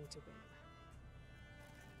am going to win.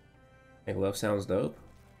 Make love sounds dope.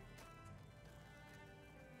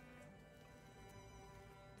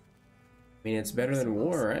 I mean, it's better than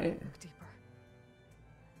war, right? Look deeper.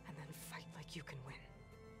 And then fight like you can win.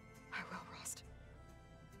 I will, Rost.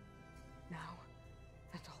 Now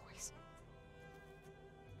and always.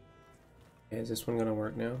 Yeah, is this one gonna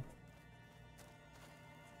work now?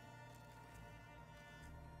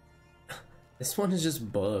 This one is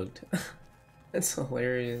just bugged. That's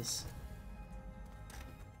hilarious.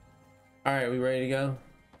 All right, we ready to go?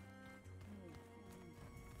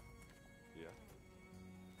 Yeah.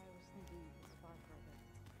 I was thinking it's far further.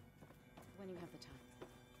 When you have the time.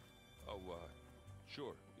 Oh,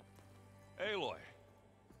 sure. Aloy,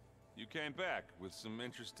 you came back with some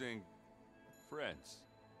interesting friends.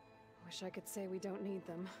 Wish I could say we don't need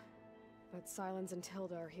them, but Silence and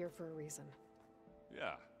Tilda are here for a reason.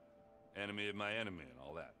 Yeah. Enemy of my enemy and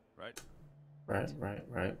all that, right?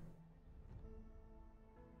 Right.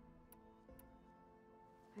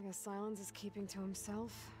 I guess Silence is keeping to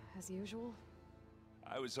himself, as usual.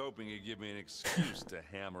 I was hoping he'd give me an excuse to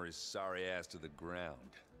hammer his sorry ass to the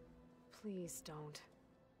ground. Please don't.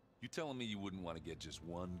 You telling me you wouldn't want to get just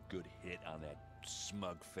one good hit on that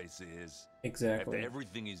smug face of his? Exactly. After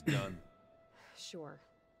everything he's done? Sure.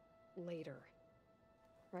 Later.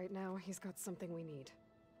 Right now, he's got something we need.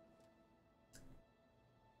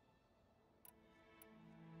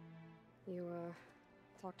 You,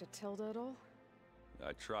 talked to Tilda at all?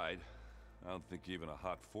 I tried. I don't think even a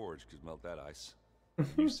hot forge could melt that ice.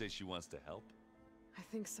 You say she wants to help? I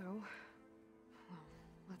think so. Well,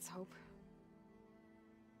 let's hope.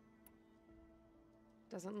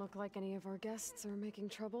 Doesn't look like any of our guests are making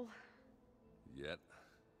trouble. Yet.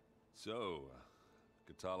 So,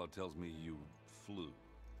 Catalo tells me you flew.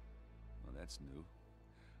 Well, that's new.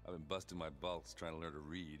 I've been busting my balls trying to learn to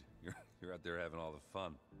read. You're out there having all the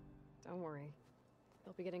fun. Don't worry.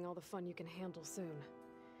 You'll be getting all the fun you can handle soon.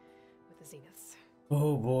 With the Zeniths.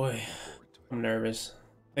 Oh boy. I'm nervous.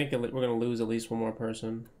 I think we're gonna lose at least one more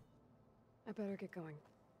person. I better get going.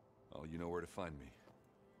 Oh, you know where to find me.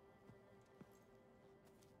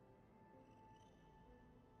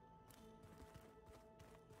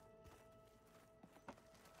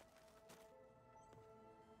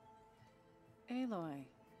 Aloy,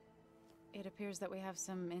 it appears that we have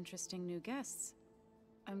some interesting new guests.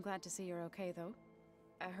 I'm glad to see you're okay, though.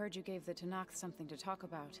 I heard you gave the Tenakth something to talk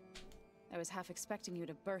about. I was half expecting you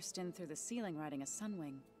to burst in through the ceiling riding a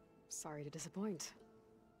sunwing. Sorry to disappoint.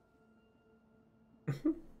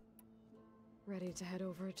 Ready to head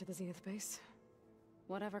over to the Zenith base?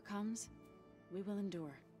 Whatever comes, we will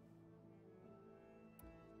endure.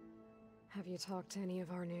 Have you talked to any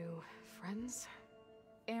of our new friends?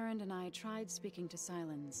 Aaron and I tried speaking to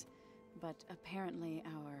Silence, but apparently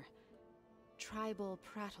our tribal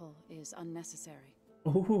prattle is unnecessary.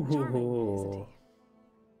 Ooh.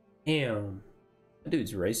 Damn. That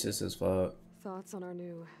dude's racist as fuck. Thoughts on our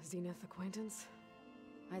new Zenith acquaintance?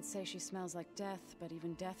 I'd say she smells like death, but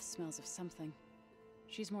even death smells of something.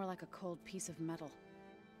 She's more like a cold piece of metal,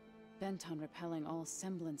 bent on repelling all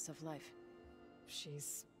semblance of life.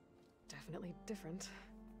 She's definitely different.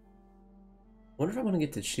 Wonder if I'm gonna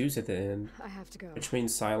get to choose at the end. I have to go. Between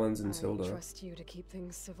Silence and Tilda. I trust you to keep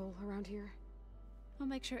things civil around here. I'll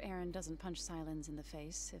make sure Aaron doesn't punch Silence in the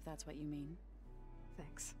face, if that's what you mean.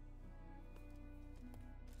 Thanks.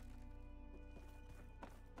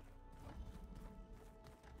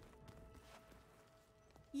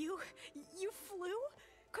 You flew?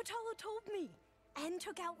 Catalo told me. And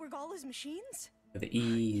took out Regalla's machines? With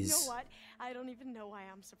ease. You know what? I don't even know why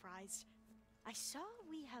I'm surprised. I saw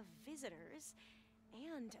we have visitors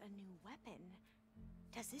and a new weapon.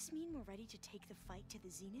 Does this mean we're ready to take the fight to the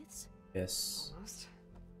Zeniths? Yes. Almost.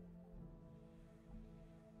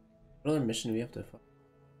 What other mission do we have to fight?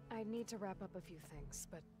 I need to wrap up a few things,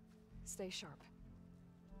 but stay sharp.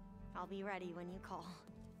 I'll be ready when you call.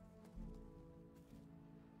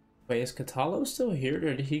 Wait, is Catalo still here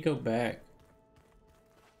or did he go back?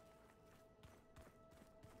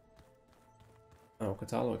 Oh,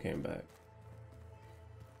 Catalo came back.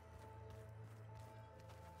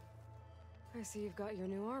 I see you've got your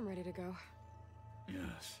new arm ready to go.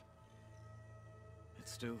 Yes. It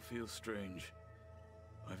still feels strange.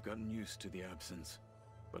 I've gotten used to the absence,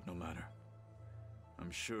 but no matter.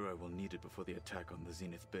 I'm sure I will need it before the attack on the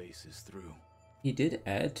Zenith base is through. He did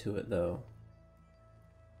add to it though.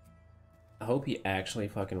 I hope he actually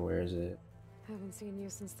fucking wears it. Haven't seen you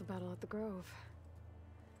since the battle at the Grove.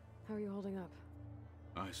 How are you holding up?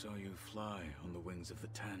 I saw you fly on the wings of the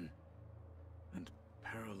Ten, and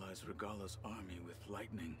paralyze Regalla's army with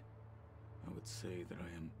lightning. I would say that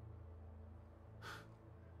I am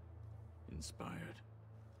inspired.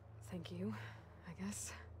 Thank you, I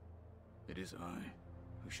guess. It is I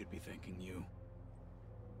who should be thanking you.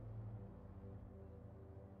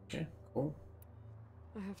 Okay, cool.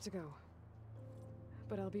 I have to go.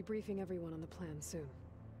 But I'll be briefing everyone on the plan soon.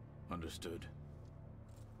 Understood.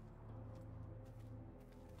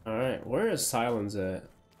 Alright, where is Silence at?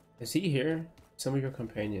 Is he here? Some of your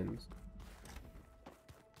companions.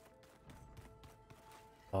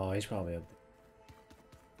 Oh, he's probably up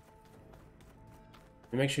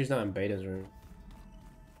Make sure he's not in Beta's room.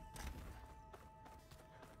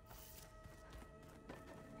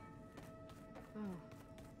 Oh.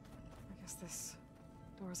 I guess this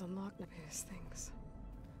door's unlocked to his things.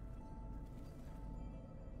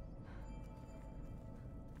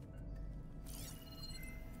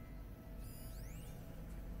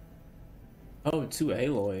 Oh, to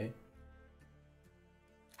Aloy.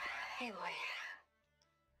 Aloy.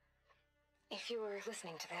 If you were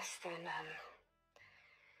listening to this, then,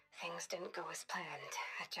 things didn't go as planned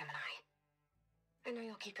at Gemini. I know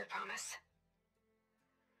you'll keep your promise.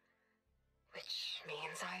 Which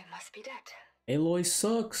means I must be dead. Aloy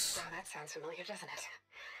sucks. Oh, that sounds familiar, doesn't it?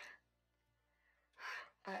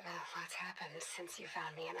 But lots happened since you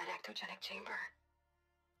found me in that ectogenic chamber.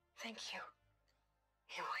 Thank you,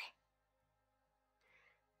 Aloy.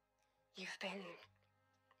 You've been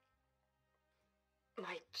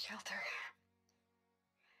my shelter.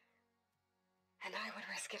 And I would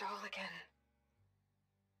risk it all again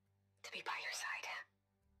to be by your side.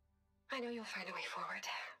 I know you'll find a way forward.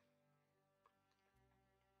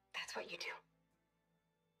 That's what you do.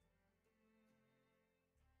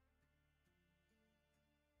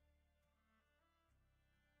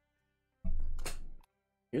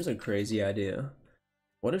 Here's a crazy idea.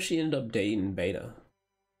 What if she ended up dating Beta?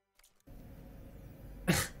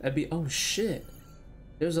 That'd be, oh shit.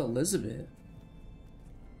 There's Elizabeth.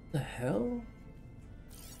 What the hell?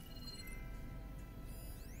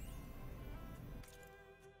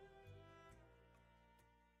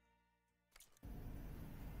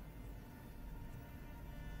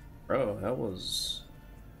 Bro, that was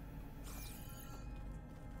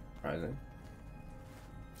surprising.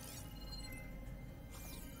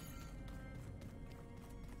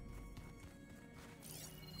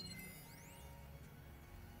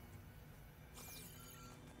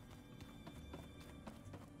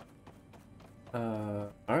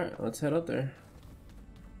 Alright, let's head up there.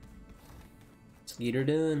 Let's get her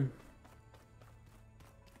done.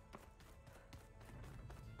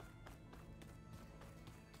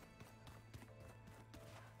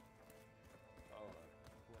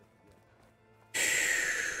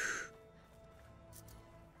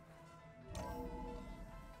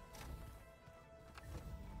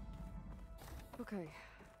 Okay,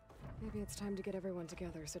 maybe it's time to get everyone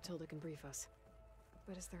together so Tilda can brief us.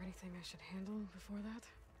 But is there anything I should handle before that?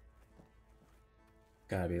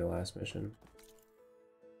 Gotta be the last mission.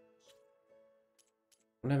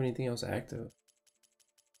 I don't have anything else active.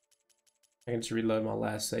 I can just reload my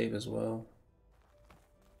last save as well.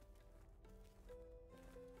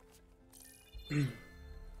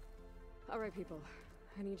 Alright, people.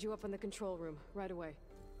 I need you up in the control room right away.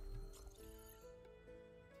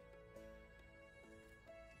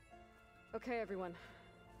 Okay, everyone.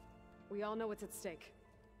 We all know what's at stake.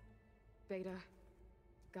 Beta,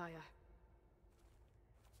 Gaia.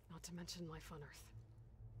 Not to mention life on Earth.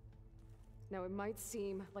 Now, it might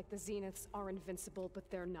seem like the Zeniths are invincible, but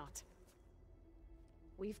they're not.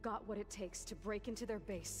 We've got what it takes to break into their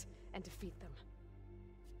base and defeat them.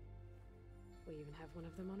 We even have one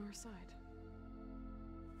of them on our side.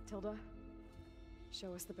 Tilda,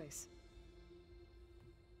 show us the base.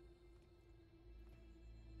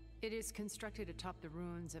 It is constructed atop the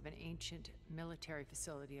ruins of an ancient military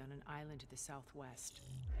facility on an island to the southwest.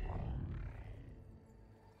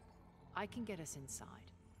 I can get us inside.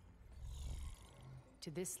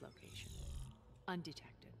 To this location,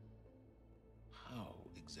 undetected. How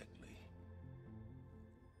exactly?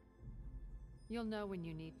 You'll know when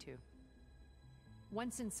you need to.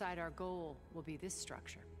 Once inside, our goal will be this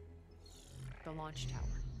structure. The launch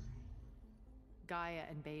tower. Gaia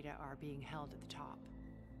and Beta are being held at the top.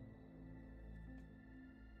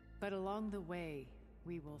 But along the way,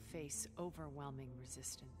 we will face overwhelming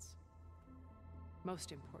resistance.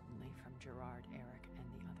 Most importantly from Gerard, Eric, and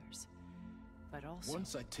the others. But also...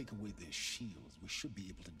 Once I take away their shields, we should be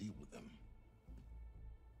able to deal with them.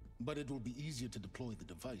 But it will be easier to deploy the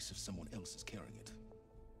device if someone else is carrying it.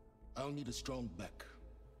 I'll need a strong back.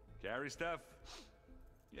 Carry stuff?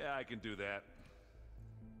 Yeah, I can do that.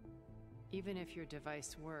 Even if your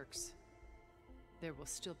device works, there will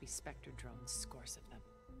still be Spectre drones, scores of them.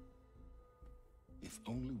 If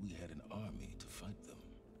only we had an army to fight them.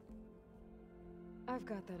 I've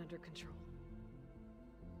got that under control.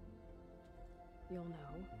 You'll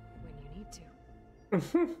know when you need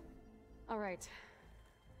to. All right.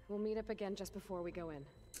 We'll meet up again just before we go in.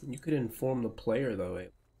 You could inform the player, though.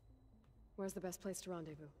 Where's the best place to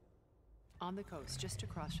rendezvous? On the coast, just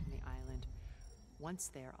across from the island.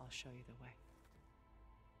 Once there, I'll show you the way.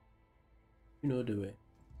 You know, do it.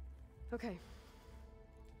 Okay.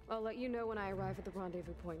 I'll let you know when I arrive at the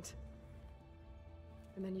rendezvous point.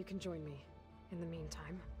 and then you can join me. In the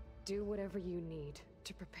meantime, do whatever you need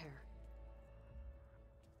to prepare.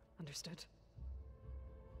 Understood?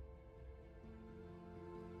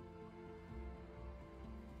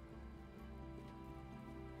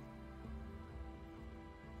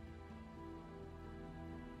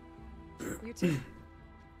 You two?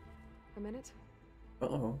 A minute?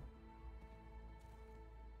 Uh-oh.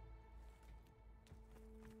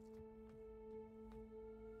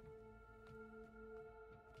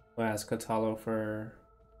 I'll ask Katalo for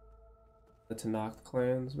the Tenakth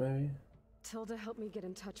clans, maybe? Tilda helped me get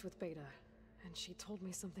in touch with Beta, and she told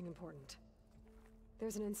me something important.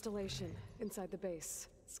 There's an installation inside the base.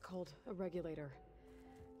 It's called a regulator.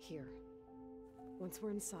 Here. Once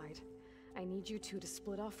we're inside, I need you two to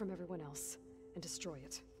split off from everyone else and destroy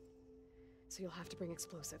it. So you'll have to bring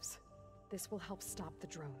explosives. This will help stop the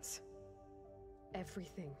drones.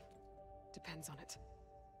 Everything depends on it.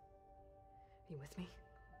 You with me?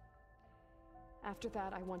 After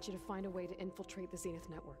that, I want you to find a way to infiltrate the Zenith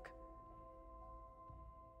network.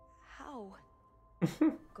 How?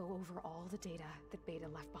 Go over all the data that Beta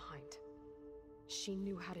left behind. She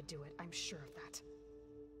knew how to do it, I'm sure of that.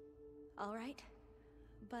 All right.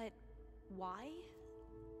 But why?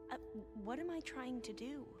 What am I trying to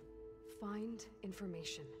do? Find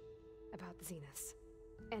information about the Zeniths.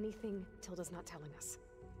 Anything Tilda's not telling us.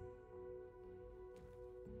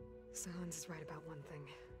 Silence is right about one thing.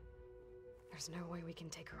 There's no way we can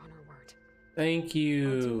take her on her word. Thank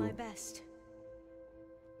you. I'll do my best.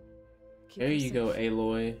 Keep There her you safe. go,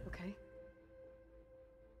 Aloy. Okay?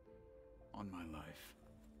 On my life.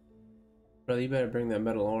 Brother, you better bring that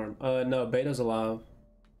metal arm. No, Beta's alive.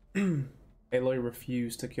 Aloy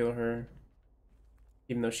refused to kill her,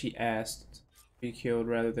 even though she asked to be killed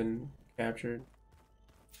rather than captured.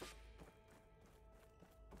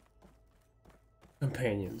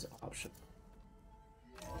 Companions option.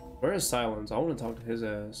 Where is Silence? I want to talk to his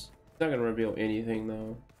ass. He's not gonna reveal anything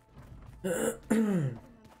though.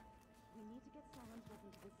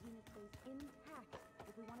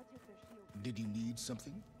 Did you need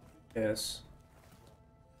something? Yes.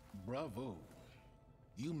 Bravo.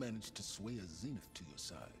 You managed to sway a Zenith to your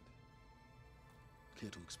side. Care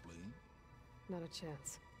to explain? Not a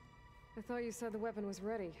chance. I thought you said the weapon was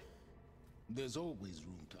ready. There's always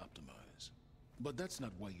room to optimize. But that's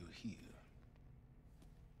not why you're here.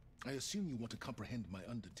 I assume you want to comprehend my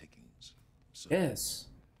undertakings. So Yes.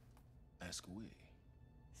 ask away.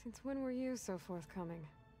 Since when were you so forthcoming?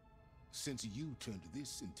 Since you turned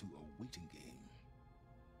this into a waiting game.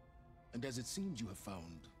 And as it seems you have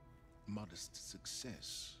found modest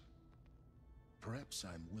success, perhaps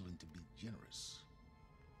I'm willing to be generous.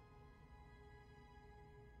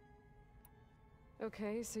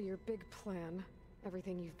 Okay, so your big plan,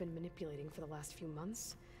 everything you've been manipulating for the last few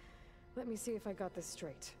months. Let me see if I got this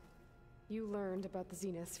straight. You learned about the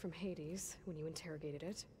Zeniths from Hades when you interrogated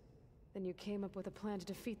it. Then you came up with a plan to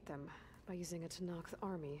defeat them by using a Tenakth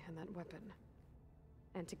army and that weapon.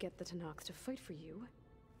 And to get the Tenakth to fight for you,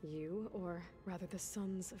 or rather the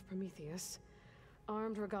Sons of Prometheus,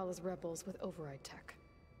 armed Regalla's rebels with override tech.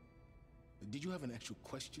 Did you have an actual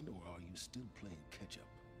question, or are you still playing catch-up?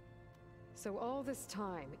 So all this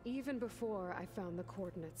time, even before I found the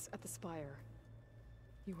coordinates at the Spire,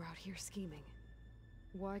 you were out here scheming.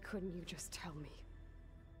 Why couldn't you just tell me?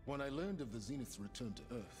 When I learned of the Zenith's return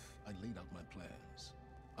to Earth, I laid out my plans.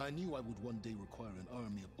 I knew I would one day require an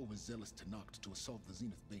army of overzealous Tenakth to assault the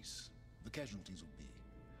Zenith base. The casualties would be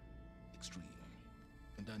extreme.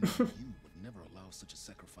 And I knew you would never allow such a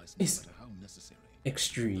sacrifice, no matter how necessary.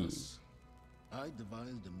 Extreme. Thus, I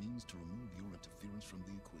devised a means to remove your interference from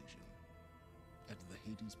the equation. At the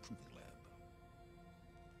Hades Proving Lab.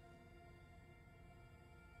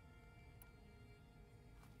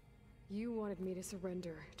 You wanted me to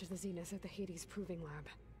surrender to the Zeniths at the Hades Proving Lab.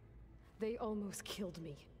 They almost killed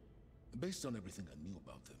me. Based on everything I knew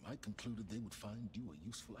about them, I concluded they would find you a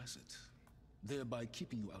useful asset, thereby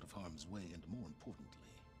keeping you out of harm's way and, more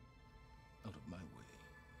importantly, out of my way.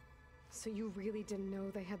 So you really didn't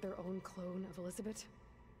know they had their own clone of Elizabeth?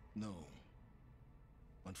 No.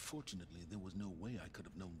 Unfortunately, there was no way I could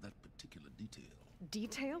have known that particular detail.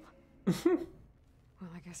 Detail? Well,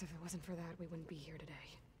 I guess if it wasn't for that, we wouldn't be here today.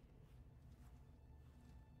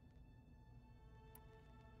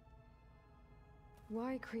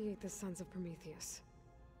 Why create the Sons of Prometheus?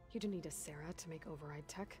 You didn't need a Sarah to make override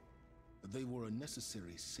tech. They were a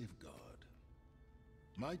necessary safeguard.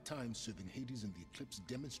 My time serving Hades in the Eclipse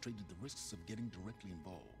demonstrated the risks of getting directly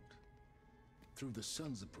involved. Through the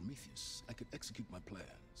Sons of Prometheus, I could execute my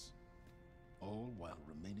plans, all while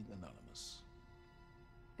remaining anonymous.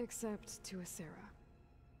 Except to a Sarah.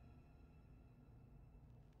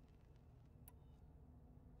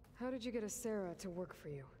 How did you get a Sarah to work for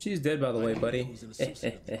you? She's dead, by the way, buddy. Was an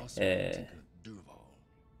associate of the Osprey tinker, Durval,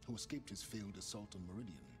 who escaped his failed assault on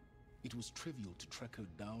Meridian. It was trivial to track her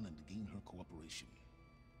down and gain her cooperation.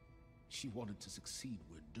 She wanted to succeed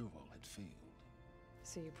where Durval had failed.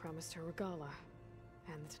 So you promised her Regalla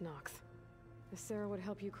and the Tanox. The Sarah would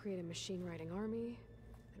help you create a machine-riding army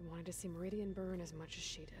and wanted to see Meridian burn as much as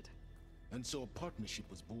she did. And so a partnership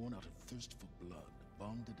was born out of thirst for blood,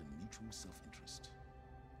 bonded in mutual self-interest.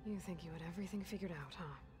 You think you had everything figured out,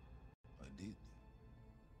 huh? I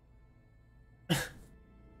did.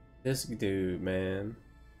 This dude, man.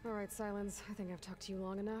 All right, Silence. I think I've talked to you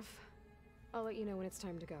long enough. I'll let you know when it's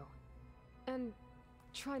time to go. And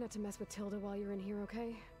try not to mess with Tilda while you're in here,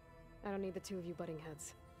 okay? I don't need the two of you butting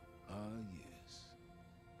heads. Yes.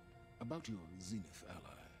 About your Zenith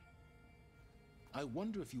ally. I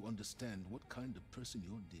wonder if you understand what kind of person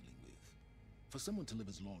you're dealing with. For someone to live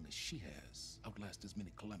as long as she has, outlast as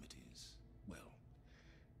many calamities, well,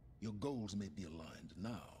 your goals may be aligned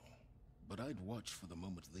now, but I'd watch for the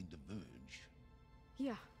moment they diverge.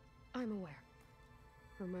 Yeah, I'm aware.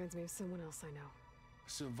 Reminds me of someone else I know.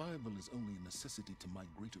 Survival is only a necessity to my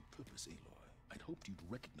greater purpose, Aloy. I'd hoped you'd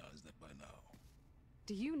recognize that by now.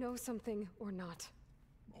 Do you know something or not?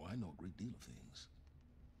 Oh, I know a great deal of things.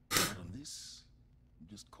 But on this,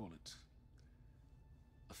 just call it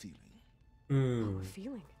a feeling. Oh, a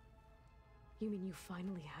feeling? You mean you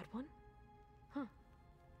finally had one? Huh.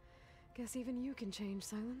 Guess even you can change,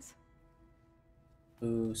 Silence.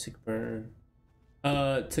 Ooh, sick burn.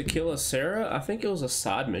 To kill a Sarah, I think it was a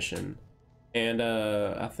side mission. And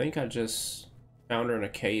I think I just found her in a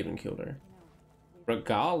cave and killed her.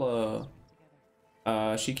 Regalla,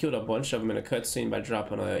 she killed a bunch of them in a cutscene by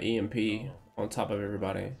dropping an EMP on top of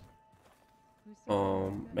everybody.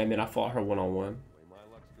 And then I fought her one-on-one.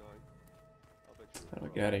 How do I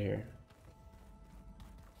get out of here?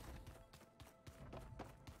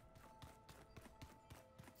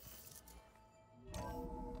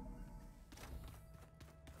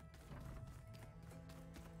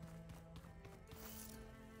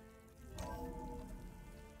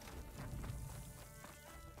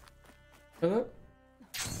 Hello?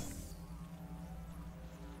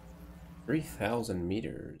 3,000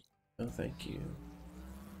 meters. No, thank you.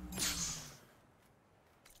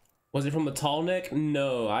 Was it from the tall neck?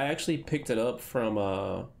 No, I actually picked it up from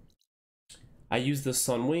I used the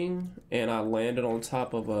Sunwing and I landed on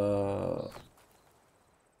top of a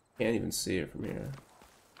can't even see it from here.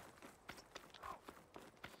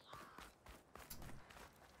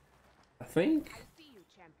 I think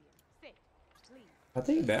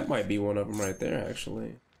that might be one of them right there,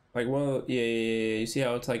 actually. Like, well, yeah. You see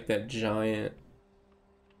how it's like that giant,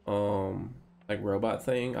 like robot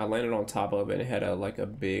thing? I landed on top of it and it had like a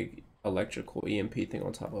big electrical EMP thing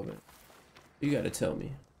on top of it. You gotta tell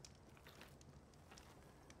me.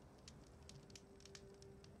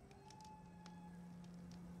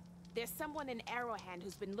 There's someone in Arrowhand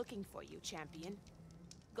who's been looking for you, champion.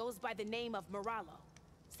 Goes by the name of Moralo.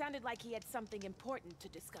 Sounded like he had something important to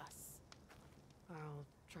discuss. I'll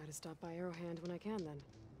try to stop by Arrowhand when I can, then.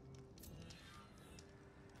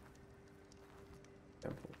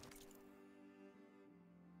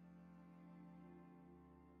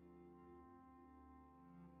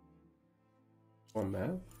 On map?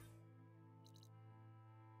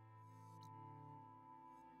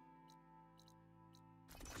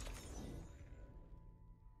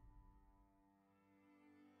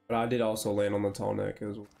 But I did also land on the tall neck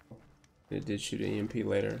as well. It did shoot an EMP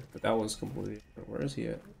later, but that was completely different. Where is he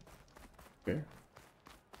at? Here.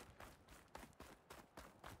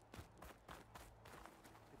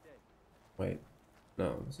 Wait.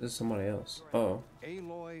 No, this is somebody else. Oh.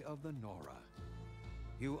 Aloy of the Nora.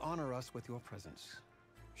 You honor us with your presence.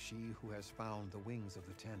 She who has found the wings of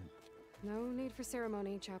the Ten. No need for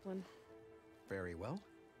ceremony, Chaplain. Very well.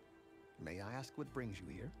 May I ask what brings you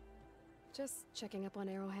here? Just checking up on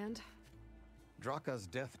Arrowhand. Draka's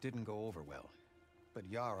death didn't go over well, but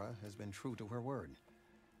Yara has been true to her word.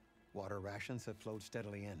 Water rations have flowed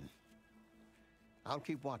steadily in. I'll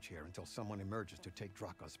keep watch here until someone emerges to take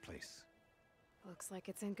Draka's place. Looks like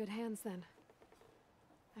it's in good hands, then.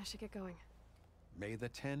 I should get going. May the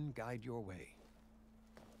Ten guide your way.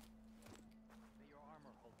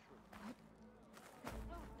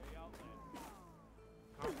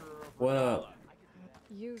 What up?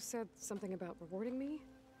 You said something about rewarding me?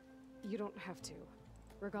 You don't have to.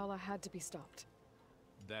 Regalla had to be stopped.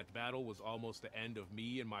 That battle was almost the end of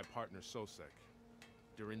me and my partner Sosek.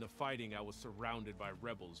 During the fighting, I was surrounded by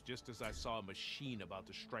rebels just as I saw a machine about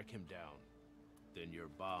to strike him down. Then your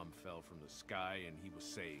bomb fell from the sky and he was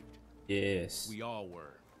saved. Yes. We all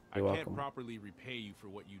were. You're I welcome. can't properly repay you for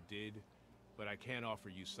what you did, but I can offer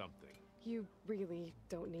you something. You really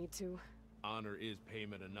don't need to. Honor is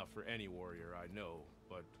payment enough for any warrior, I know,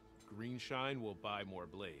 but Greenshine will buy more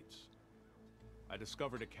blades. I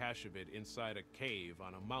discovered a cache of it inside a cave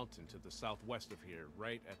on a mountain to the southwest of here,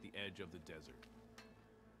 right at the edge of the desert.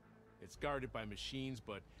 It's guarded by machines,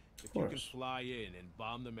 but if you can fly in and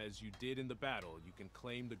bomb them as you did in the battle, you can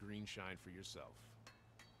claim the Greenshine for yourself.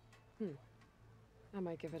 I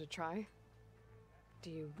might give it a try. Do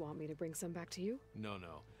you want me to bring some back to you? No,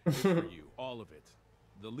 it's for you, all of it.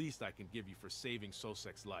 The least I can give you for saving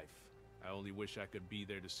Sosek's life. I only wish I could be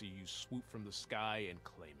there to see you swoop from the sky and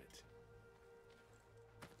claim it.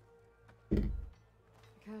 A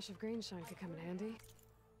cache of Greenshine could come in handy.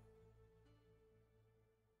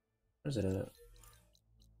 Where's it at?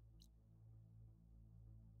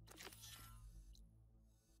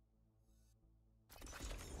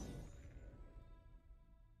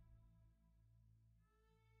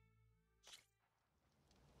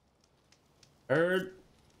 Bird,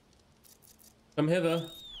 come hither.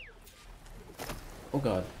 Oh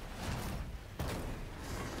god.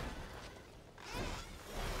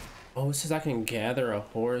 Oh, it says I can gather a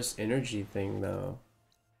Horus energy thing though.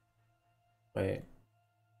 Wait.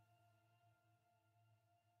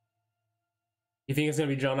 You think it's gonna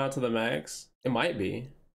be drawn out to the max? It might be.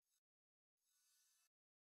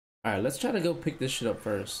 Alright, let's try to go pick this shit up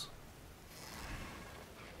first.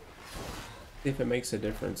 See if it makes a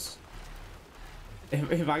difference. If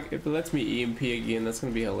it lets me EMP again, that's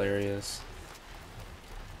gonna be hilarious.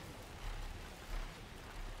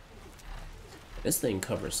 This thing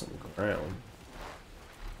covers some ground.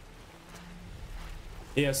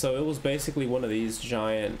 Yeah, so it was basically one of these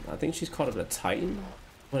giant, I think she's called it a Titan.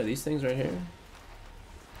 One of these things right here.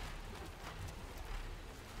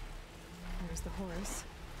 There's the Horus.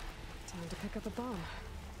 Time to pick up a bomb.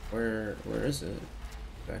 Where is it?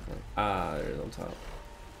 Exactly. Ah, there it is on top.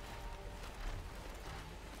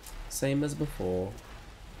 Same as before.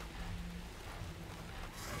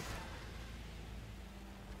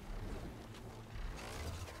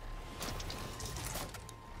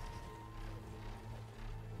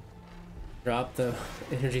 Drop the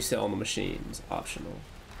energy cell on the machines. Optional.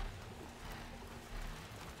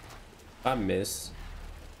 I miss.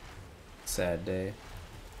 Sad day.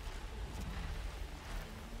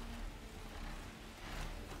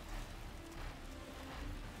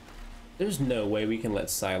 There's no way we can let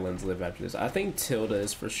Silence live after this. I think Tilda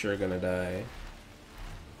is for sure gonna die.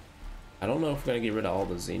 I don't know if we're gonna get rid of all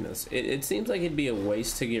the Zeniths. It seems like it'd be a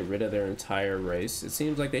waste to get rid of their entire race. It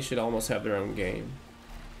seems like they should almost have their own game.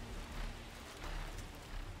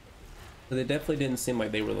 But they definitely didn't seem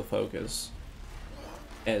like they were the focus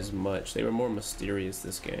as much. They were more mysterious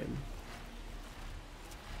this game.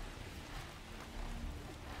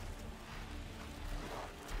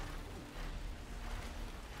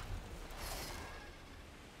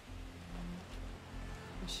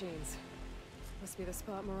 Machines. Must be the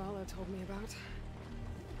spot Moralo told me about.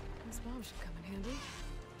 This bomb should come in handy.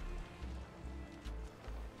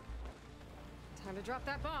 Time to drop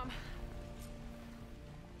that bomb.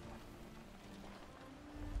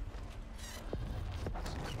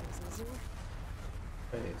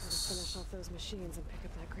 Nice. Finish off those machines and pick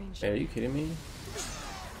up that green shit. Hey, are you kidding me?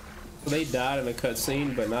 They died in a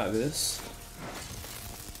cutscene, but not this.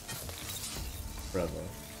 Brother,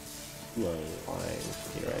 you are lying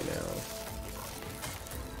to me right now.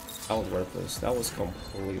 That was worthless. That was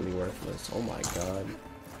completely worthless. Oh my god.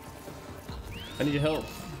 I need your help.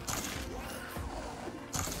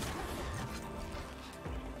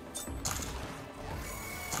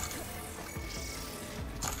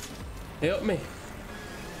 Help me.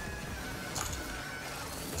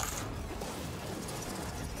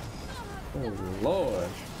 Oh Lord.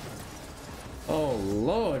 Oh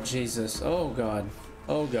Lord Jesus. Oh God.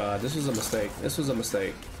 Oh God. This was a mistake. This was a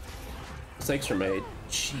mistake. Mistakes were made.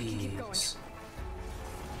 Jeez.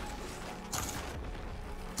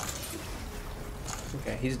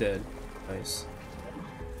 Okay, he's dead. Nice.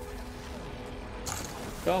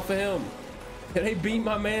 Get off of him. They beat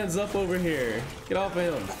my mans up over here. Get off of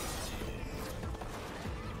him.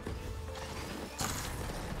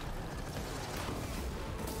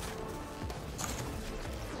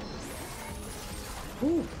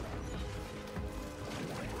 Woo.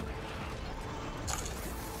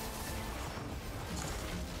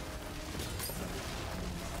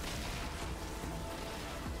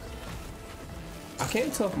 I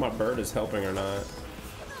can't tell if my bird is helping or not.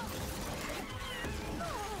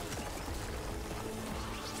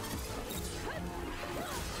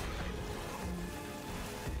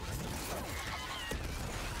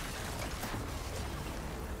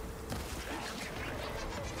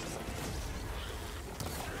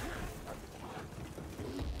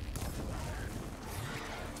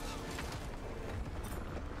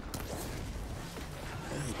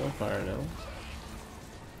 On fire now.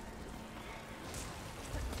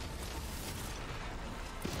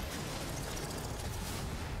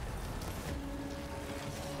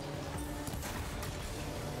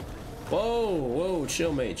 Whoa, whoa,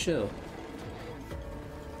 chill, mate, chill.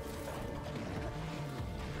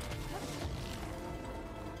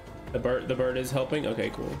 The bird is helping? Okay,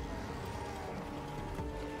 cool.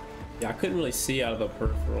 Yeah, I couldn't really see out of the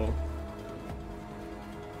peripheral.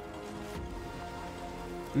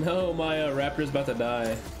 No, my raptor's about to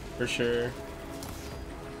die, for sure.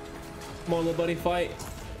 Come on, little buddy, fight.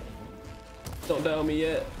 Don't die on me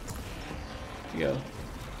yet. Here you go.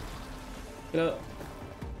 Get up.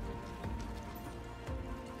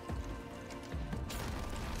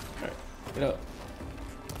 Alright, get up.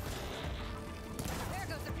 There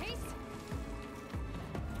goes the pace.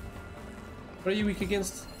 What are you weak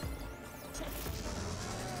against?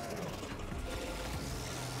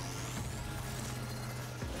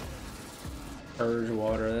 Purge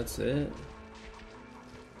water, that's it.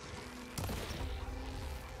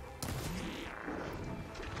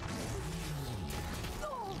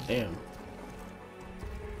 Damn.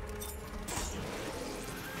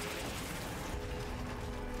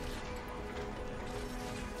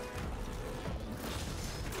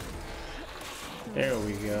 There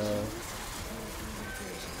we go.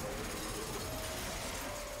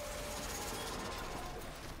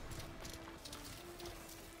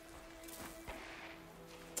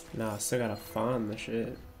 Nah, I still gotta find the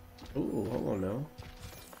shit. Ooh, hold on now.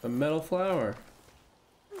 A metal flower.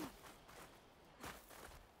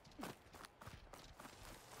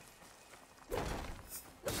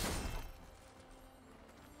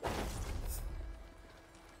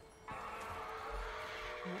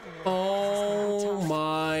 Oh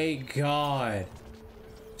my god.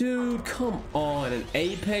 Dude, come on. An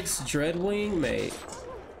Apex Dreadwing, mate.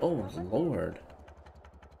 Oh lord.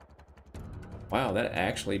 Wow, that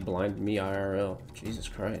actually blinded me IRL. Jesus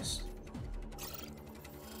Christ.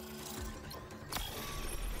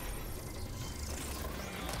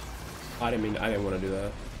 I didn't want to do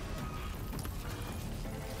that.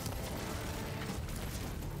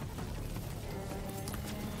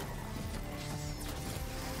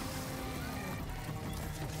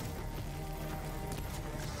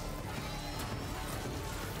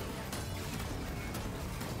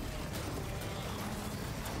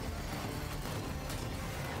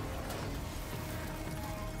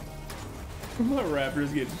 My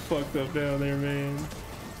raptor's getting fucked up down there, man.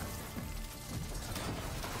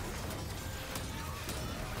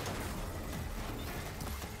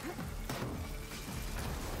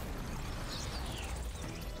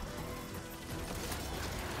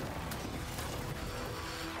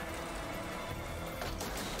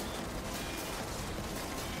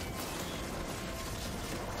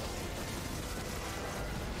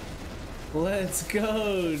 Let's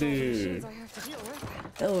go, dude.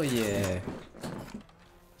 Hell yeah.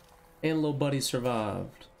 And little buddy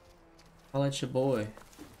survived. I'll let your boy.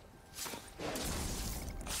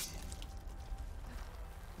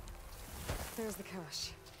 There's the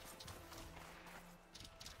cache.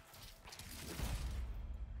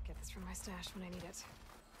 Get this from my stash when I need it.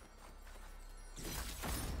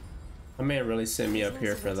 My man really sent me up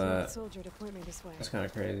here for that. Soldier to point me this way. That's kind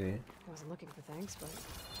of crazy. I wasn't looking for thanks, but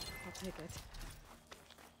I'll take it.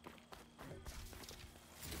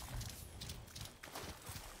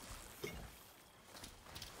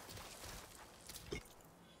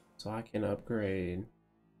 So I can upgrade.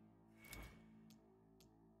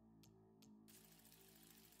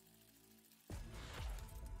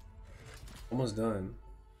 Almost done.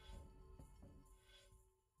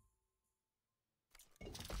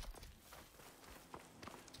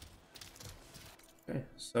 Okay,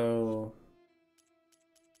 so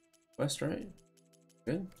west, right?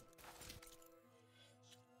 Good.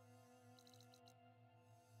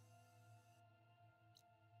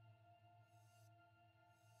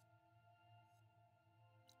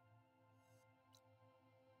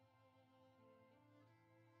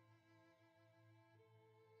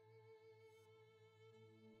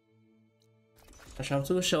 Fast travel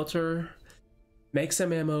to the shelter, make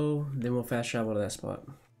some ammo, then we'll fast travel to that spot.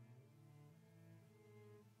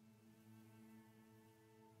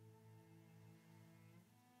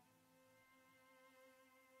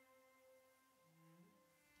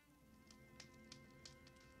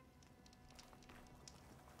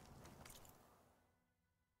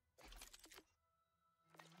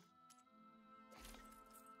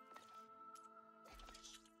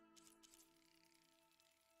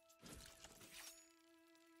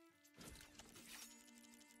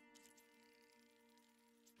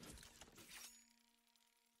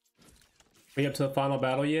 Are you up to the final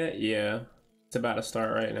battle yet? Yeah. It's about to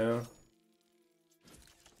start right now.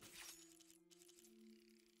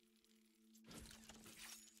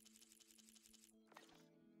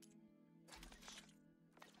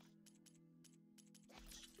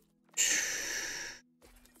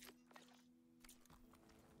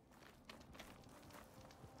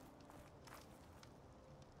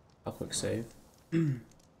 I'll quick save. You're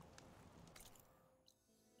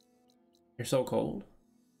so cold.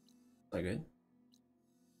 Not good.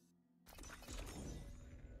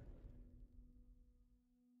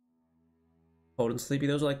 Cold and sleepy,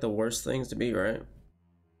 those are like the worst things to be, right?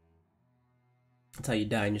 That's how you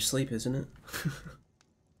die in your sleep, isn't it?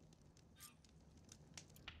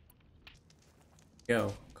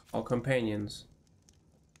 Go. Call companions.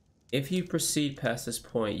 If you proceed past this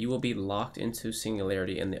point, you will be locked into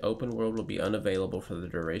singularity and the open world will be unavailable for the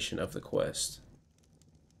duration of the quest.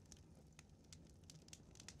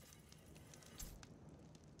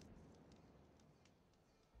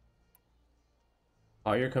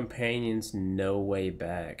 Are your companions no way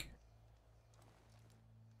back?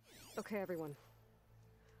 Okay, everyone.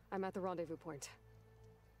 I'm at the rendezvous point.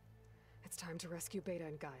 It's time to rescue Beta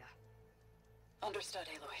and Gaia. Understood,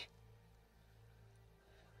 Aloy.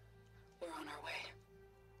 We're on our way.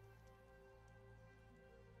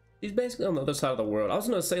 He's basically on the other side of the world. I was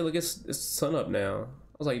gonna say, look, it's sun up now.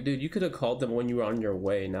 I was like, dude, you could have called them when you were on your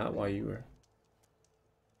way, not while you were.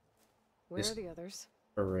 Where are the others?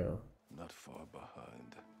 For real. Not far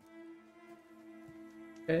behind.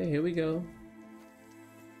 Okay, here we go.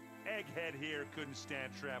 Egghead here couldn't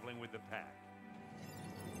stand traveling with the pack.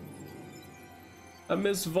 I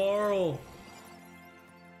miss Varl.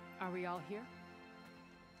 Are we all here?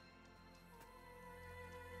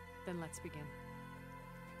 Then let's begin.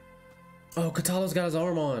 Oh, Katala's got his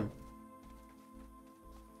arm on.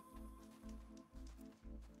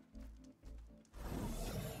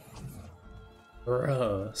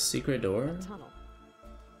 Bruh, secret door? Tunnel.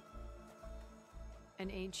 An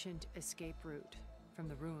ancient escape route from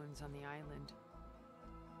the ruins on the island.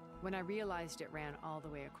 When I realized it ran all the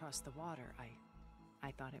way across the water,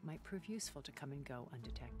 I thought it might prove useful to come and go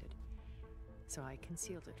undetected. So I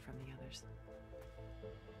concealed it from the others.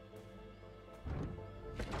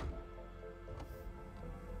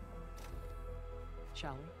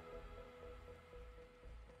 Shall we?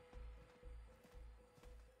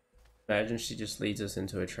 Imagine she just leads us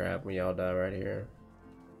into a trap and we all die right here.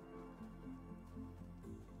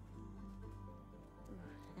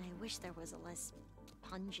 I wish there was a less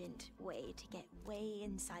pungent way to get way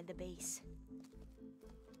inside the base.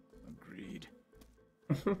 Agreed.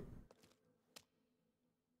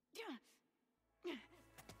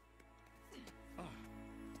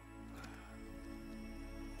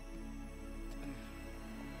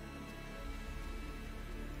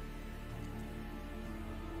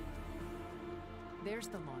 There's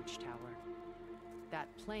the launch tower. That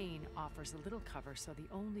plane offers a little cover, so the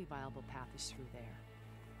only viable path is through there.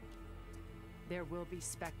 There will be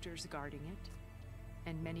specters guarding it,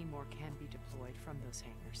 and many more can be deployed from those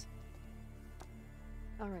hangars.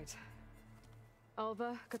 All right.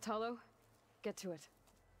 Alva, Katalo, get to it.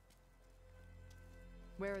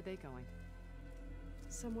 Where are they going?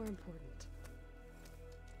 Somewhere important.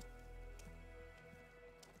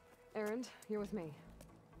 Erend, you're with me.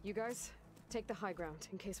 You guys, take the high ground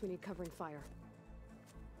in case we need covering fire.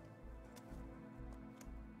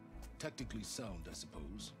 Tactically sound, I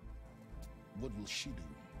suppose. What will she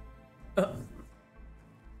do?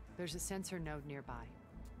 There's a sensor node nearby.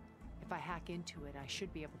 If I hack into it, I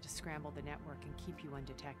should be able to scramble the network and keep you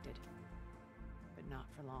undetected. But not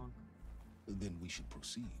for long. Then we should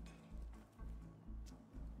proceed.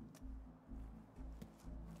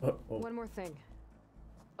 One more thing.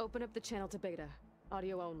 Open up the channel to Beta.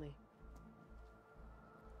 Audio only.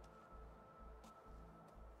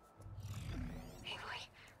 Aloy.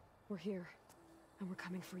 We're here, and we're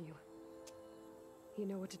coming for you. You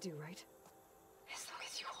know what to do, right? As long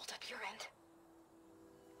as you hold up your end.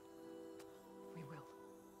 We will.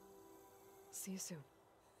 See you soon.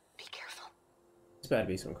 Be careful. It's about to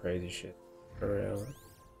be some crazy shit. For real.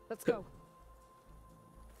 Let's go.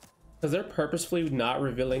 Because they're purposefully not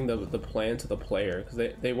revealing the plan to the player. Because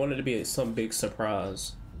they wanted it to be some big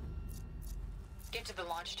surprise. Get to the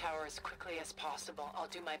launch tower as quickly as possible. I'll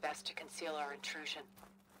do my best to conceal our intrusion.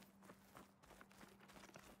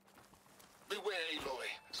 Beware, Aloy.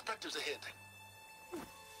 Spectres ahead.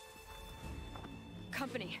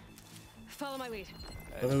 Company. Follow my lead.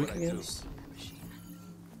 What are we against?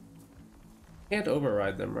 Can't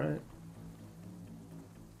override them, right?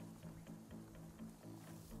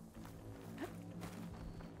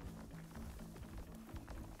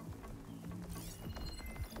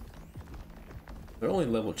 They're only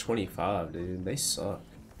level 25, dude. They suck.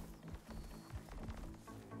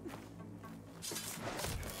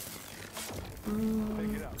 Pick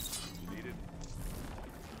it up. Need it.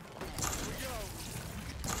 Here we go.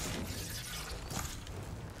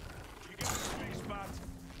 You got the sweet spots.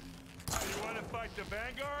 You want to fight the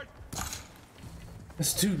Vanguard?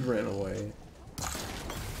 This dude ran away. You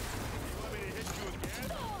want me to hit you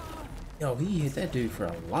again? Yo, he hit that dude for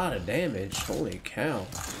a lot of damage. Holy cow.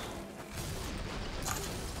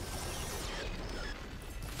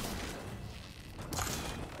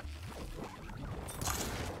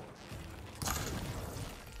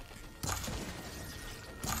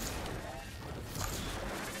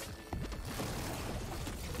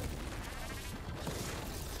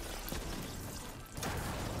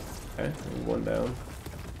 Okay, one down.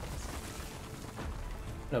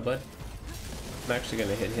 No, bud. I'm actually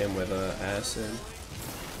gonna hit him with acid.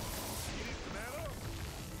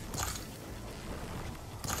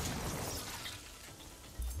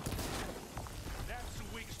 That's the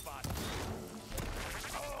weak spot.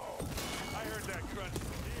 Oh, I heard that crunch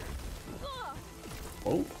from here.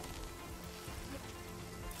 Oh.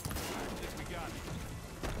 I think we got it.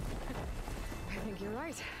 I think you're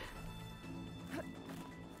right.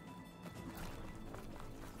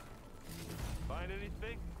 Find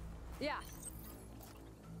anything? Yeah.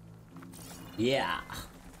 Yeah.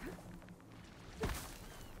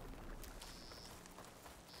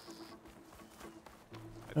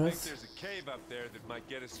 I think there's a cave up there that might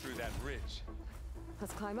get us through that ridge.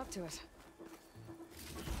 Let's climb up to it.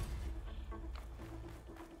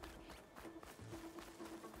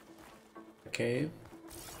 A cave.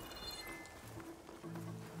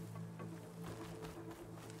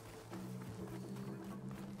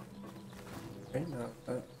 Okay, not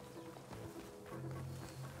that.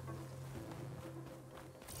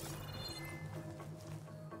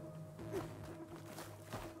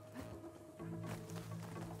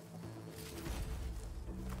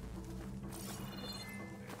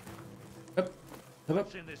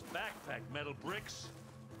 What's in this backpack, metal bricks?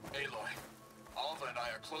 Aloy, Alva and I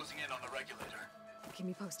are closing in on the regulator. Keep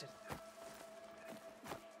me posted.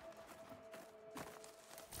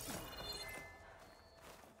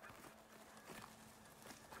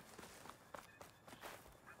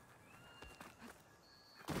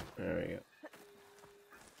 There we go.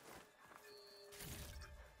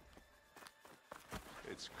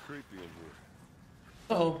 It's creepy in here.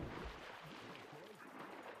 Uh-oh.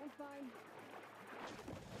 I'm fine.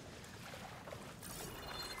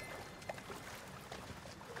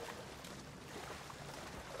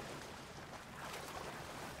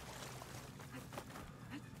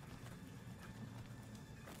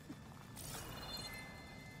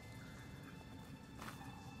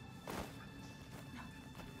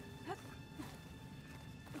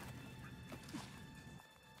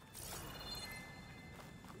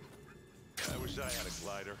 I wish I had a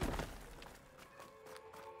glider.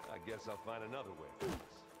 I guess I'll find another way.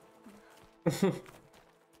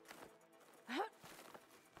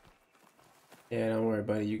 Yeah, don't worry,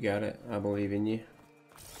 buddy. You got it. I believe in you.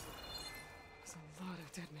 There's a lot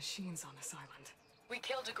of dead machines on this island. We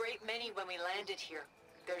killed a great many when we landed here.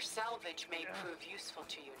 Their salvage may prove useful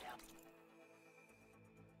to you now.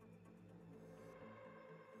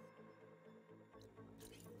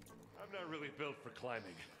 I'm not really built for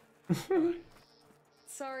climbing.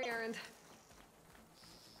 Sorry, Errand.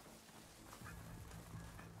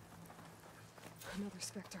 Another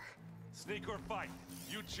Spectre. Sneak or fight,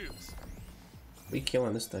 you choose. We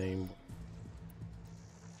killing this thing.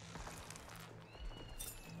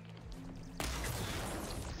 I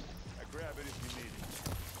grab it if you need it.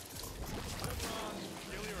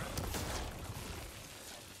 Kill your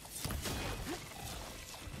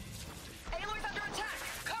Aloy's under attack!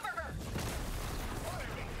 Cover her!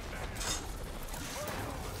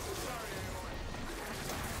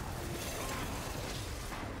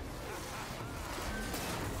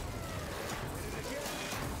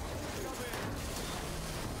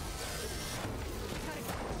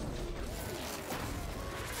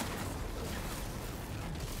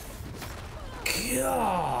 Yeah.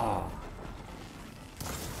 Oh,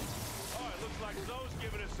 it looks like Zoe's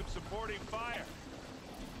giving us some supporting fire.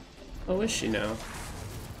 Oh, is she now?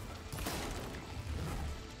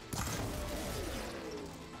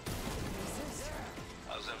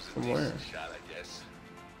 From where? Shot, I guess.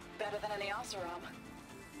 Better than any Oseram.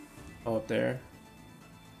 Oh, up there.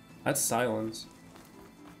 That's Silence.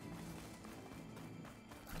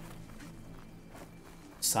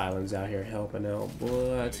 Silence out here helping out.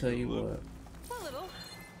 Boy, I tell you what. A little.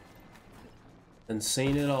 And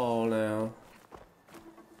seen it all now.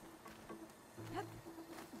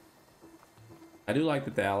 I do like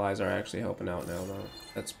that the allies are actually helping out now, though.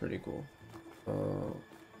 That's pretty cool.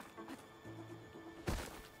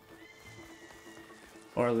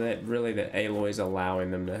 Or that really that Aloy's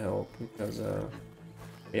allowing them to help, because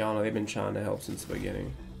y'all know they've been trying to help since the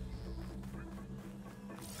beginning.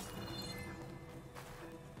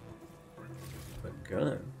 A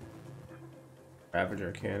gun.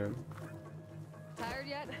 Ravager cannon. Tired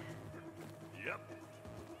yet? Yep.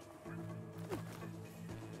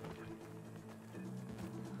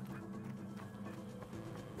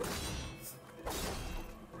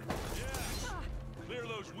 Yeah. Clear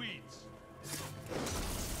those weeds.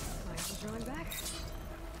 Might be drawing back.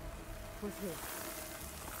 With me.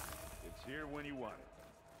 It's here when you want it.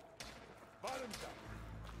 Bottoms up.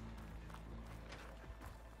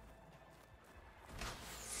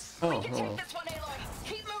 Oh, We can take this one, Aloy.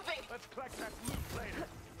 Keep moving. Let's collect that loot later.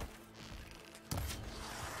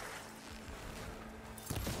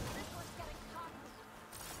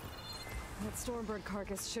 That Stormbird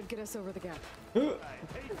carcass should get us over the gap. I hate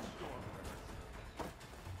Stormbird.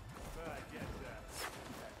 But I guess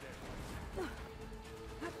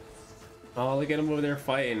Oh, look at them over there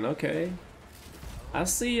fighting. Okay. I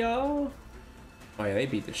see y'all. Oh yeah, they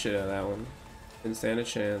beat the shit out of that one. Didn't stand a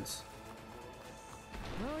chance.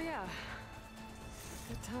 Oh yeah.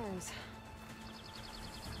 Good times.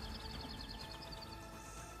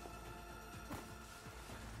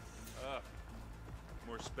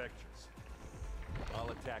 more specters.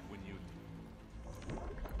 I'll attack when you...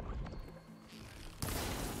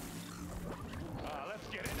 let's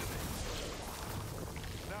get into this.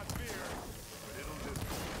 Not fear, but it'll do.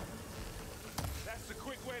 That's the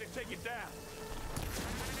quick way to take it down.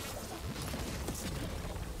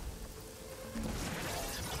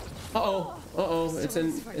 Uh-oh, it's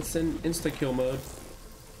in insta-kill mode.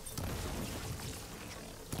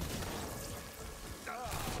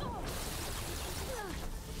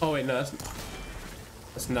 Oh wait, no,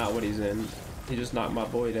 that's not what he's in. He just knocked my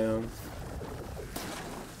boy down.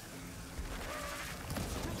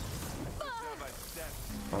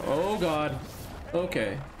 Oh god.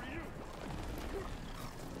 Okay.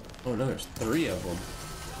 Oh no, there's 3 of them.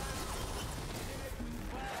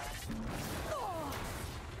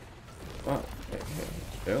 Oh, hey,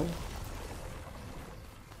 chill.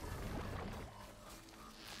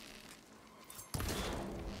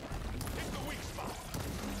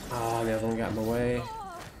 Oh, the other one got in the way.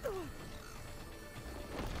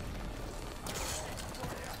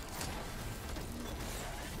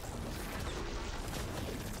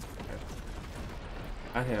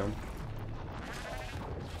 Got him.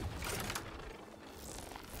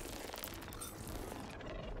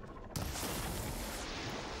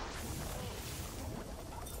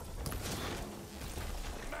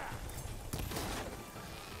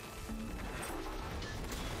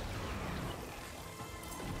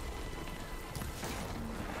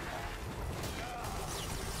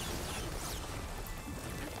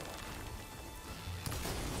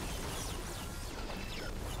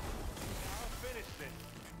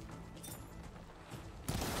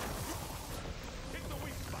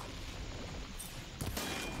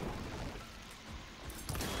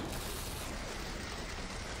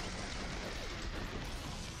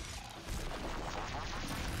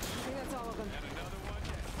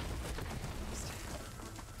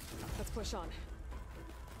 Push on.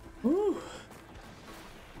 Woo.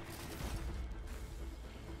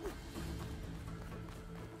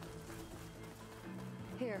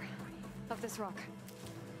 Here, up this rock.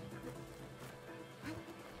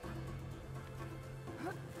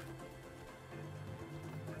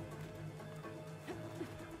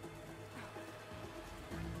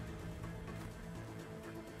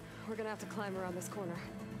 We're gonna have to climb around this corner.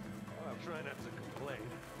 I'll try not to complain.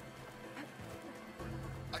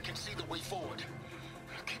 I can see the way forward.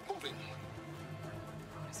 Keep moving.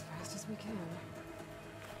 Going as fast as we can.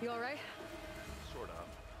 You all right? Sort of.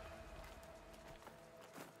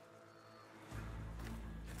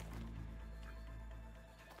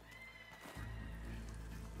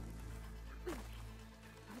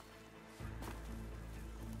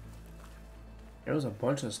 There was a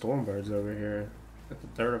bunch of Stormbirds over here. At the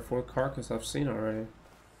 3rd or 4th carcass I've seen already.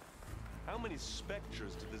 How many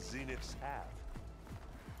specters do the Zeniths have?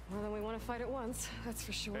 Well, then we want to fight at once, that's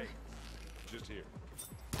for sure. Hey, just here.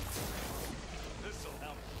 This'll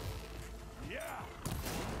help. Yeah!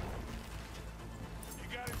 You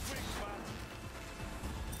got it quick, spot.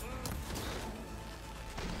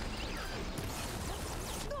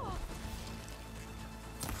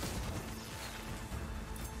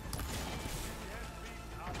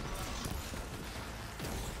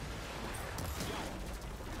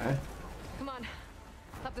 Okay. Come on,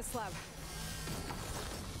 up the slab.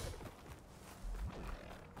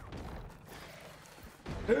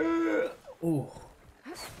 Ooh.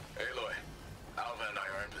 Aloy, Alva and I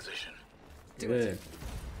are in position. Good.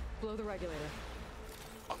 Blow the regulator.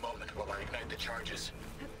 A moment while I ignite the charges.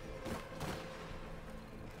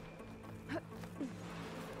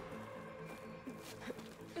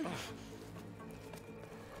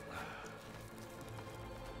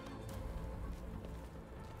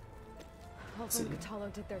 Alva and Catalo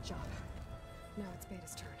did their job. Now it's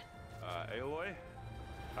Beta's turn. Aloy?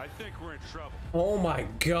 I think we're in trouble. Oh my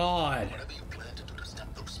god. Whatever you plan to do to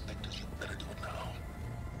stop those specters, you better do it now.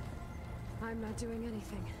 I'm not doing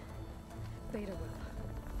anything. Beta will.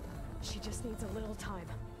 She just needs a little time.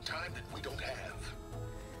 Time that we don't have.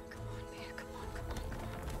 Come on, Beta, come on, come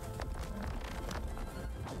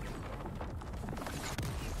on.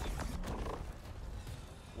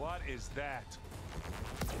 What is that?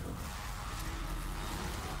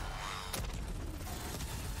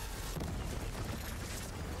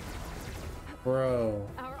 Bro.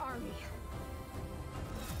 Our army.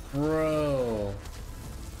 Bro.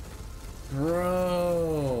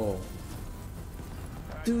 Bro.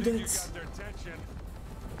 Dude, that's... You got their attention.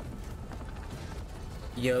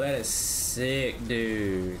 Yo, that is sick,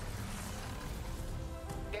 dude.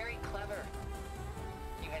 Very clever.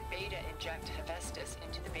 You had Beta inject Hephaestus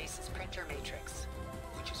into the base's printer matrix.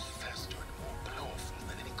 Which is faster and more powerful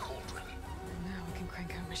than any cauldron. Now we can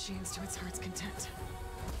crank out machines to its heart's content.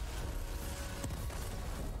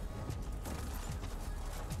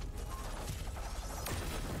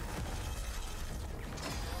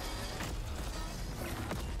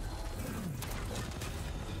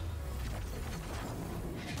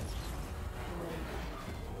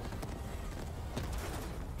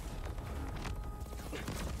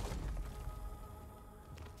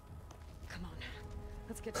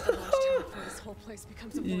 Let's get to the launch tower before this whole place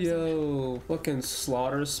becomes a war zone. Yo, fucking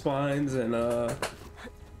slaughter spines and the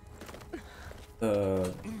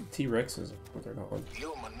T-Rexes, what they're called.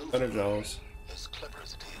 Your maneuver, Thunder Jaws. as clever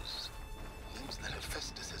as it is, means that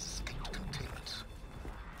Hephaestus has escaped containment.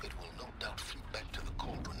 It will no doubt flee back to the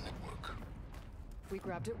cauldron network. We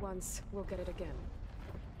grabbed it once, we'll get it again.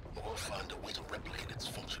 Or find a way to replicate its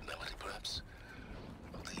functionality, perhaps.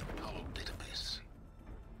 The Apollo database.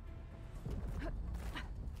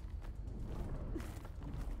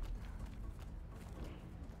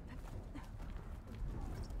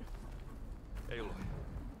 Aloy,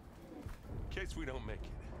 in case we don't make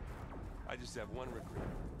it, I just have one regret.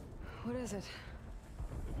 What is it?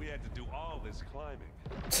 That we had to do all this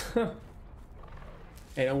climbing.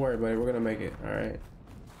 Hey, don't worry, buddy. We're gonna make it. All right.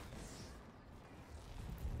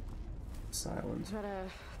 Silence. That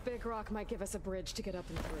big rock might give us a bridge to get up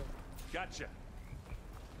and through. Gotcha.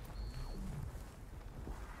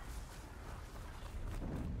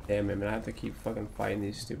 Damn it, man. I have to keep fucking fighting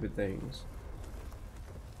these stupid things.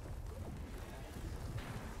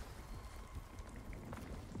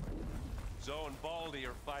 Zoe and Baldy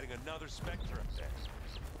are fighting another Spectre up there.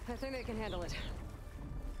 I think they can handle it.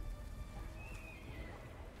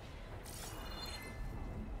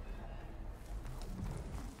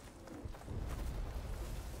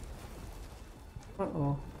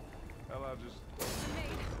 Uh-oh. Hell, I'll just...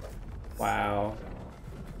 Wow.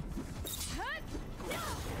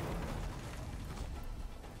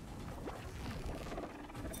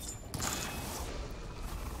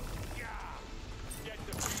 Get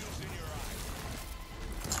the fuse in your eye.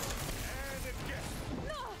 And it gets...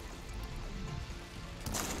 No!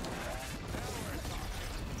 Now we're talking.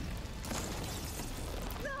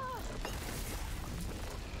 No!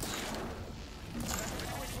 That's the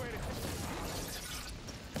quick way to...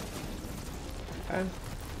 Okay.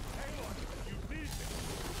 Hey, look, you need this.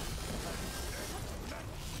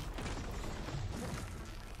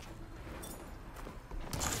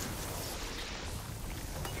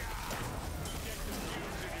 Get the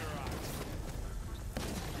fuse in your eye.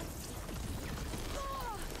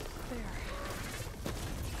 There.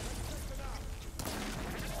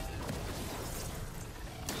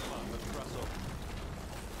 Come on, let's cross over.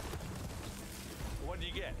 What do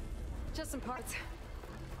you get? Just some parts.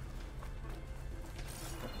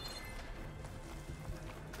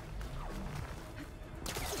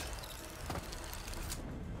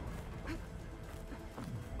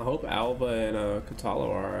 I hope Alva and Catalo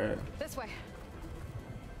are alright. This way.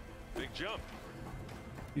 Big jump.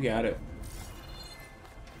 You got it.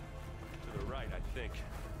 To the right, I think.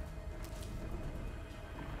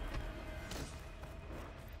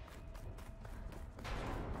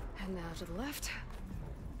 And now to the left.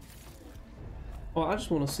 Well, I just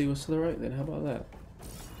want to see what's to the right then. How about that?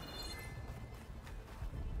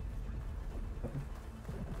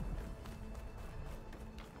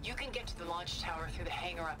 You can get to the launch tower through the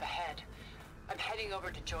hangar up ahead. I'm heading over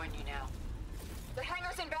to join you now. The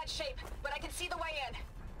hangar's in bad shape, but I can see the way in.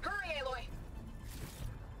 Hurry, Aloy!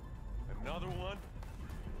 Another one?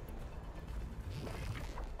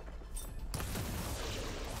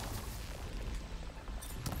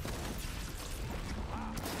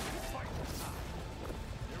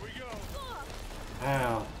 Here we go.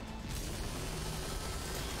 Ow.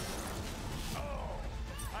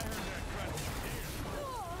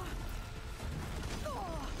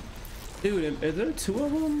 Dude, are there two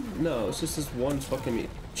of them? No, it's just this one fucking me.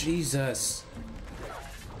 Jesus.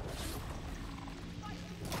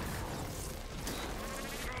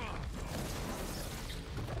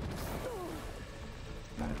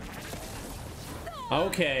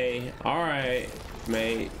 Okay, alright,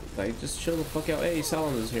 mate. Like, just chill the fuck out. Hey,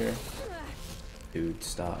 Salam's here. Dude,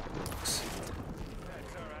 stop.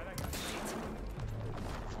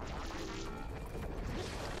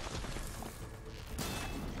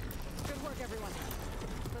 Good work, everyone.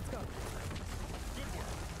 Let's go. Good work.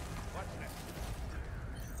 What's next?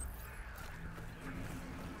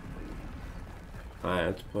 Alright,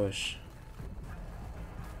 let's push.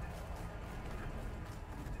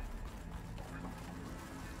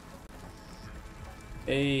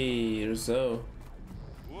 Hey, Rizzo.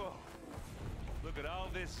 Whoa. Look at all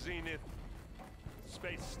this Zenith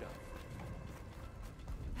space stuff.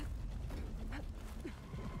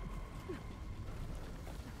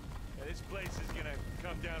 Yeah, this place is gonna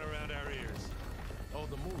come down around our ears. Oh,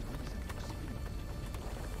 the moon.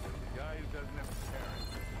 The guy who doesn't have a parent.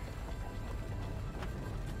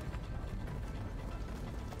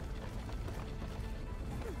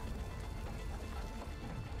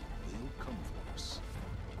 They'll come for us.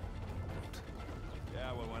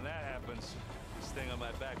 Yeah, well, when that happens, this thing on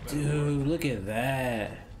my back better Dude, work. look at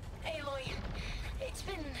that. Aloy, it's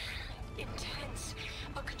been intense,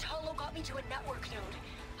 but Katalo got me to a network node.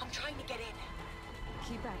 I'm trying to get in.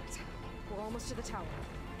 Keep at it. We're almost to the tower.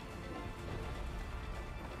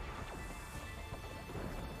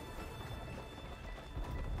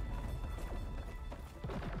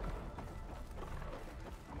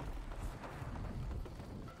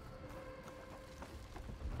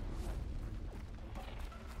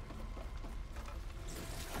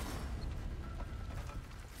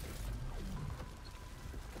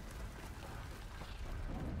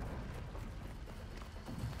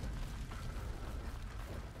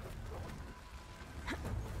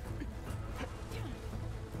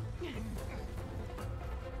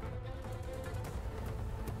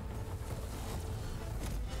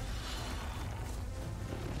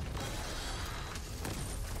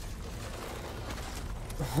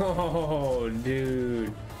 Oh,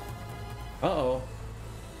 dude. Uh-oh.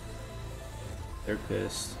 They're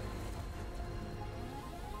pissed.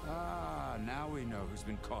 Ah, now we know who's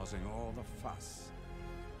been causing all the fuss.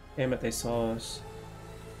 Damn it, they saw us.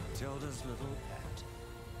 Tilda's little pet.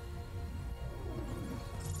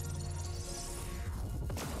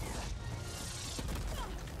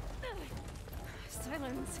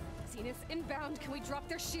 Silence. Zeniths inbound. Can we drop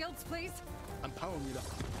their shields, please? I'm powering it up.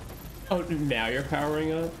 Oh, now you're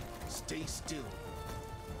powering up? Stay still.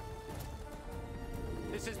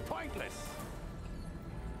 This is pointless.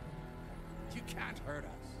 You can't hurt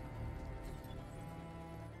us.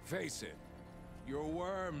 Face it, you're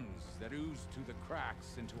worms that ooze through the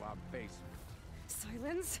cracks into our basement.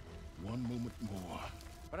 Silence. One moment more.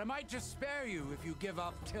 But I might just spare you if you give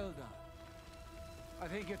up Tilda. I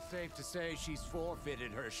think it's safe to say she's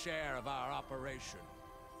forfeited her share of our operation.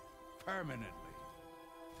 Permanently.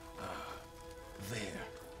 There.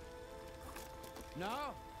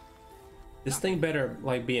 No? This thing better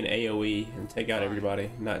like be an AoE and take out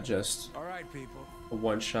everybody, not just All right, people. a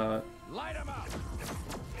one shot. Light 'em up.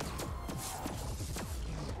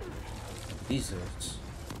 Jesus.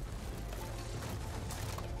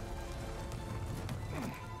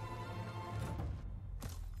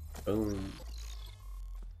 Boom.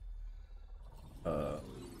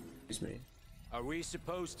 Excuse me. Are we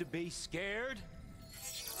supposed to be scared?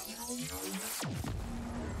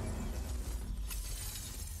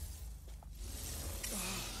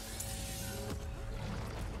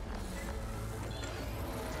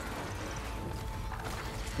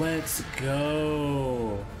 Let's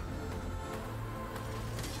go.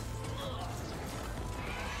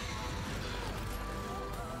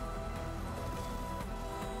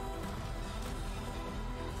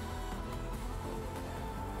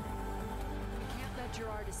 Can't let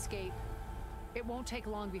Gerard escape. It won't take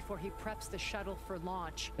long before he preps the shuttle for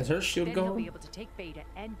launch. Is her shield Then he'll going? be able to take Beta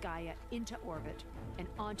and Gaia into orbit and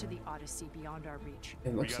onto the Odyssey beyond our reach.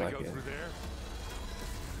 It looks we gotta like go it. through there?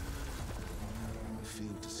 I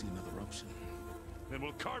failed to see another option. Then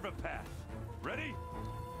we'll carve a path. Ready?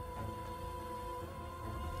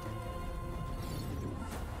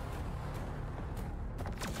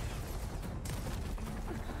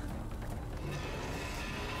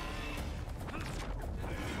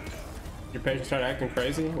 Your patient started acting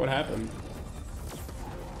crazy? What happened?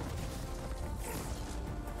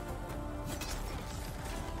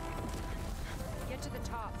 Get to the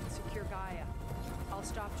top and secure Gaia. I'll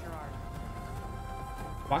stop Gerard.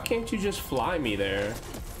 Why can't you just fly me there?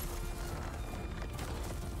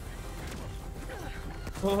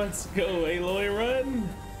 Let's go, Aloy, run!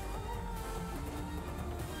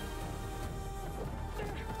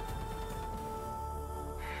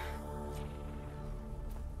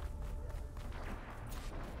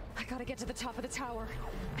 I gotta get to the top of the tower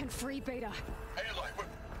and free Beta. Aloy,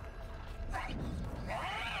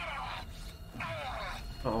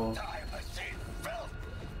 Oh. time has seen Phil.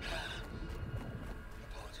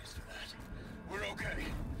 Apologies for that. We're okay.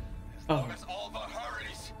 As long as Alva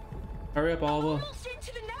hurries. Hurry up, Alva. Almost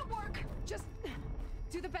into the network. Just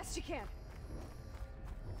do the best you can.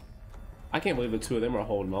 I can't believe the two of them are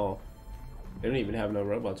holding off. They don't even have no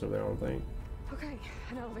robots over there, I don't think. Okay,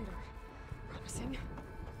 an elevator. Promising.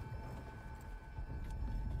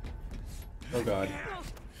 Oh god.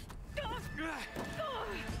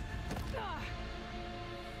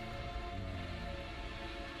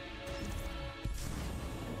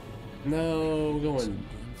 No, we're going.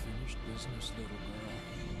 Unfinished business, little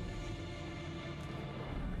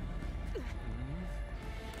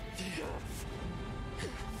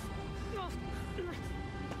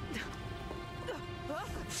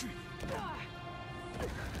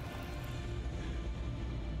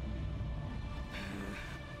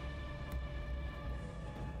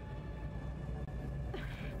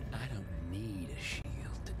I don't need a shield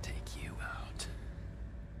to take you out.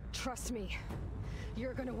 Trust me,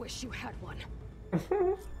 you're gonna wish you had one.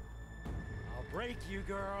 I'll break you,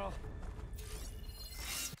 girl.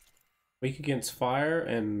 Weak against fire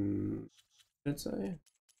and what did it say?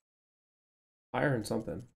 Fire and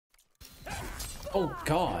something. Oh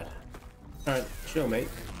god. Alright, chill, mate.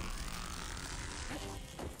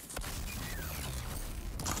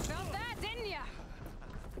 Felt that, didn't ya?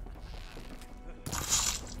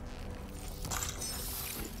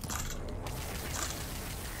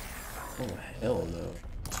 Oh hell no.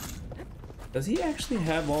 Does he actually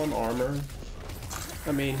have on armor?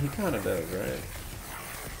 I mean, he kind of does, right?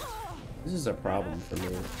 This is a problem for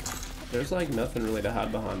me. There's like nothing really to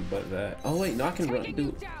hide behind but that. Oh wait, no, I can run,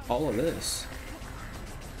 do all of this.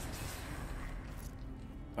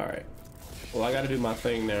 Alright. Well, I gotta do my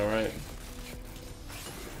thing now, right?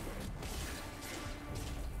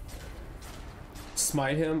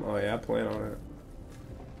 Smite him? Oh yeah, I plan on it.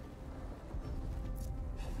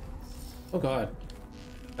 Oh god.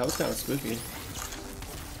 That was kind of spooky.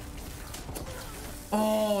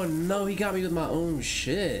 Oh no, he got me with my own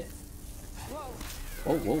shit.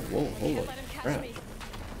 Whoa, whoa, whoa, hold up. Crap.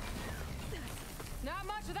 Not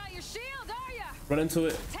much without your shield, are ya? Run into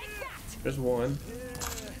it. There's one.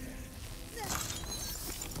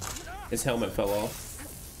 His helmet fell off.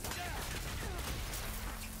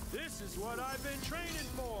 This is what I've been training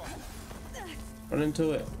for. Run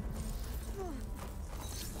into it.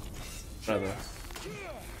 Brother.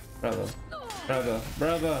 Brother. Brother.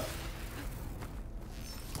 Brother.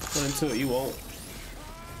 Run into it, you won't.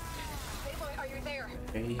 Aloy, are you there?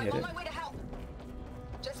 Okay, he I'm hit on it. my way to help.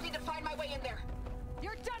 Just need to find my way in there.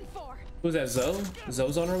 You're done for. Who's that, Zoe?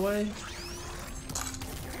 Zoe's on her way?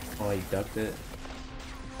 Oh, he ducked it.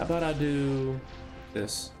 How about I do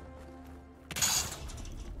this?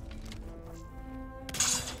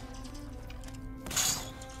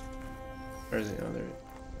 Where is he? Oh, there he is.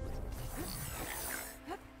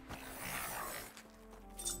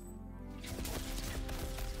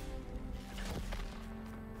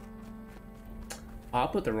 I'll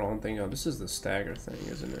put the wrong thing on. This is the stagger thing,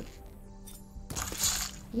 isn't it?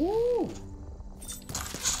 Woo!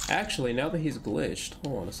 Actually, now that he's glitched,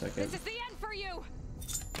 hold on a second. This is the end for you.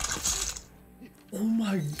 Oh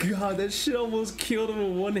my god, that shit almost killed him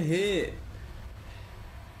in one hit.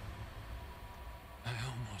 I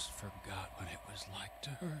almost forgot what it was like to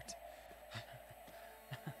hurt.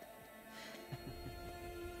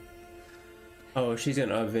 Oh, she's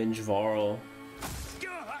gonna avenge Varl.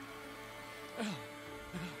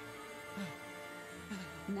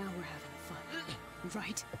 Now we're having fun,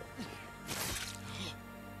 right?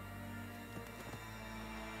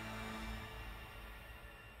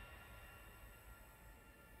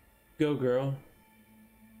 Go, girl.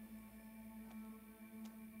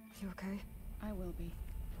 You okay? I will be.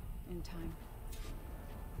 In time.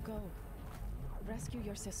 Go. Rescue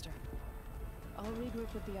your sister. I'll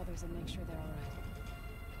regroup with the others and make sure they're all right.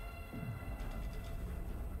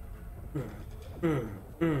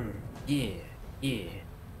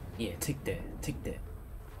 Yeah, take that, take that.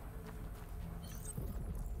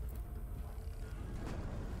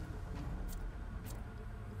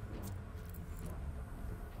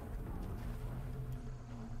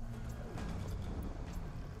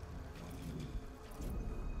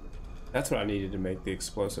 That's what I needed to make the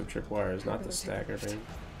explosive tripwires, not the stagger thing.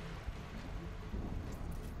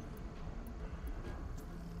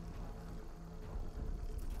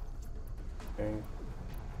 Okay.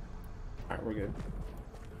 Alright, we're good.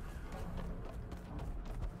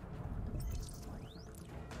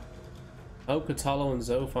 I hope Katalo and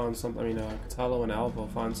Zoe find something. I mean, Katalo and Alva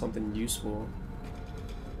find something useful.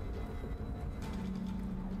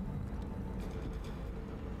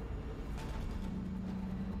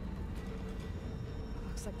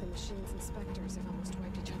 Looks like the machine's inspectors have almost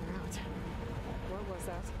wiped each other out. What was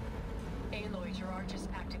that? Aloy, Gerard just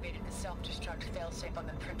activated the self-destruct failsafe on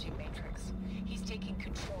the printing matrix. He's taking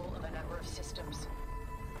control of a number of systems.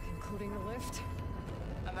 Including the lift?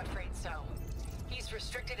 I'm afraid so. He's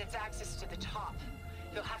restricted its access to the top.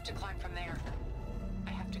 You'll have to climb from there.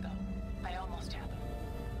 I have to go. I almost have.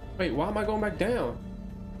 Wait, why am I going back down?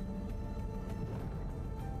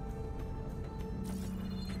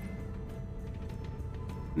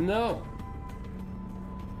 No.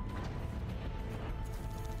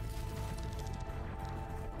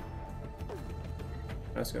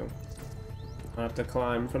 Let's go. I have to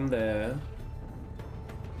climb from there.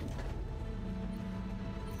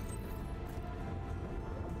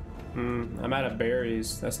 I'm out of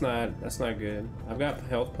berries. That's not good. I've got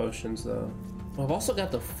health potions though. Oh, I've also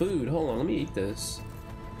got the food. Hold on, let me eat this.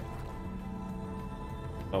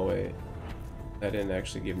 Oh wait. That didn't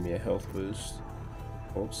actually give me a health boost.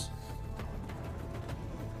 Oops.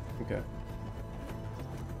 Okay.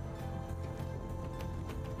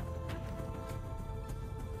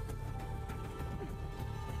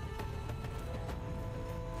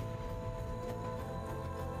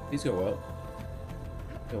 Please go up.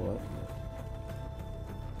 Go up.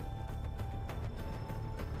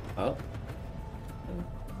 Up.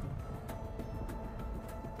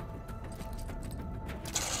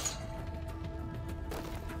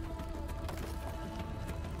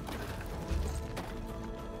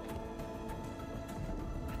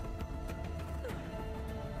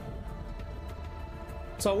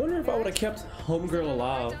 So I wonder if I would have kept Homegirl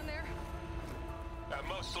alive.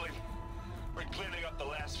 Mostly. We're cleaning up the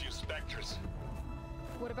last few specters.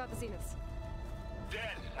 What about the Zeniths?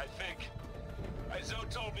 Dead, I think. Zoe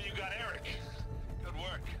told me you got Eric. Good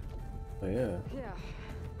work. Oh yeah. Yeah.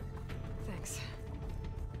 Thanks.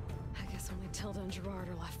 I guess only Tilda and Gerard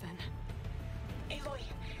are left then. Aloy,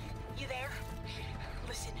 you there?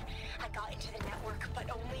 Listen, I got into the network, but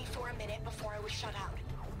only for a minute before I was shut out.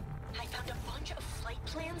 I found a bunch of flight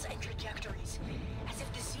plans and trajectories, as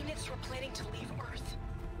if the Zeniths were planning to leave Earth.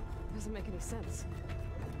 Doesn't make any sense.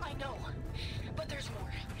 I know, but there's more.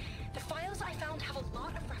 The files I found have a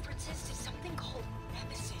lot of references to something called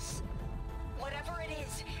Nemesis. Whatever it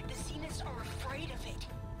is, the Zeniths are afraid of it.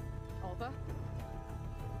 Alva?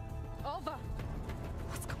 Alva!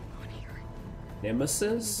 What's going on here?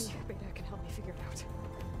 Nemesis? Maybe Beta can help me figure it out.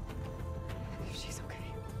 If she's okay.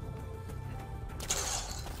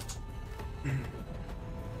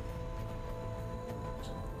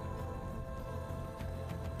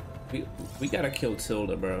 We gotta kill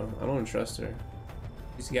Tilda, bro. I don't trust her.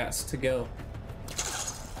 She's got to go.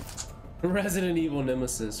 Resident Evil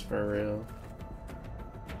Nemesis, for real.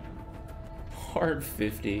 Hard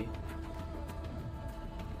 50.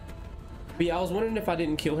 But yeah, I was wondering if I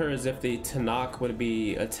didn't kill her as if the Tanakh would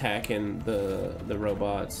be attacking the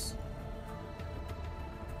robots.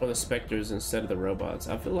 Or the Spectres instead of the robots.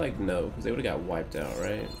 I feel like no, because they would have got wiped out,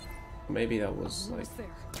 right? Maybe that was like...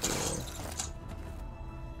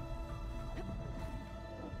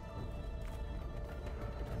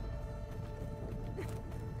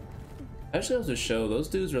 Actually, that was a show. Those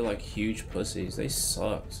dudes were like huge pussies. They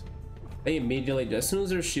sucked. They immediately, as soon as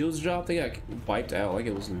their shields dropped, they got wiped out like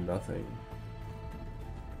it was nothing.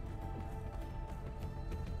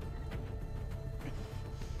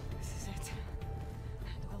 This is it.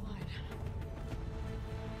 End of the line.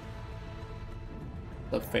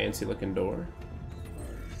 The fancy looking door.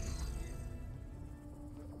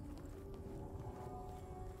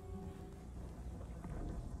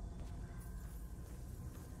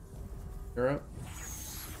 You're up.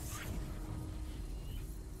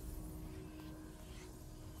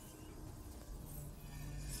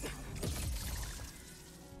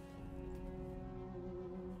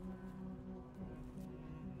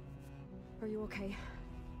 Are you okay?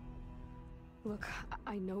 Look,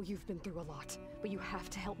 I know you've been through a lot, but you have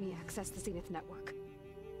to help me access the Zenith network.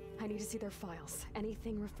 I need to see their files,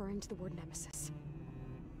 anything referring to the word Nemesis.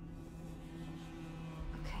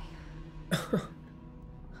 Okay.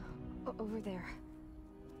 Over there.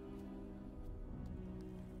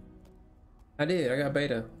 I got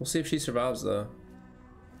Beta. We'll see if she survives though.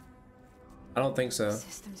 I don't think so.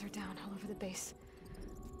 Systems are down all over the base.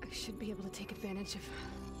 I should be able to take advantage of...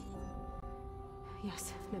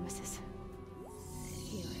 Yes, Nemesis.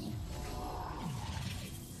 Here.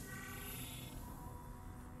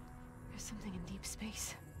 There's something in deep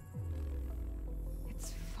space.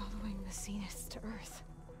 It's following the Zeniths to Earth.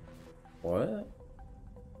 What?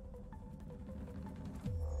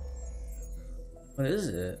 What is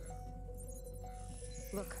it?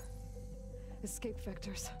 Look. Escape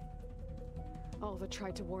vectors. Alva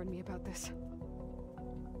tried to warn me about this.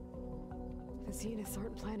 The Zeniths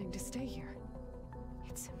aren't planning to stay here.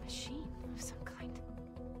 It's a machine of some kind.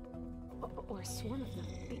 Or a swarm of them.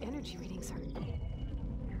 The energy readings are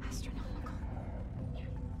astronomical.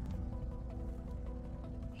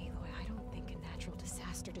 Aloy, I don't think a natural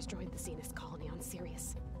disaster destroyed the Zenith colony on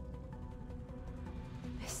Sirius.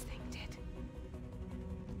 This thing did.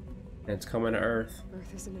 And it's coming to Earth.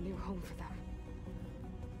 Earth isn't a new home for them.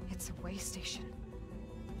 It's a way station.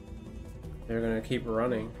 They're gonna keep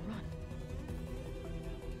running.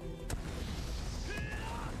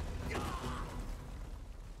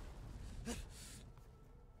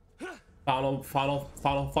 Final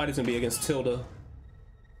fight is gonna be against Tilda.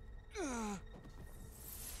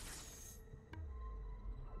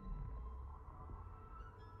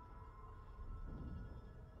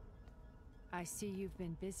 I see you've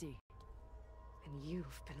been busy. And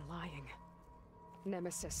you've been lying.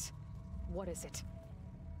 Nemesis, what is it?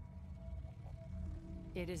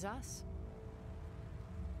 It is us.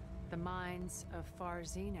 The minds of Far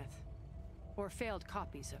Zenith. Or failed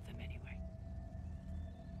copies of them, anyway.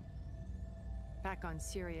 Back on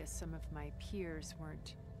Sirius, some of my peers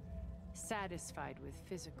weren't satisfied with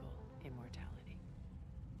physical immortality.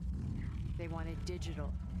 They wanted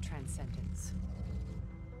digital transcendence.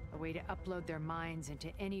 A way to upload their minds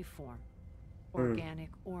into any form, organic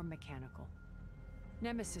or mechanical.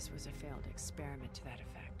 Nemesis was a failed experiment to that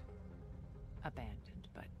effect. Abandoned,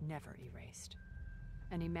 but never erased.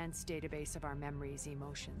 An immense database of our memories,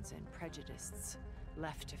 emotions, and prejudices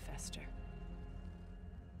left to fester.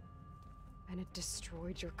 And it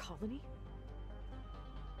destroyed your colony?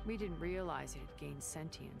 We didn't realize it had gained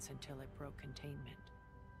sentience until it broke containment.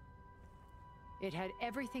 It had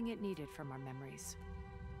everything it needed from our memories.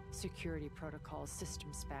 Security protocols,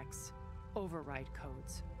 system specs, override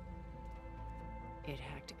codes. It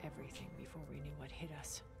hacked everything before we knew what hit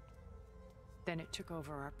us. Then it took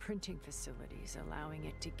over our printing facilities, allowing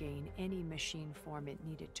it to gain any machine form it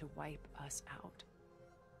needed to wipe us out.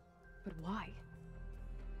 But why?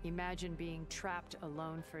 Imagine being trapped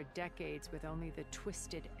alone for decades with only the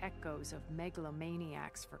twisted echoes of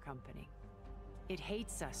megalomaniacs for company. It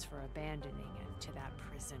hates us for abandoning it to that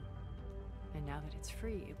prison. And now that it's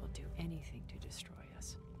free, it will do anything to destroy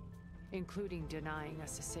us, including denying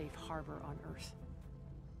us a safe harbor on Earth.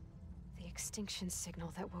 The extinction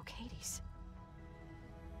signal that woke Hades.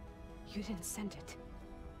 You didn't send it.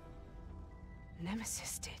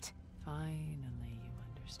 Nemesis did. Finally, you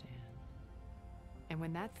understand. And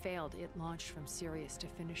when that failed, it launched from Sirius to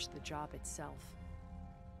finish the job itself.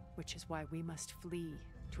 Which is why we must flee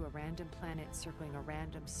to a random planet circling a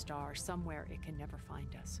random star, somewhere it can never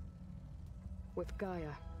find us. With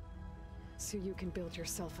Gaia, so you can build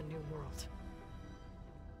yourself a new world.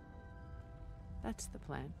 That's the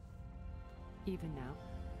plan. Even now.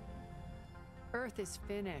 Earth is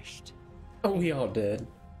finished. Oh, we all did.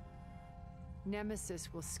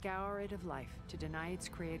 Nemesis will scour it of life to deny its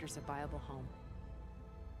creators a viable home.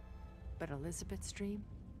 But Elizabeth's dream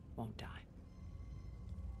won't die.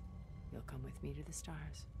 You'll come with me to the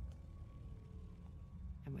stars.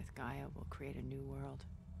 And with Gaia, we'll create a new world.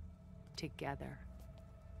 Together.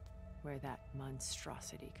 Where that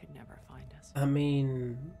monstrosity could never find us. I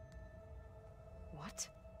mean... What?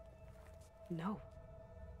 No.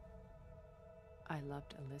 I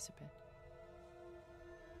loved Elizabeth.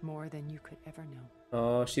 More than you could ever know.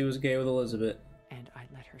 Oh, she was gay with Elizabeth. And I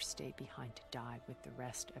let her stay behind to die with the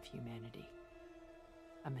rest of humanity.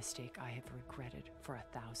 A mistake I have regretted for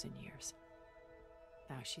 1,000 years.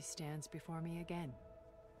 Now she stands before me again.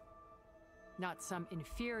 Not some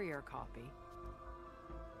inferior copy,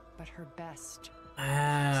 but her best.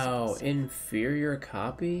 Wow, inferior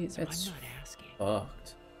copy? So That's I'm not asking.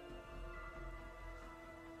 fucked.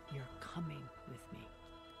 You're coming with me.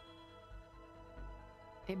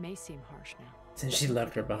 It may seem harsh now. Since she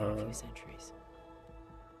left her A few behind. centuries.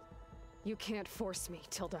 You can't force me,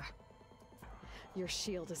 Tilda. Your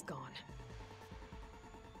shield is gone.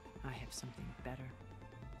 I have something better.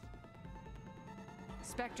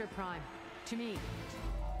 Spectre Prime, to me.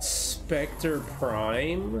 Spectre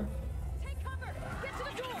Prime? Take cover! Get to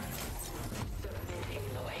the door! Submit,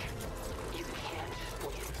 Aloy. You can't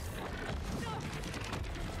win.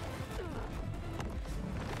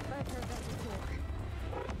 I've heard that before.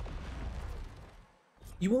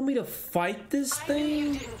 You want me to fight this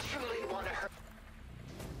thing? Didn't truly want to hurt.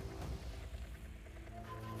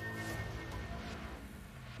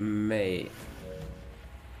 Mate.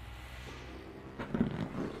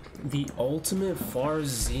 The ultimate Far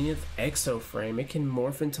Zenith exoframe. It can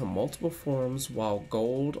morph into multiple forms, while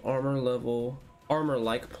gold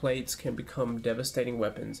armor-like plates can become devastating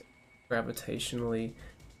weapons, gravitationally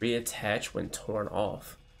reattach when torn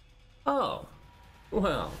off. Oh,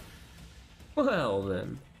 well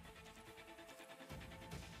then.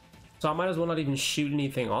 So I might as well not even shoot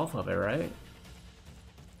anything off of it, right?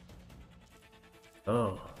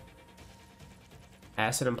 Oh.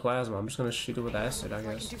 Acid and plasma. I'm just gonna shoot it with acid, I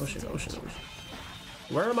guess. Oh shit, oh shit, oh shit.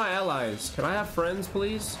 Where are my allies? Can I have friends,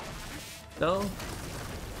 please? No?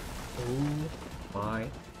 Oh my.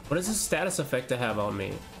 What does this status effect to have on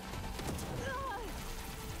me?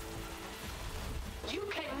 You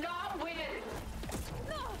cannot win!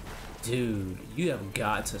 Dude, you have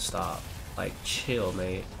got to stop. Like, chill,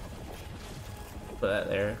 mate. Put that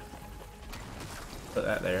there. Put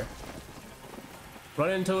that there. Run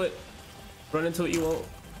into it. Run into it, you won't.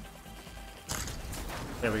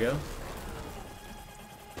 There we go.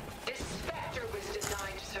 This Spectre was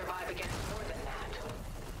designed to survive against more than that.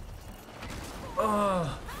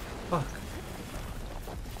 Oh, fuck.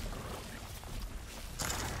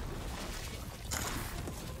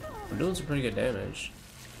 I'm doing some pretty good damage.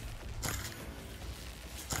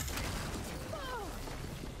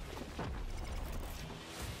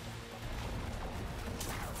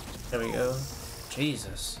 There we go.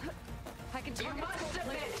 Jesus. I can You must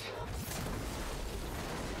submit!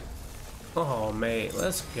 Oh, mate,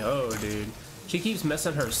 let's go, dude. She keeps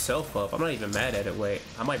messing herself up. I'm not even mad at it. Wait,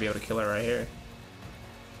 I might be able to kill her right here.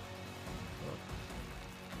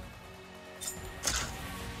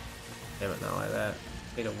 Damn it, not like that.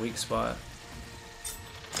 Need a weak spot.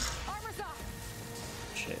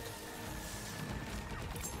 Shit.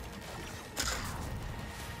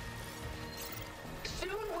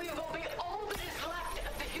 Soon we will be all that is left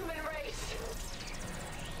of the human race.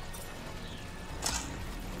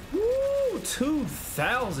 Woo!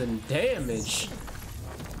 2,000 damage.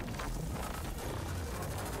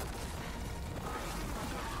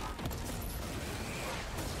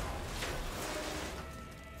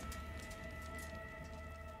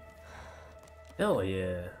 Hell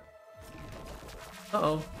yeah.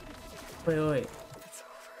 Uh-oh. Wait. It's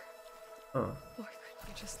Huh. over. Why couldn't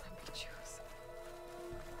you just let me choose?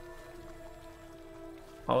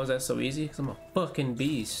 How is that so easy? Because I'm a fucking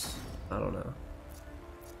beast. I don't know.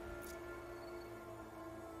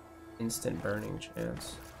 Instant burning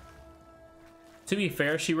chance. To be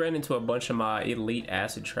fair, she ran into a bunch of my elite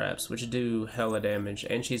acid traps, which do hella damage,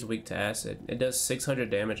 and she's weak to acid. It does 600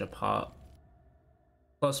 damage a pop.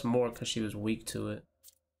 Plus more because she was weak to it.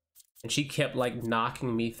 And she kept like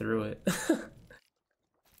knocking me through it.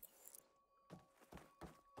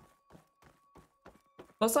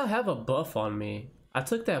 Plus I have a buff on me. I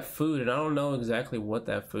took that food and I don't know exactly what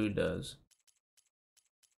that food does.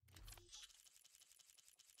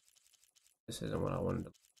 This isn't what I wanted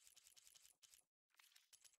to.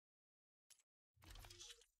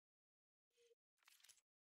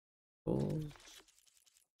 Cool.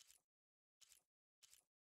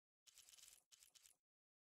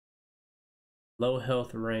 Low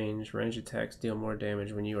health range. Range attacks deal more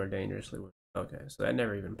damage when you are dangerously wounded. Okay, so that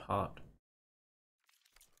never even popped.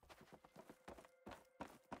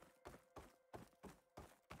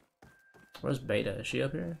 Where's Beta? Is she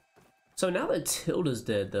up here? So now that Tilda's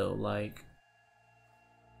dead though, like...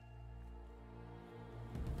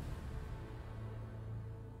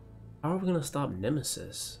 how are we gonna stop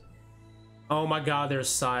Nemesis? Oh my god, there's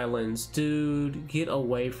silence. Dude, get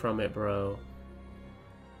away from it, bro.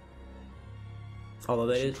 Although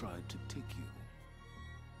they She tried to take you.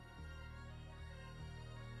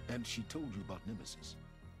 And she told you about Nemesis.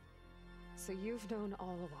 So you've known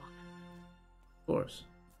all along. Of course.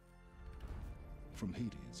 From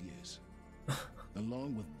Hades, yes.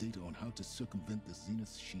 Along with data on how to circumvent the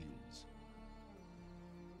Zeniths' shields.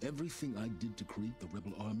 Everything I did to create the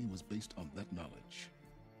rebel army was based on that knowledge.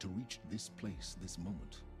 To reach this place, this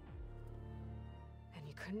moment. And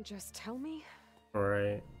you couldn't just tell me? All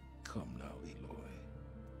right. Come now, Aloy.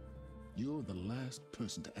 You're the last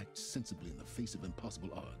person to act sensibly in the face of impossible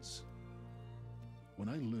odds. When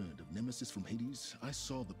I learned of Nemesis from Hades, I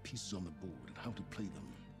saw the pieces on the board and how to play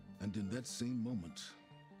them. And in that same moment,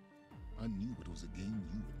 I knew it was a game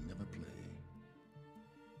you would never play.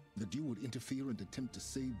 That you would interfere and attempt to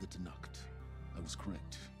save the Tenakth. I was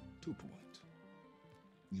correct, to a point.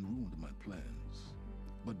 You ruined my plans,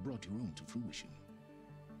 but brought your own to fruition.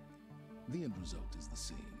 The end result is the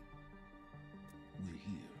same. We're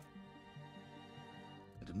here.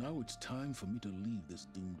 And now it's time for me to leave this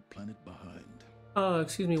doomed planet behind.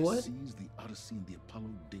 Excuse me, what? To seize the Odyssey and the Apollo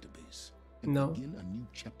database. And No. begin a new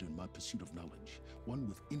chapter in my pursuit of knowledge. One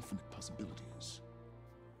with infinite possibilities.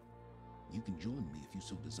 You can join me if you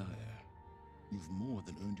so desire. You've more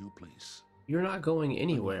than earned your place. You're not going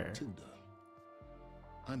anywhere. Tilda,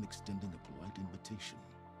 I'm extending a polite invitation.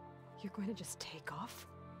 You're going to just take off?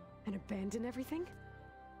 And abandon everything?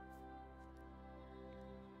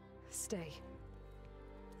 Stay.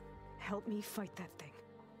 Help me fight that thing.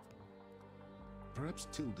 Perhaps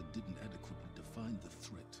Tilda didn't adequately define the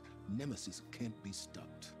threat. Nemesis can't be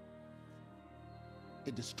stopped.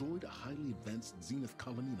 It destroyed a highly advanced Zenith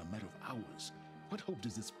colony in a matter of hours. What hope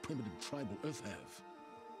does this primitive tribal Earth have?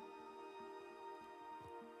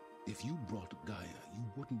 If you brought Gaia, you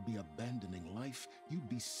wouldn't be abandoning life, you'd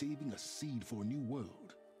be saving a seed for a new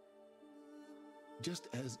world. Just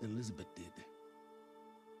as Elizabeth did.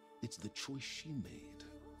 It's the choice she made.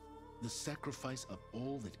 The sacrifice of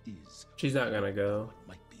all that is. She's not gonna go. What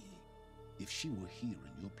might be. If she were here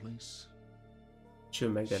in your place, She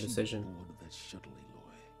would make that she'd decision. board that shuttle,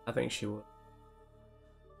 Aloy. I think she would.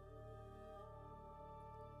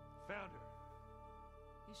 Found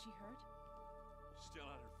her. Is she hurt? Still on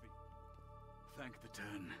her feet. Thank the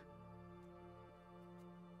Ten.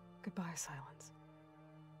 Goodbye, Silence.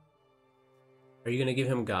 Are you gonna give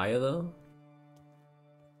him Gaia though?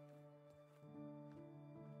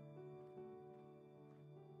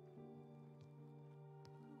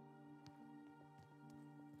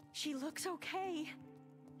 She looks okay.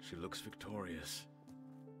 She looks victorious.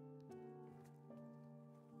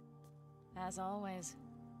 As always.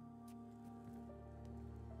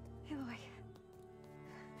 Aloy,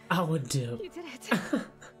 I would do. you did it.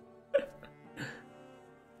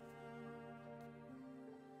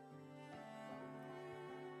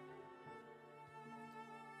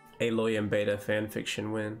 Aloy and Beta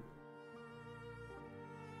fanfiction win.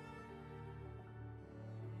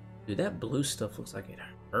 Dude, that blue stuff looks like it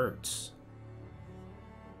hurts.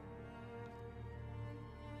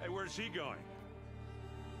 Hey, where's he going?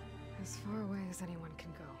 As far away as anyone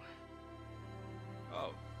can go.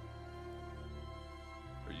 Oh.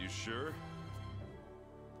 Are you sure?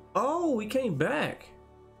 Oh, we came back.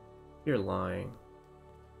 You're lying.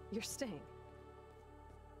 You're staying.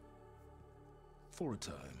 For a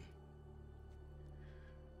time.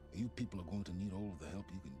 You people are going to need all of the help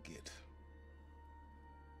you can get.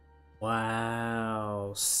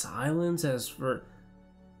 Wow. Silence as for...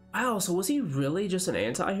 Wow, so was he really just an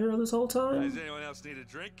anti-hero this whole time? Does anyone else need a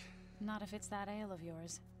drink? Not if it's that ale of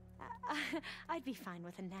yours. I'd be fine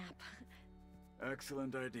with a nap.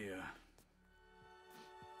 Excellent idea.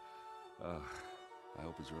 I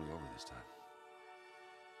hope it's really over this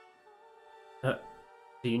time.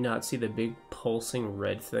 Do you not see the big pulsing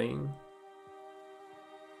red thing?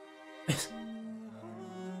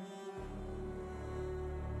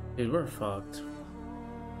 Dude, we're fucked.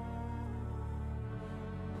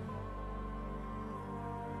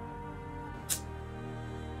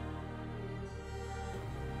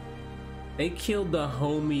 They killed the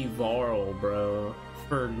homie Varl, bro,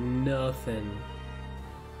 for nothing.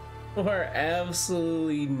 For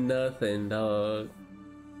absolutely nothing, dog.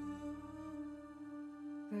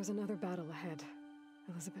 There's another battle ahead,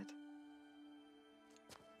 Elizabeth.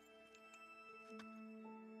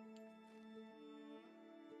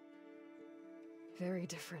 Very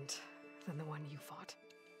different than the one you fought.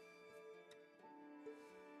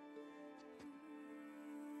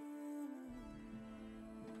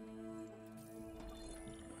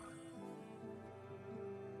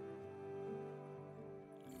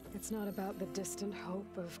 It's not about the distant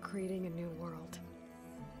hope of creating a new world.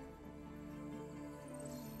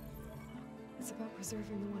 It's about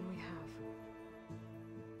preserving the one we have.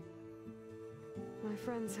 My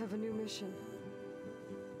friends have a new mission.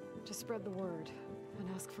 To spread the word and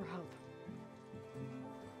ask for help.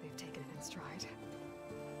 They've taken it in stride.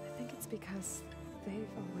 I think it's because they've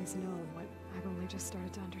always known what I've only just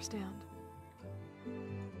started to understand.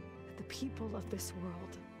 That the people of this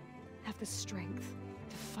world have the strength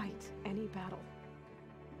to fight any battle.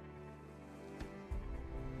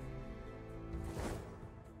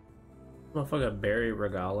 Motherfucker, Barry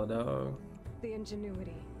Regalla, dog. The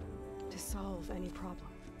ingenuity to solve any problem.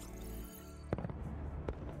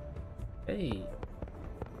 Hey.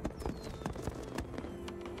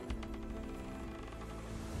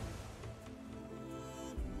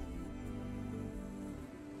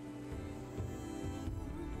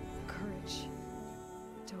 Courage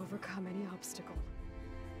to overcome any obstacle.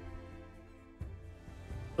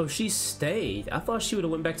 Oh, she stayed. I thought she would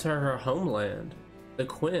have went back to her homeland, the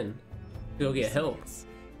Quinn, to go get help.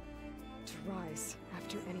 To rise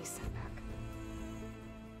after any setback.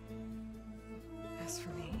 As for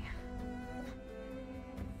me,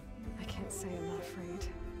 I can't say I'm not afraid.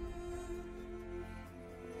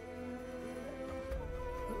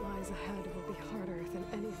 What lies ahead will be harder than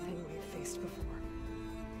anything we've faced before.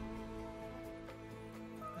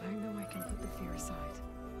 But I know I can put the fear aside.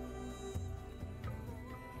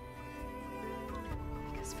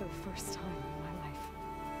 Because for the first time in my life,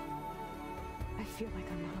 I feel like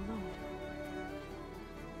I'm not alone.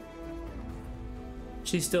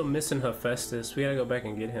 She's still missing Hephaestus. We gotta go back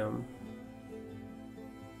and get him.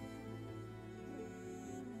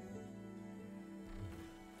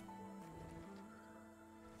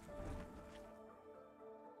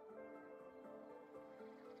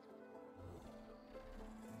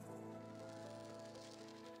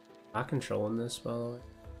 Am I controlling this, by the way?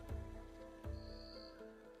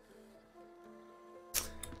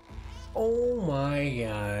 Oh my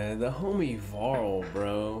god, the homie Varl,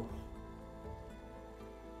 bro.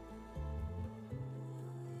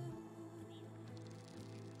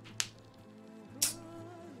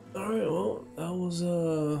 Alright, well, that was,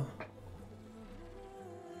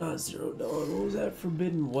 not Zero Dawn. What was that?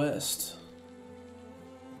 Forbidden West.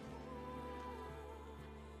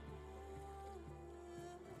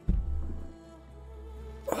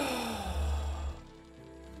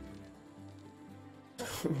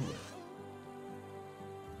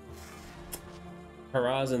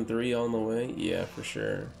 Horizon 3 on the way? Yeah, for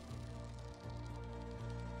sure.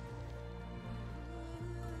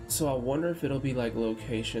 So I wonder if it'll be like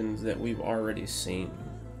locations that we've already seen.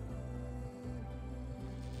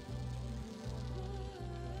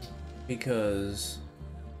 Because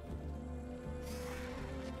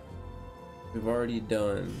we've already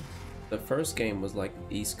done, the first game was like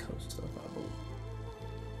East Coast stuff, I believe.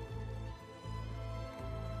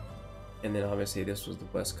 And then obviously this was the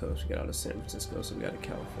West Coast. We got out of San Francisco, so we got to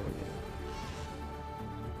California.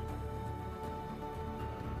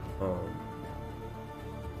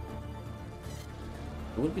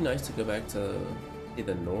 It would be nice to go back to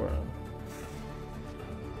either Nora.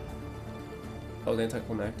 Oh,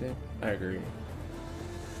 anticlimactic? I agree.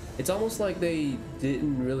 It's almost like they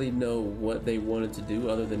didn't really know what they wanted to do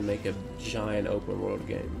other than make a giant open world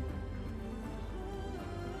game.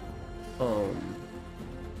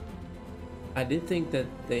 I did think that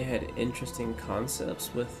they had interesting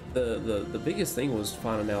concepts with the biggest thing was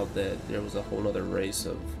finding out that there was a whole other race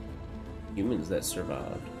of humans that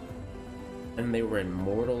survived. And they were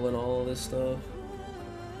immortal and all of this stuff.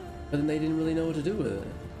 But then they didn't really know what to do with it.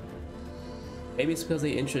 Maybe it's because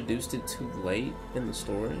they introduced it too late in the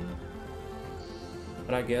story.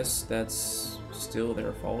 But I guess that's still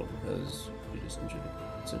their fault because they just introduced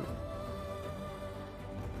it sooner.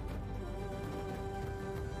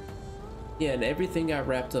 Yeah, and everything got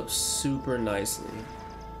wrapped up super nicely.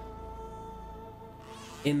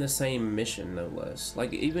 In the same mission, no less.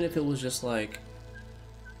 Like, even if it was just like,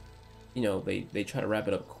 you know, they try to wrap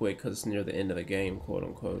it up quick because it's near the end of the game, quote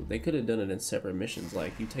unquote. They could have done it in separate missions.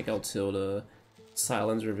 Like, you take out Tilda,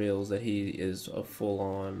 Silence reveals that he is a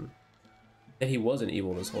full-on, that he wasn't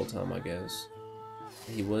evil this whole time, I guess.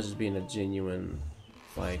 He was just being a genuine,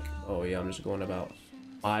 like, oh yeah, I'm just going about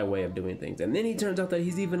my way of doing things. And then he turns out that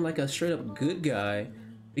he's even like a straight up good guy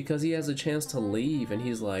because he has a chance to leave and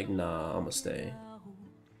he's like, nah, I'ma stay.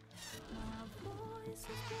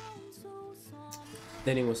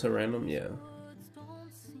 Ending was so random, yeah.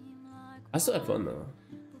 I still had fun though.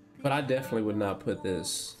 But I definitely would not put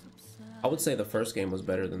this. I would say the first game was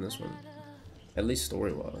better than this one. At least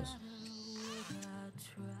story-wise.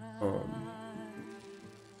 Ooh,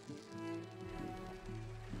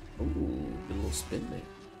 good little spin there.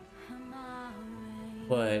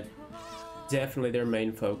 But definitely their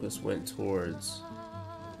main focus went towards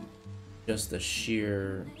just the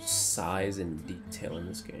sheer size and detail in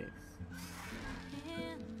this game.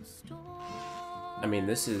 I mean,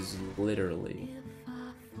 this is literally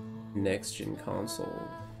next-gen console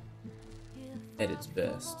at its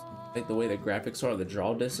best. Like the way the graphics are, the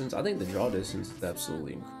draw distance, I think the draw distance is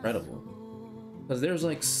absolutely incredible. Because there's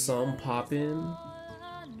like some pop in,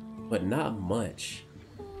 but not much.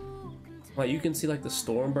 Like you can see like the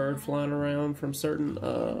Stormbird flying around from certain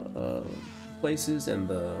places, and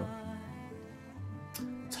the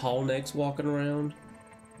tall necks walking around.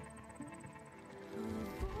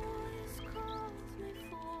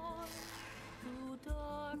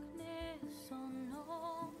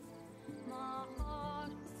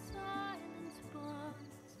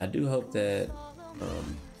 I do hope that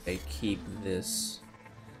they keep this,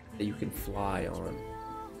 that you can fly on.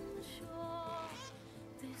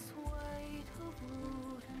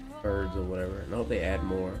 Birds or whatever. And I hope they add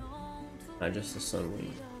more. Not just the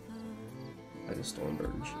Sunwing. Like a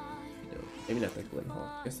Stormbird and shit. You know, maybe not the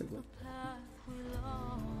Glenhawk. I guess the Glen.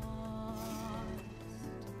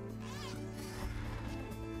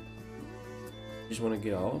 You just want to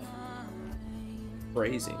get off?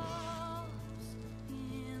 Phrasing.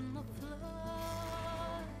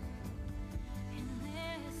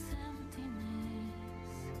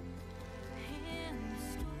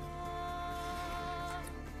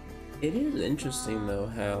 It is interesting though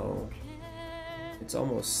how it's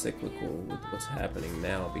almost cyclical with what's happening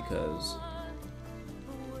now, because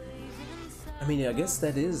I mean, I guess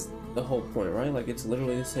that is the whole point, right? Like it's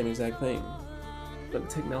literally the same exact thing, but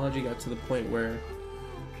technology got to the point where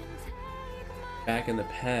back in the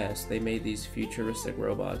past they made these futuristic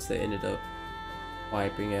robots that ended up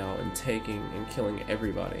wiping out and taking and killing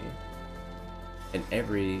everybody and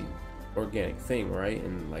every organic thing, right?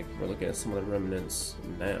 And like we're looking at some of the remnants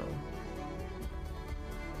now.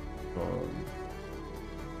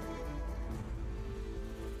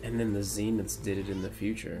 And then the Zeniths did it in the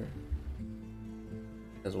future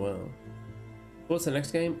as well. What's the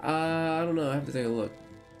next game? I don't know. I have to take a look.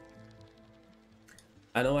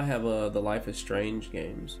 I know I have the Life is Strange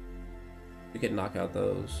games. We could knock out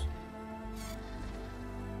those.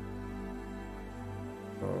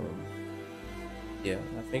 Yeah,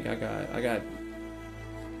 I think I got.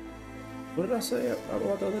 What did I say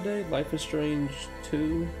about the other day? Life is Strange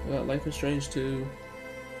 2. I got Life is Strange 2.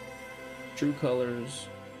 True Colors.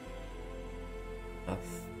 I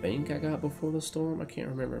think I got Before the Storm. I can't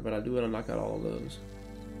remember, but I do want to knock out all of those.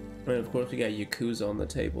 And of course, we got Yakuza on the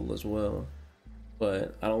table as well.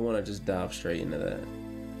 But I don't want to just dive straight into that.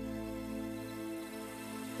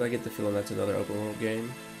 I get the feeling that's another open world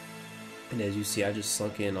game. And as you see, I just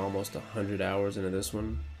sunk in almost 100 hours into this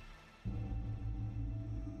one.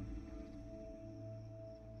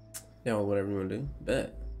 Yeah, well, whatever you want to do.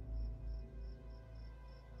 Bet.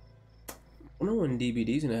 I wonder when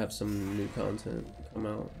DBD's gonna have some new content come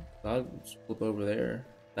out. I'll just flip over there.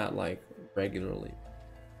 Not like regularly.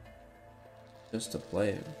 Just to play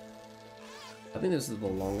it. I think this is the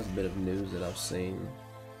longest bit of news that I've seen.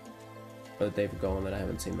 But they've gone that I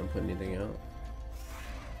haven't seen them put anything out.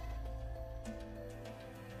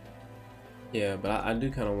 Yeah, but I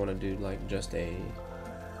do kind of want to do like just a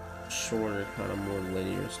shorter, kind of more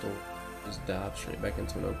linear story. Just dive straight back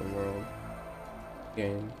into an open world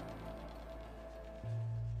game.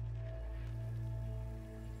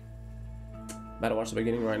 About to watch the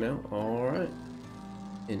beginning right now. Alright.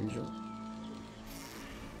 Enjoy.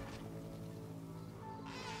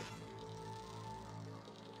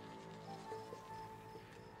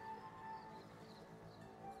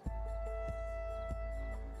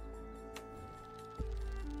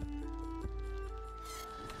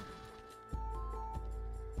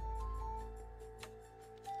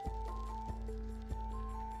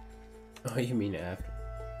 Oh, you mean after?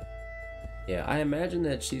 Yeah, I imagine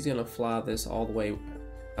that she's gonna fly this all the way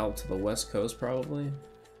out to the west coast, probably.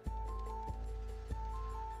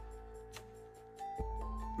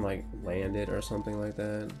 Like, land it or something like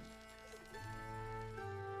that.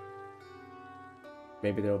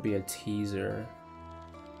 Maybe there'll be a teaser.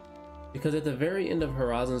 Because at the very end of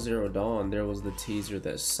Horizon Zero Dawn, there was the teaser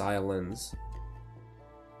that Silence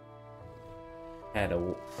had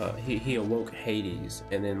he awoke Hades,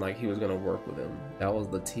 and then like he was gonna work with him. That was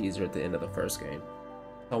the teaser at the end of the first game.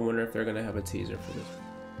 I wonder if they're gonna have a teaser for this.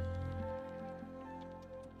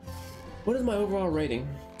 What is my overall rating?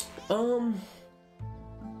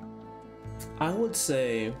 I would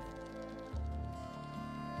say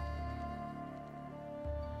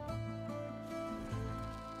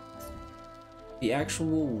the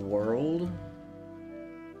actual world,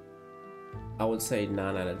 I would say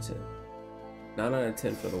 9 out of 10. 9 out of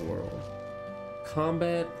 10 for the world.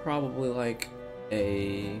 Combat, probably like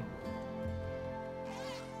a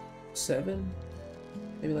 7?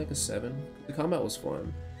 Maybe like a 7. The combat was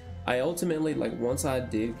fun. I ultimately, like, once I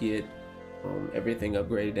did get everything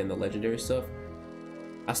upgraded and the legendary stuff,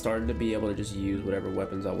 I started to be able to just use whatever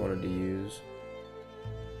weapons I wanted to use.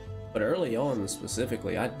 But early on,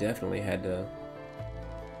 specifically, I definitely had to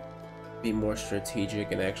be more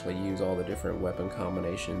strategic and actually use all the different weapon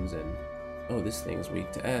combinations and, oh, this thing's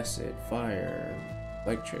weak to acid, fire,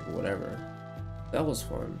 electric, whatever. That was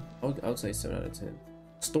fun. I would say 7 out of 10.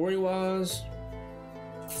 Story-wise,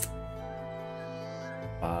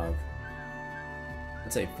 5.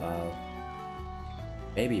 I'd say 5.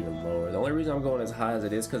 Maybe even lower. The only reason I'm going as high as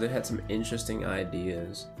it is because it had some interesting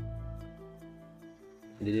ideas.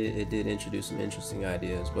 It did introduce some interesting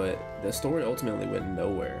ideas, but the story ultimately went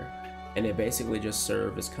nowhere. And it basically just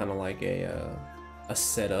served as kind of like a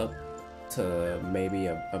setup to maybe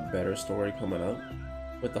a better story coming up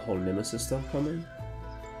with the whole Nemesis stuff coming.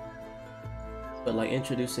 But like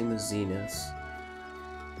introducing the Zeniths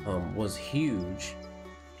was huge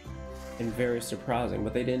and very surprising,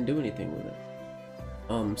 but they didn't do anything with it.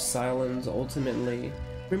 Silence ultimately,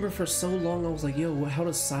 remember for so long I was like, yo, how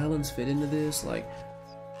does Silence fit into this? Like,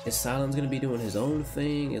 is Silence gonna be doing his own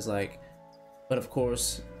thing? Is like, but of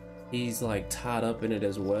course he's like tied up in it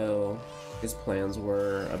as well. His plans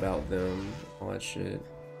were about them, all that shit.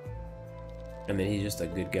 And then he's just a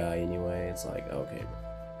good guy anyway. It's like, okay,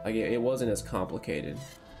 like it wasn't as complicated.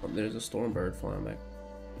 There's a Stormbird flying back.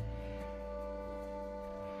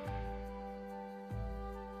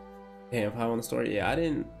 Damn, how on the story? Yeah, I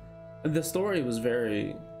didn't. The story was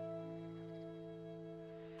very.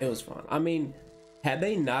 It was fun. I mean, had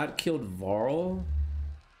they not killed Varl,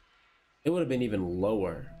 it would have been even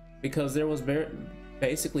lower because there was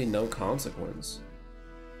basically no consequence.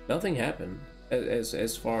 Nothing happened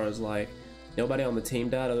as far as like nobody on the team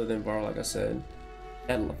died other than Varl. Like I said,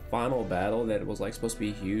 that final battle that was like supposed to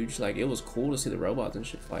be huge. Like it was cool to see the robots and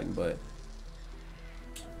shit fighting, but.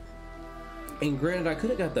 And granted, I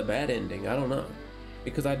could have got the bad ending, I don't know.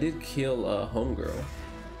 Because I did kill a homegirl.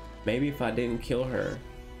 Maybe if I didn't kill her,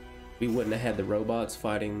 we wouldn't have had the robots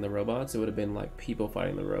fighting the robots. It would have been like people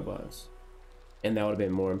fighting the robots. And that would have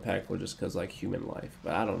been more impactful just because like human life.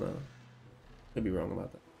 But I don't know. Could be wrong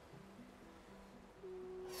about that.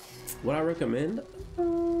 Would I recommend?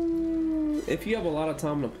 If you have a lot of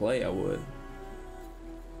time to play, I would.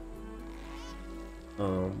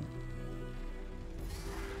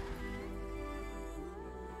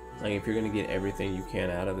 Like if you're gonna get everything you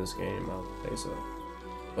can out of this game, I'll say so.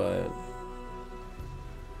 But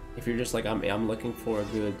if you're just like I'm looking for a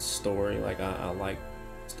good story, like I like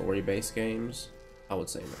story-based games, I would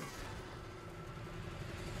say no.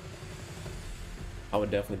 I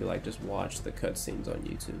would definitely be like just watch the cutscenes on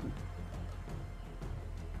YouTube.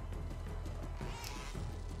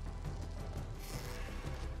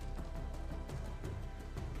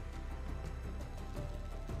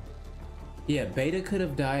 Yeah, Beta could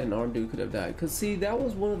have died and Arm Dude could have died. Cause see, that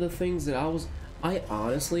was one of the things that I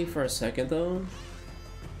honestly, for a second though,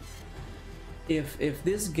 if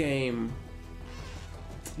this game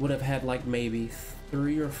would have had like maybe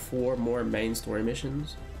 3 or 4 more main story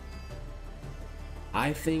missions,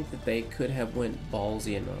 I think that they could have went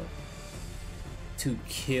ballsy enough to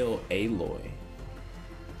kill Aloy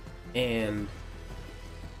and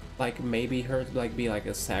like maybe her like be like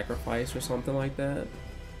a sacrifice or something like that.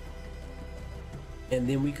 And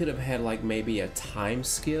then we could have had like maybe a time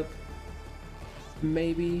skip,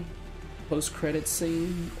 maybe post-credit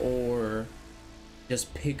scene, or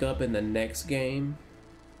just pick up in the next game.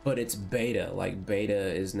 But it's Beta. Like Beta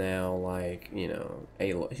is now like, you know,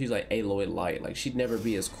 Aloy. She's like Aloy light. Like she'd never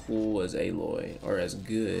be as cool as Aloy or as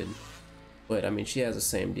good. But I mean, she has the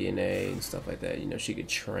same DNA and stuff like that. You know, she could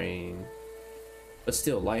train. But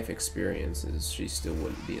still, life experiences, she still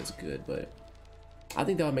wouldn't be as good. But I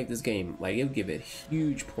think that would make this game, like, it would give it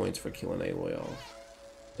huge points for killing Aloy off.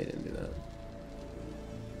 They didn't do that.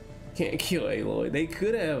 Can't kill Aloy. They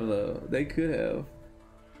could have, though. They could have.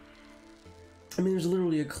 I mean, there's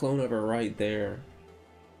literally a clone of her right there.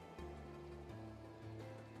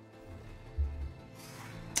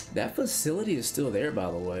 That facility is still there, by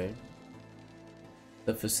the way.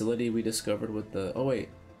 The facility we discovered with the... Oh, wait.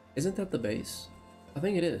 Isn't that the base? I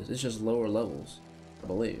think it is. It's just lower levels, I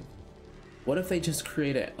believe. What if they just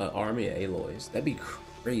create an army of Aloys? That'd be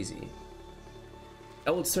crazy.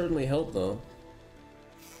 That would certainly help, though.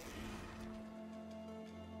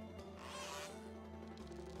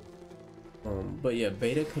 But yeah,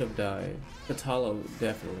 Beta could have died. Katala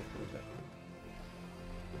definitely could have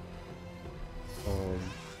died.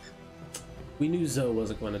 We knew Zoe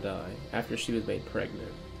wasn't going to die after she was made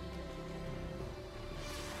pregnant.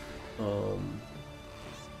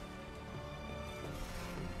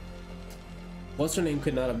 What's her name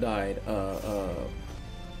could not have died?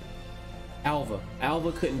 Alva.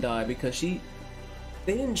 Alva couldn't die because they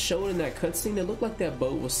didn't show it in that cutscene. It looked like that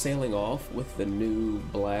boat was sailing off with the new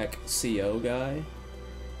black CO guy.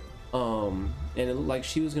 and it looked like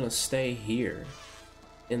she was gonna stay here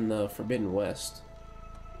in the Forbidden West.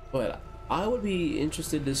 But I would be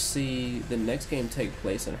interested to see the next game take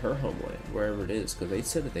place in her homeland, wherever it is, because they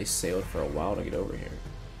said that they sailed for a while to get over here.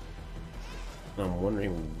 And I'm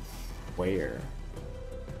wondering where,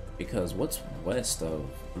 because what's west of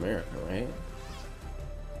America, right?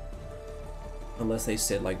 Unless they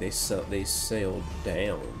said like they sailed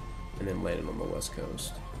down and then landed on the west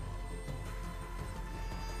coast.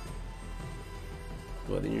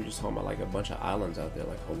 Well, then you're just talking about like a bunch of islands out there,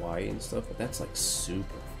 like Hawaii and stuff, but that's like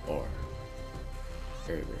super far.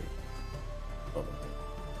 Very, very far.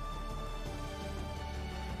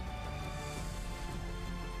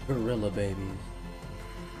 Gorilla babies.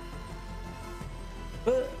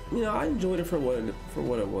 But you know, I enjoyed it for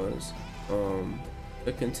what it was.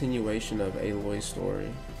 The continuation of Aloy's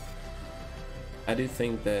story. I do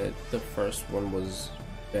think that the first one was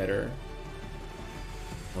better.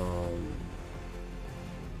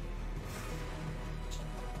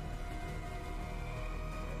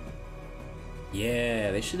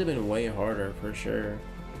 Yeah, they should have been way harder for sure.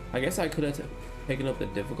 I guess I could have taken up the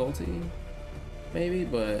difficulty, maybe,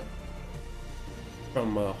 but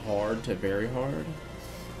from hard to very hard.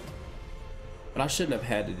 But I shouldn't have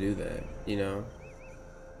had to do that, you know?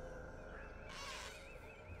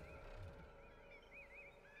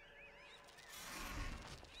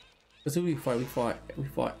 Because who we fight? We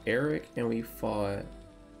fought Eric and we fought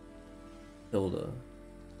Hilda.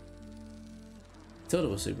 Hilda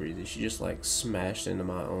was super easy. She just like smashed into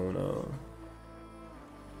my own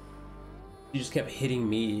she just kept hitting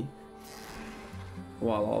me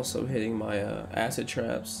while also hitting my acid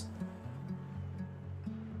traps.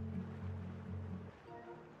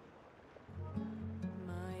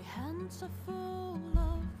 My hands are full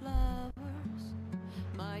of flowers,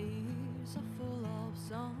 my ears are full of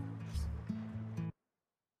songs.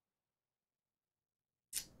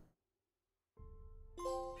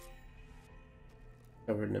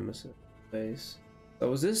 Covered Nemesis face. So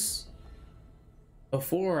was this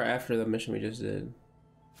before or after the mission we just did?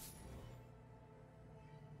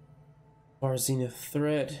 Our Zenith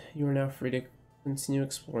threat. You are now free to continue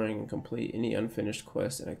exploring and complete any unfinished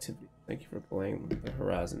quests and activities. Thank you for playing the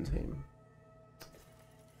Horizon team.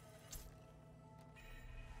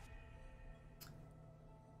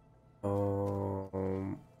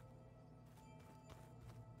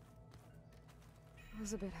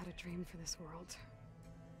 Elizabeth had a dream for this world.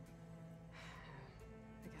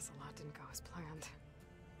 I guess a lot didn't go as planned.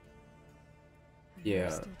 And there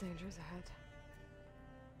are still dangers ahead.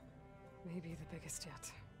 Maybe the biggest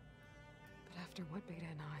yet. But after what Beta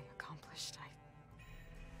and I accomplished, I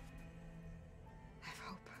have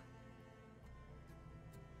hope.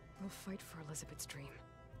 We'll fight for Elizabeth's dream.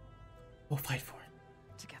 We'll fight for it.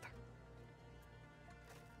 Together.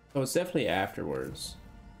 So it's definitely afterwards.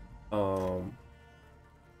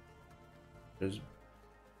 There's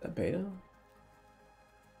a beta?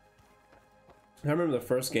 I remember the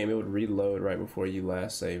first game, it would reload right before you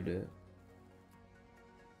last saved it.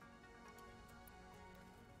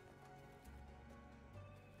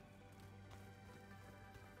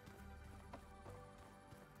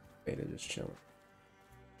 Beta just chilling.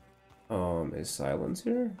 Is Silence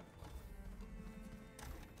here?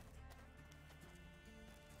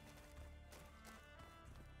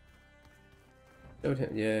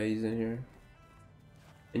 Yeah, he's in here.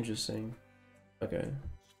 Interesting. Okay.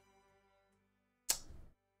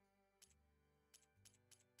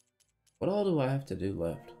 What all do I have to do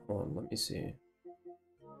left? Hold on, let me see.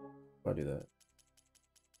 How do I do that?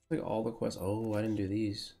 Like all the quests. Oh, I didn't do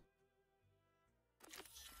these.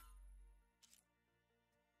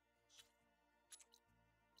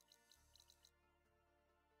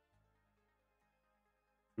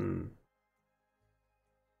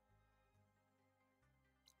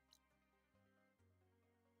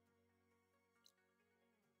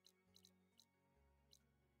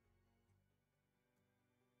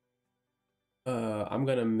 I'm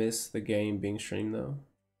gonna miss the game being streamed though.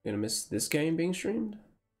 I'm gonna miss this game being streamed.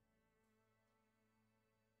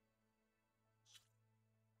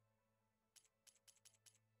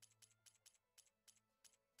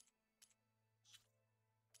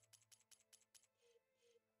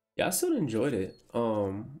 Yeah, I still enjoyed it.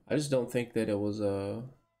 I just don't think that it was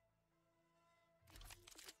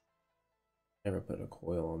never put a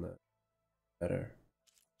coil on that. Better.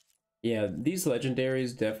 Yeah, these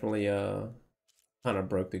legendaries definitely kind of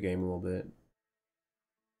broke the game a little bit.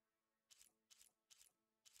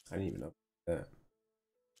 I didn't even know that.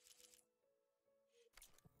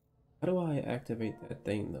 How do I activate that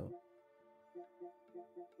thing though?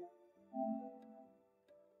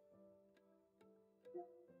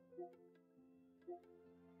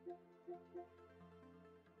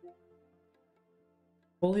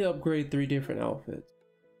 Fully upgrade 3 different outfits.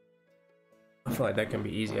 I feel like that can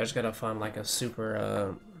be easy. I just gotta find like a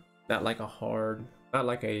super, not like a hard, not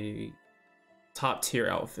like a top tier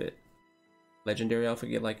outfit. Legendary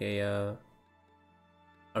outfit, get like a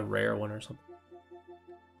rare one or something.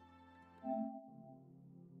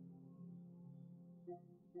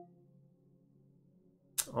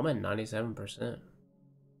 I'm at 97%.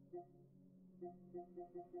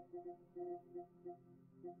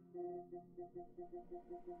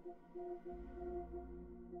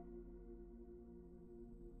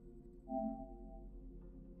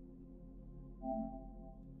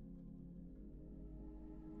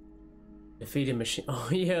 Defeated machine. Oh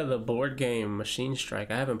yeah, the board game Machine Strike.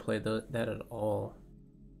 I haven't played that at all.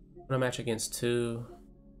 I'm gonna match against two.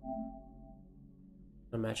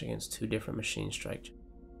 A match against 2 different Machine Strike.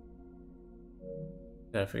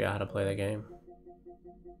 Gotta figure out how to play that game.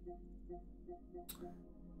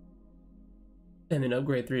 And then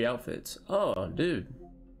upgrade 3 outfits. Oh, dude.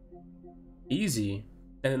 Easy.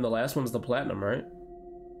 And then the last one's the platinum, right?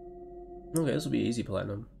 Okay, this will be easy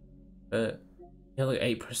platinum. But yeah, like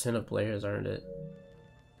 8% of players earned it.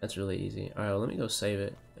 That's really easy. Alright, well, let me go save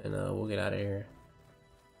it and we'll get out of here.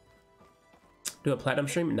 Do a platinum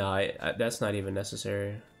stream? Nah, that's not even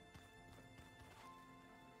necessary.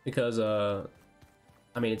 Because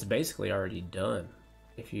I mean, it's basically already done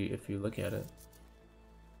if you look at it.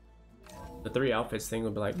 The 3 outfits thing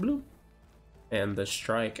will be like bloop. And the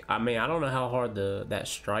strike, I mean, I don't know how hard that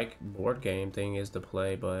strike board game thing is to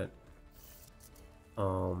play, but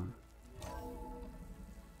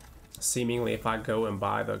seemingly if I go and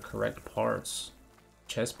buy the correct parts,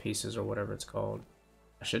 chess pieces or whatever it's called,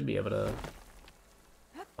 I should be able to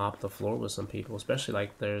mop the floor with some people, especially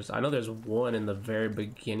like I know there's one in the very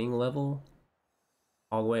beginning level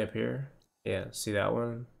all the way up here. Yeah, see that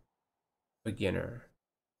one? Beginner.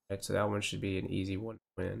 Right, so that one should be an easy one to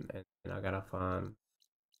win, and I gotta find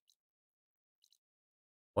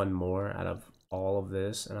one more out of all of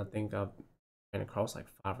this, and I think I've ran across like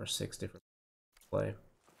 5 or 6 different play.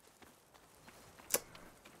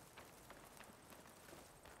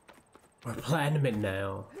 We're platinum it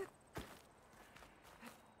now.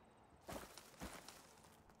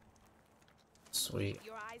 Sweet. Keep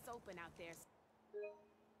your eyes open out there.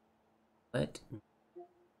 What?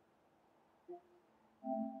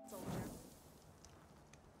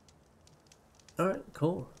 Alright,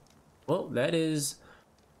 cool. Well, that is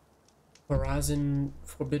Horizon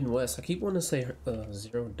Forbidden West. I keep wanting to say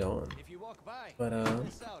Zero Dawn, but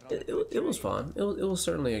it was fun. It was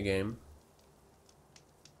certainly a game.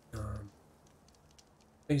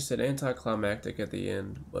 Like you said, anticlimactic at the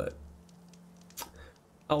end, but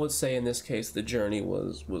I would say in this case the journey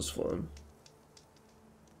was fun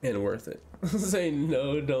and worth it. Say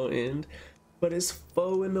no, don't end. But it's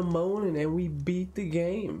 4 in the morning and we beat the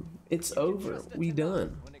game. It's over. We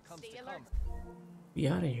done. We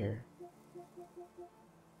out of here.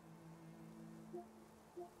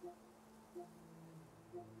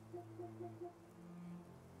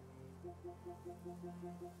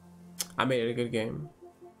 I made it a good game.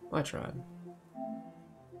 I tried.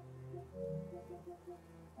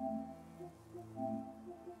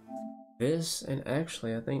 This, and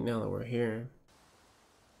actually, I think now that we're here.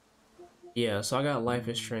 Yeah, so I got Life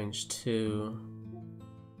is Strange 2,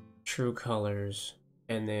 True Colors,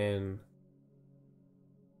 and then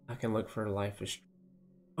I can look for Life is...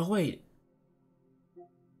 Oh, wait.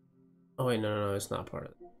 Oh, wait, no, it's not part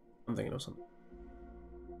of it. I'm thinking of something.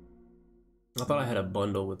 I thought I had a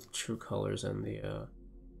bundle with True Colors and the,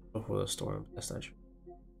 Before the Storm. That's not true.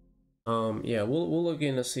 Yeah, we'll look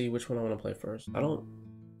in to see which one I want to play first.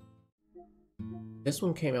 This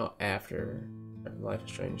one came out after Life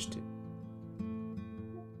is Strange 2.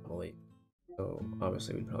 I believe. So,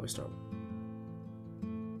 obviously, we'd probably start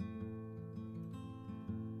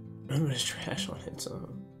with... There's trash on it,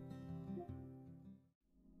 so...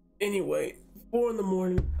 Anyway, 4 in the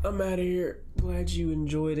morning. I'm out of here. Glad you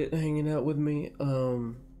enjoyed it, hanging out with me.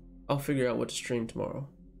 I'll figure out what to stream tomorrow.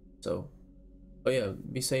 So, oh yeah,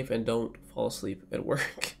 be safe and don't fall asleep at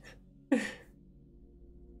work.